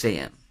at 6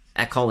 a.m.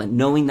 at call-in,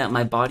 knowing that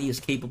my body is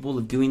capable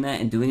of doing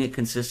that and doing it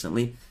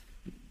consistently.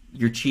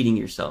 You're cheating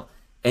yourself.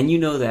 And you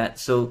know that,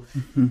 so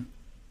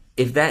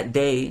if that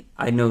day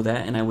I know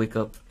that and I wake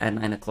up at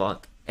 9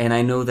 o'clock and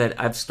I know that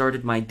I've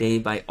started my day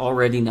by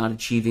already not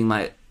achieving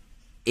my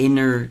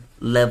inner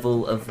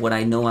level of what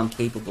I know I'm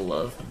capable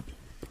of,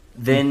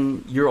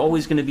 then you're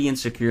always going to be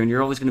insecure and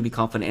you're always going to be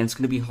confident, and it's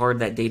going to be hard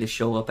that day to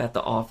show up at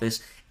the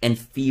office and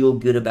feel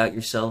good about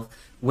yourself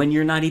when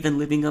you're not even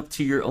living up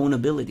to your own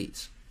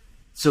abilities.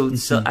 So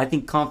I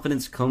think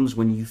confidence comes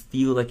when you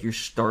feel like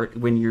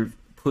when you're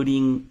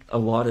putting a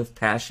lot of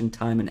passion,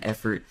 time, and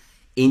effort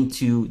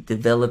into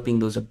developing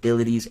those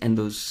abilities and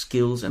those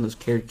skills and those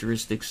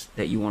characteristics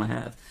that you want to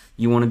have.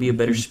 You want to be a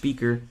better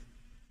speaker,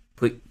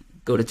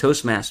 go to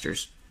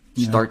Toastmasters,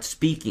 start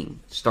speaking,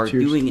 start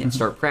doing it,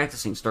 start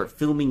practicing, start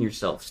filming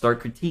yourself,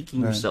 start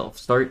critiquing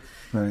yourself,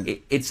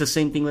 it's the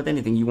same thing with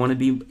anything. You want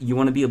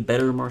to be a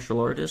better martial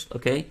artist,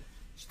 okay?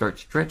 Start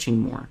stretching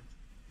more.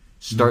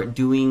 Start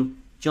doing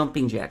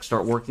jumping jacks,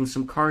 start working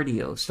some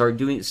cardio, start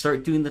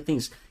doing the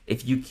things.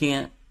 If you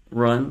can't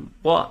run,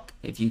 walk.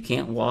 If you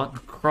can't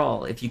walk,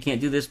 crawl. If you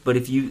can't do this, but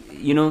if you're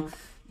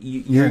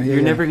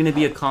never going to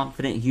be a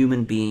confident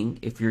human being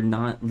if you're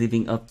not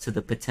living up to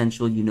the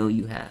potential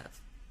you have.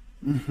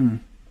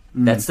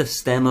 That's the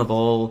stem of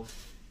all,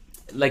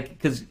 like,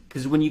 because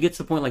when you get to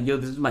the point like, yo,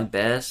 this is my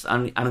best,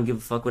 I don't give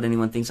a fuck what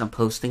anyone thinks, I'm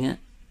posting it.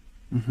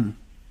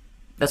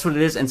 That's what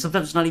it is. And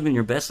sometimes it's not even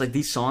your best. Like,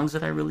 these songs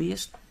that I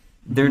released,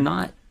 they're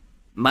not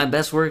my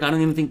best work. I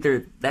don't even think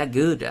they're that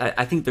good.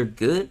 I think they're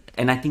good,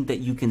 and I think that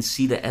you can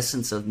see the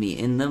essence of me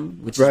in them,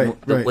 which is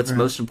what's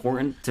most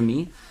important to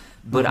me.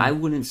 But I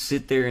wouldn't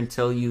sit there and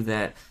tell you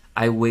that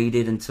I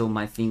waited until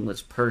my thing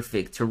was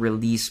perfect to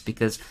release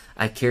because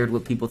I cared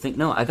what people think.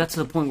 No, I got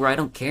to the point where I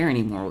don't care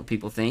anymore what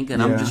people think,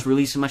 and I'm just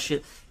releasing my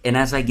shit. And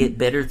as I get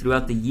better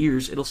throughout the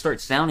years, it'll start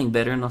sounding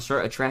better, and I'll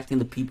start attracting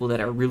the people that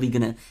are really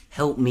going to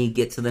help me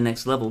get to the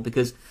next level.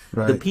 Because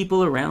the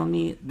people around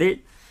me,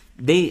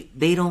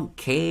 they don't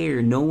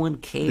care. No one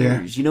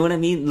cares. You know what I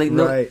mean? Like,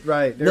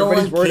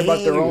 Everybody's worried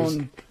about their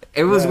own.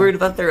 Everyone's worried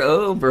about their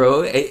own,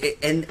 bro.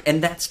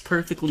 And that's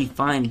perfectly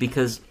fine,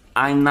 because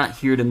I'm not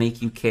here to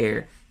make you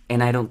care,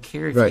 and I don't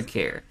care if you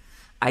care.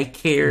 I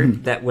care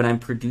that what I'm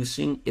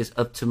producing is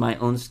up to my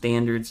own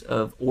standards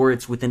or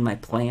it's within my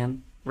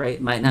plan, right?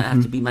 It might not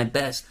have to be my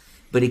best,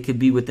 but it could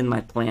be within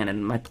my plan.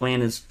 And my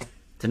plan is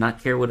to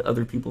not care what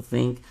other people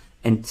think,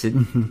 and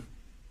to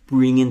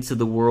bring into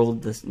the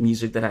world the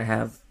music that I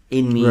have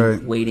in me,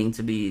 waiting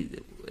to be,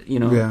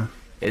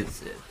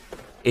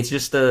 it's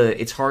just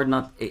it's hard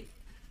not.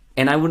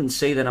 And I wouldn't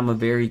say that I'm a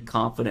very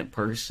confident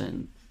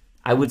person.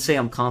 I would say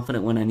I'm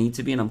confident when I need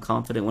to be, and I'm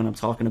confident when I'm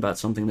talking about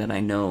something that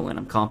I know, and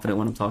I'm confident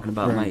when I'm talking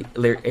about my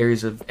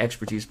areas of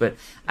expertise. But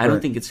I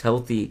don't think it's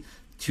healthy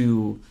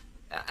to.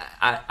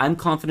 I'm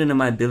confident in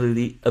my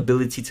ability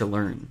to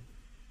learn.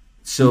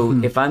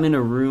 So if I'm in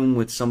a room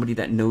with somebody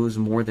that knows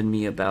more than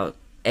me about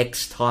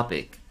X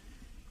topic,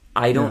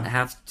 I don't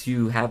have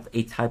to have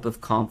a type of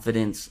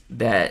confidence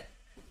that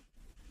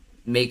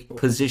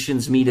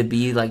positions me to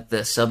be like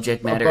the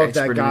subject matter above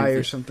expert that guy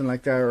or something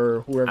like that, or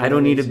whoever. I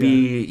don't need to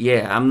be.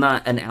 I'm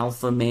not an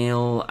alpha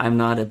male. I'm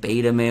not a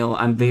beta male.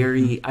 I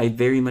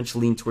very much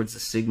lean towards the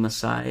sigma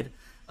side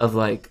of,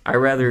 like, I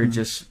rather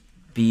just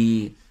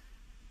be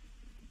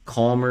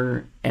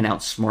calmer and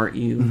outsmart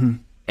you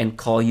and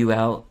call you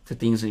out to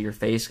things in your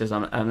face, because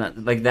I'm not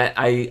like that.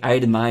 I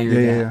admire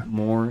that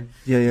more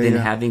than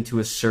having to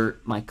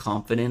assert my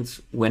confidence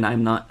when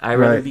I'm not. I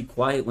rather be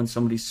quiet when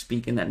somebody's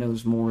speaking that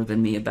knows more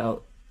than me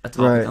about a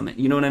topic I'm in.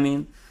 You know what I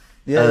mean?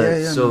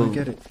 So no, I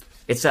get it.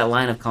 It's that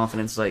line of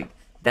confidence. Like,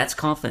 that's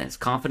confidence.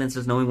 Confidence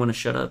is knowing when to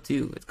shut up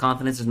too. It's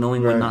confidence is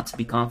knowing when not to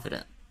be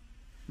confident.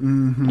 You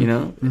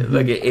know,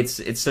 like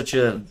it's such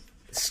a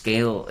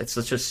scale. It's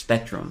such a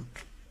spectrum.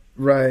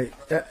 Right.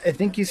 I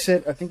think you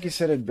said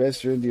it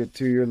best earlier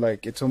too. You're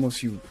like, it's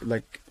almost you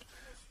like,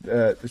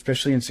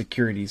 especially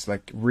insecurities,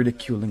 like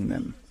ridiculing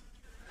them.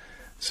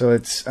 So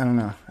it's, I don't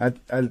know.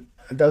 That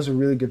was a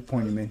really good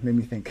point you made. Made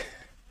me think.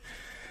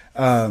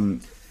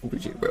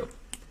 Appreciate it, bro.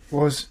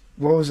 What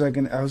was I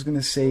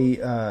gonna say?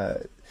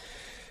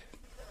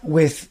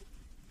 With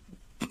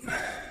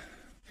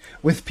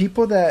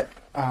people that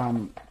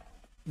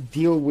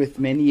deal with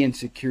many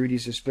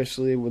insecurities,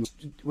 especially with,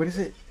 what is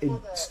it? It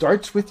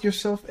starts with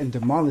yourself and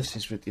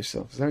demolishes with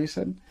yourself. Is that what you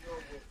said?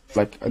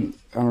 Like, I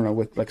don't know,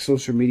 with like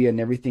social media and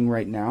everything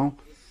right now.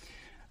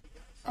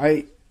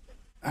 I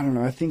don't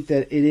know. I think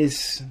that it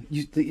is.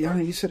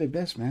 You said it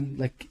best, man.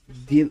 Like,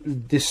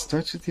 this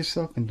starts with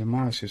yourself and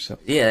demolishes yourself.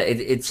 Yeah,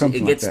 it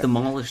gets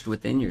demolished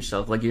within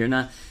yourself. Like, you're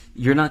not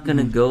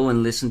gonna go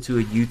and listen to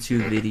a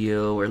YouTube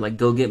video, or like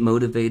go get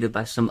motivated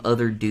by some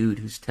other dude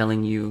who's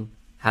telling you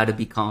how to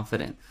be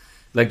confident.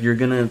 Like, you're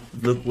gonna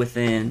look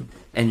within,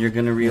 and you're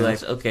gonna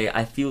realize, okay,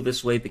 I feel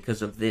this way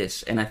because of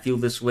this, and I feel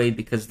this way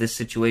because this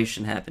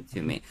situation happened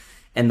to me.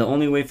 And the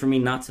only way for me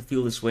not to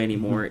feel this way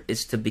anymore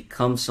is to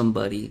become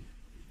somebody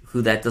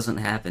who that doesn't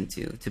happen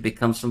to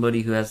become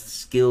somebody who has the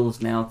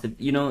skills now to,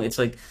 it's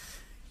like,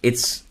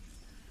 it's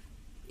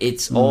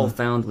all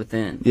found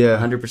within.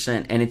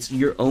 100%. And it's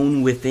your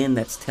own within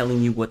that's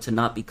telling you what to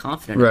not be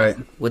confident about,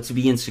 what to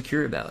be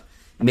insecure about.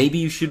 Maybe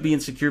you should be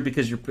insecure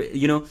because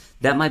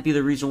that might be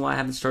the reason why I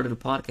haven't started a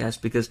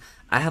podcast, because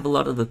I have a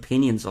lot of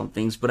opinions on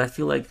things, but I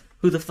feel like,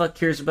 who the fuck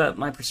cares about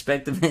my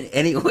perspective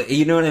anyway?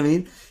 You know what I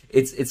mean?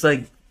 It's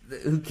like,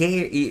 who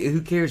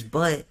cares?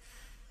 But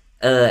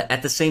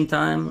at the same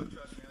time,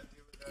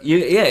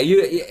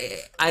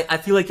 I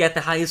feel like at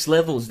the highest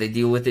levels they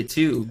deal with it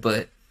too.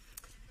 But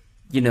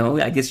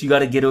I guess you got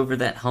to get over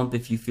that hump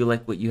if you feel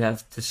like what you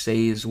have to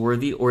say is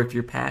worthy, or if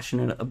you're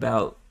passionate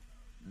about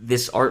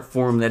this art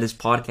form that is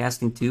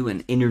podcasting too,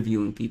 and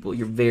interviewing people.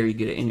 You're very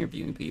good at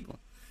interviewing people.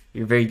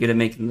 You're very good at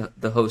making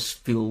the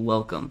host feel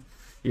welcome.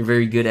 You're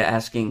very good at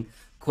asking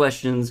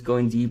questions,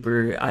 going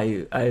deeper.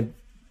 I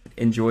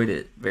enjoyed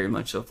it very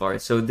much so far.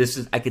 So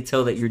I could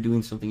tell that you're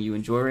doing something you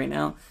enjoy right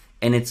now,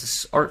 and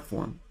it's an art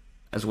form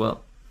as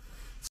well.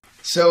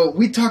 So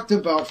we talked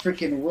about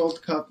freaking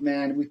World Cup,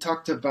 man. We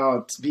talked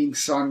about being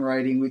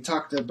songwriting. We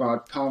talked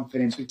about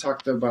confidence. We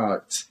talked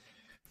about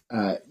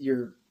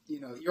your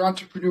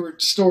entrepreneur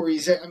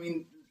stories. I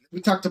mean,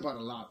 we talked about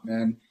a lot,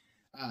 man.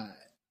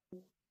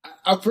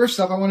 First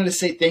off, I wanted to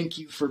say thank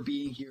you for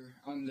being here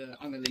on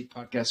the Late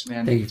Podcast,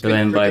 man. Thank you for the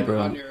invite,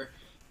 bro.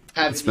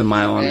 It's been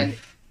my honor.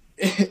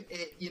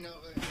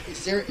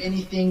 Is there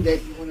anything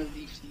that you want to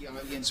leave the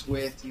audience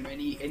with?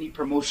 Any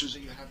promotions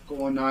that you have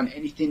going on?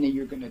 Anything that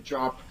you're going to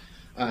drop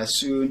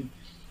soon?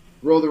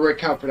 Roll the red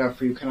carpet out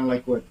for you, kind of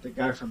like what the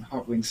guy from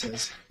Hot Wings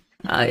says.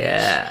 Oh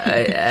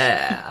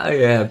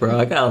yeah, bro.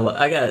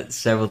 I got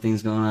several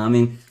things going on. I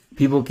mean,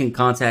 people can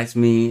contact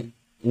me.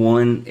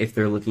 One, if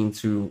they're looking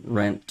to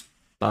rent,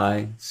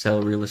 buy,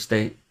 sell real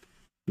estate,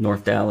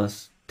 North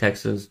Dallas,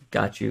 Texas,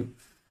 got you.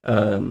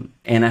 And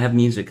I have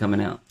music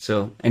coming out.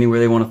 So anywhere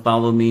they want to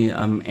follow me,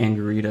 I'm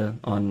Angarita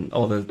on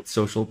all the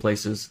social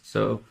places.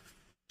 So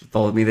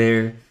follow me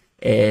there.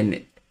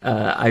 And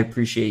I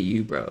appreciate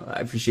you, bro. I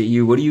appreciate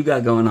you. What do you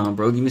got going on,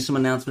 bro? Give me some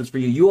announcements for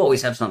you. You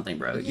always have something,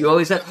 bro. You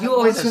always have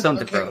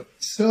something, okay. bro.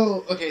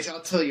 So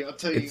I'll tell you.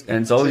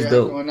 And it's always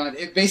dope. Going on.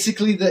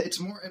 It's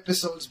more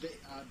episodes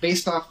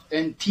based off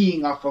and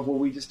teeing off of what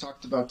we just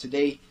talked about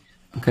today.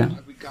 Okay.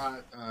 We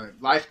got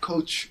life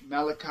coach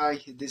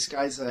Malachi. This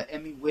guy's an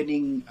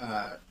Emmy-winning.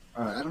 I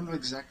don't know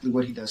exactly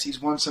what he does.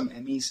 He's won some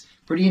Emmys.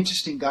 Pretty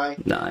interesting guy.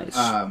 Nice.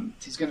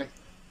 He's gonna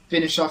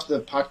finish off the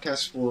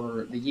podcast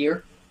for the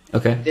year.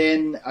 Okay.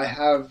 Then I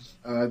have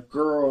a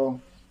girl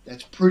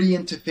that's pretty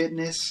into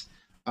fitness.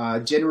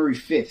 January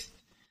 5th.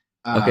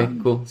 Okay,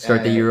 cool.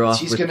 Start the year off.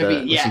 She's with, gonna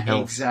be some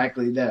health.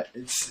 Exactly that.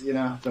 It's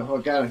the whole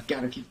gotta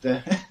keep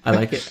the. I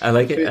like it.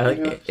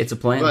 It. It's a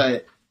plan.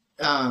 But.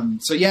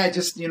 So yeah,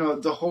 just,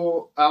 the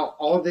whole,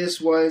 all this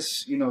was,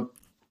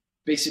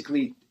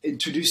 basically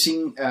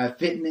introducing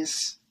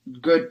fitness,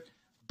 good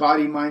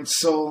body, mind,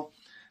 soul.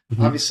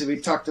 Mm-hmm. Obviously we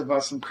talked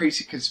about some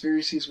crazy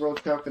conspiracies,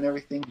 World Cup and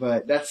everything,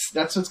 but that's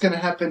what's going to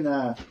happen.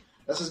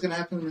 That's what's going to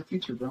happen in the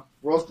future, bro.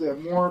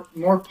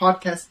 More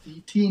podcasts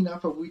teeing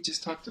up what we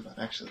just talked about,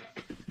 actually.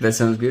 That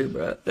sounds good,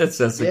 bro. That's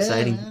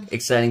exciting. Man.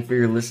 Exciting for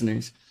your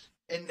listeners.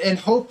 And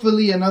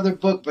hopefully another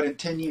book, but in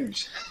 10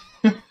 years.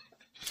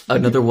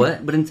 Another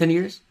what? But in 10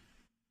 years?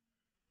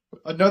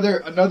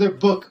 Another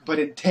book, but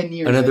in 10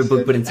 years. Another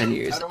book, but in 10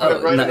 years. I don't want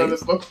to write another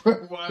book for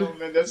a while,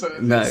 man.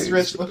 That's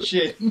stressful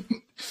shit.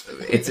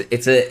 It's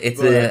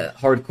a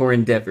hardcore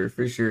endeavor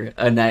for sure.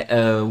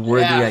 A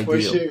worthy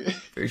ideal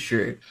for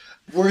sure.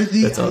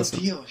 Worthy That's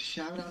ideal. Awesome.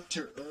 Shout out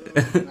to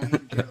Earl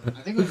Nightingale.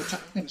 I think we're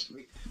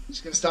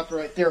just gonna stop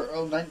right there.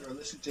 Earl Nightingale.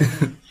 Listen to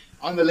him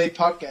on the Late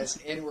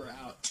Podcast, and we're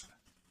out.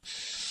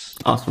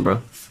 Awesome,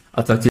 bro.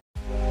 I'll talk to you.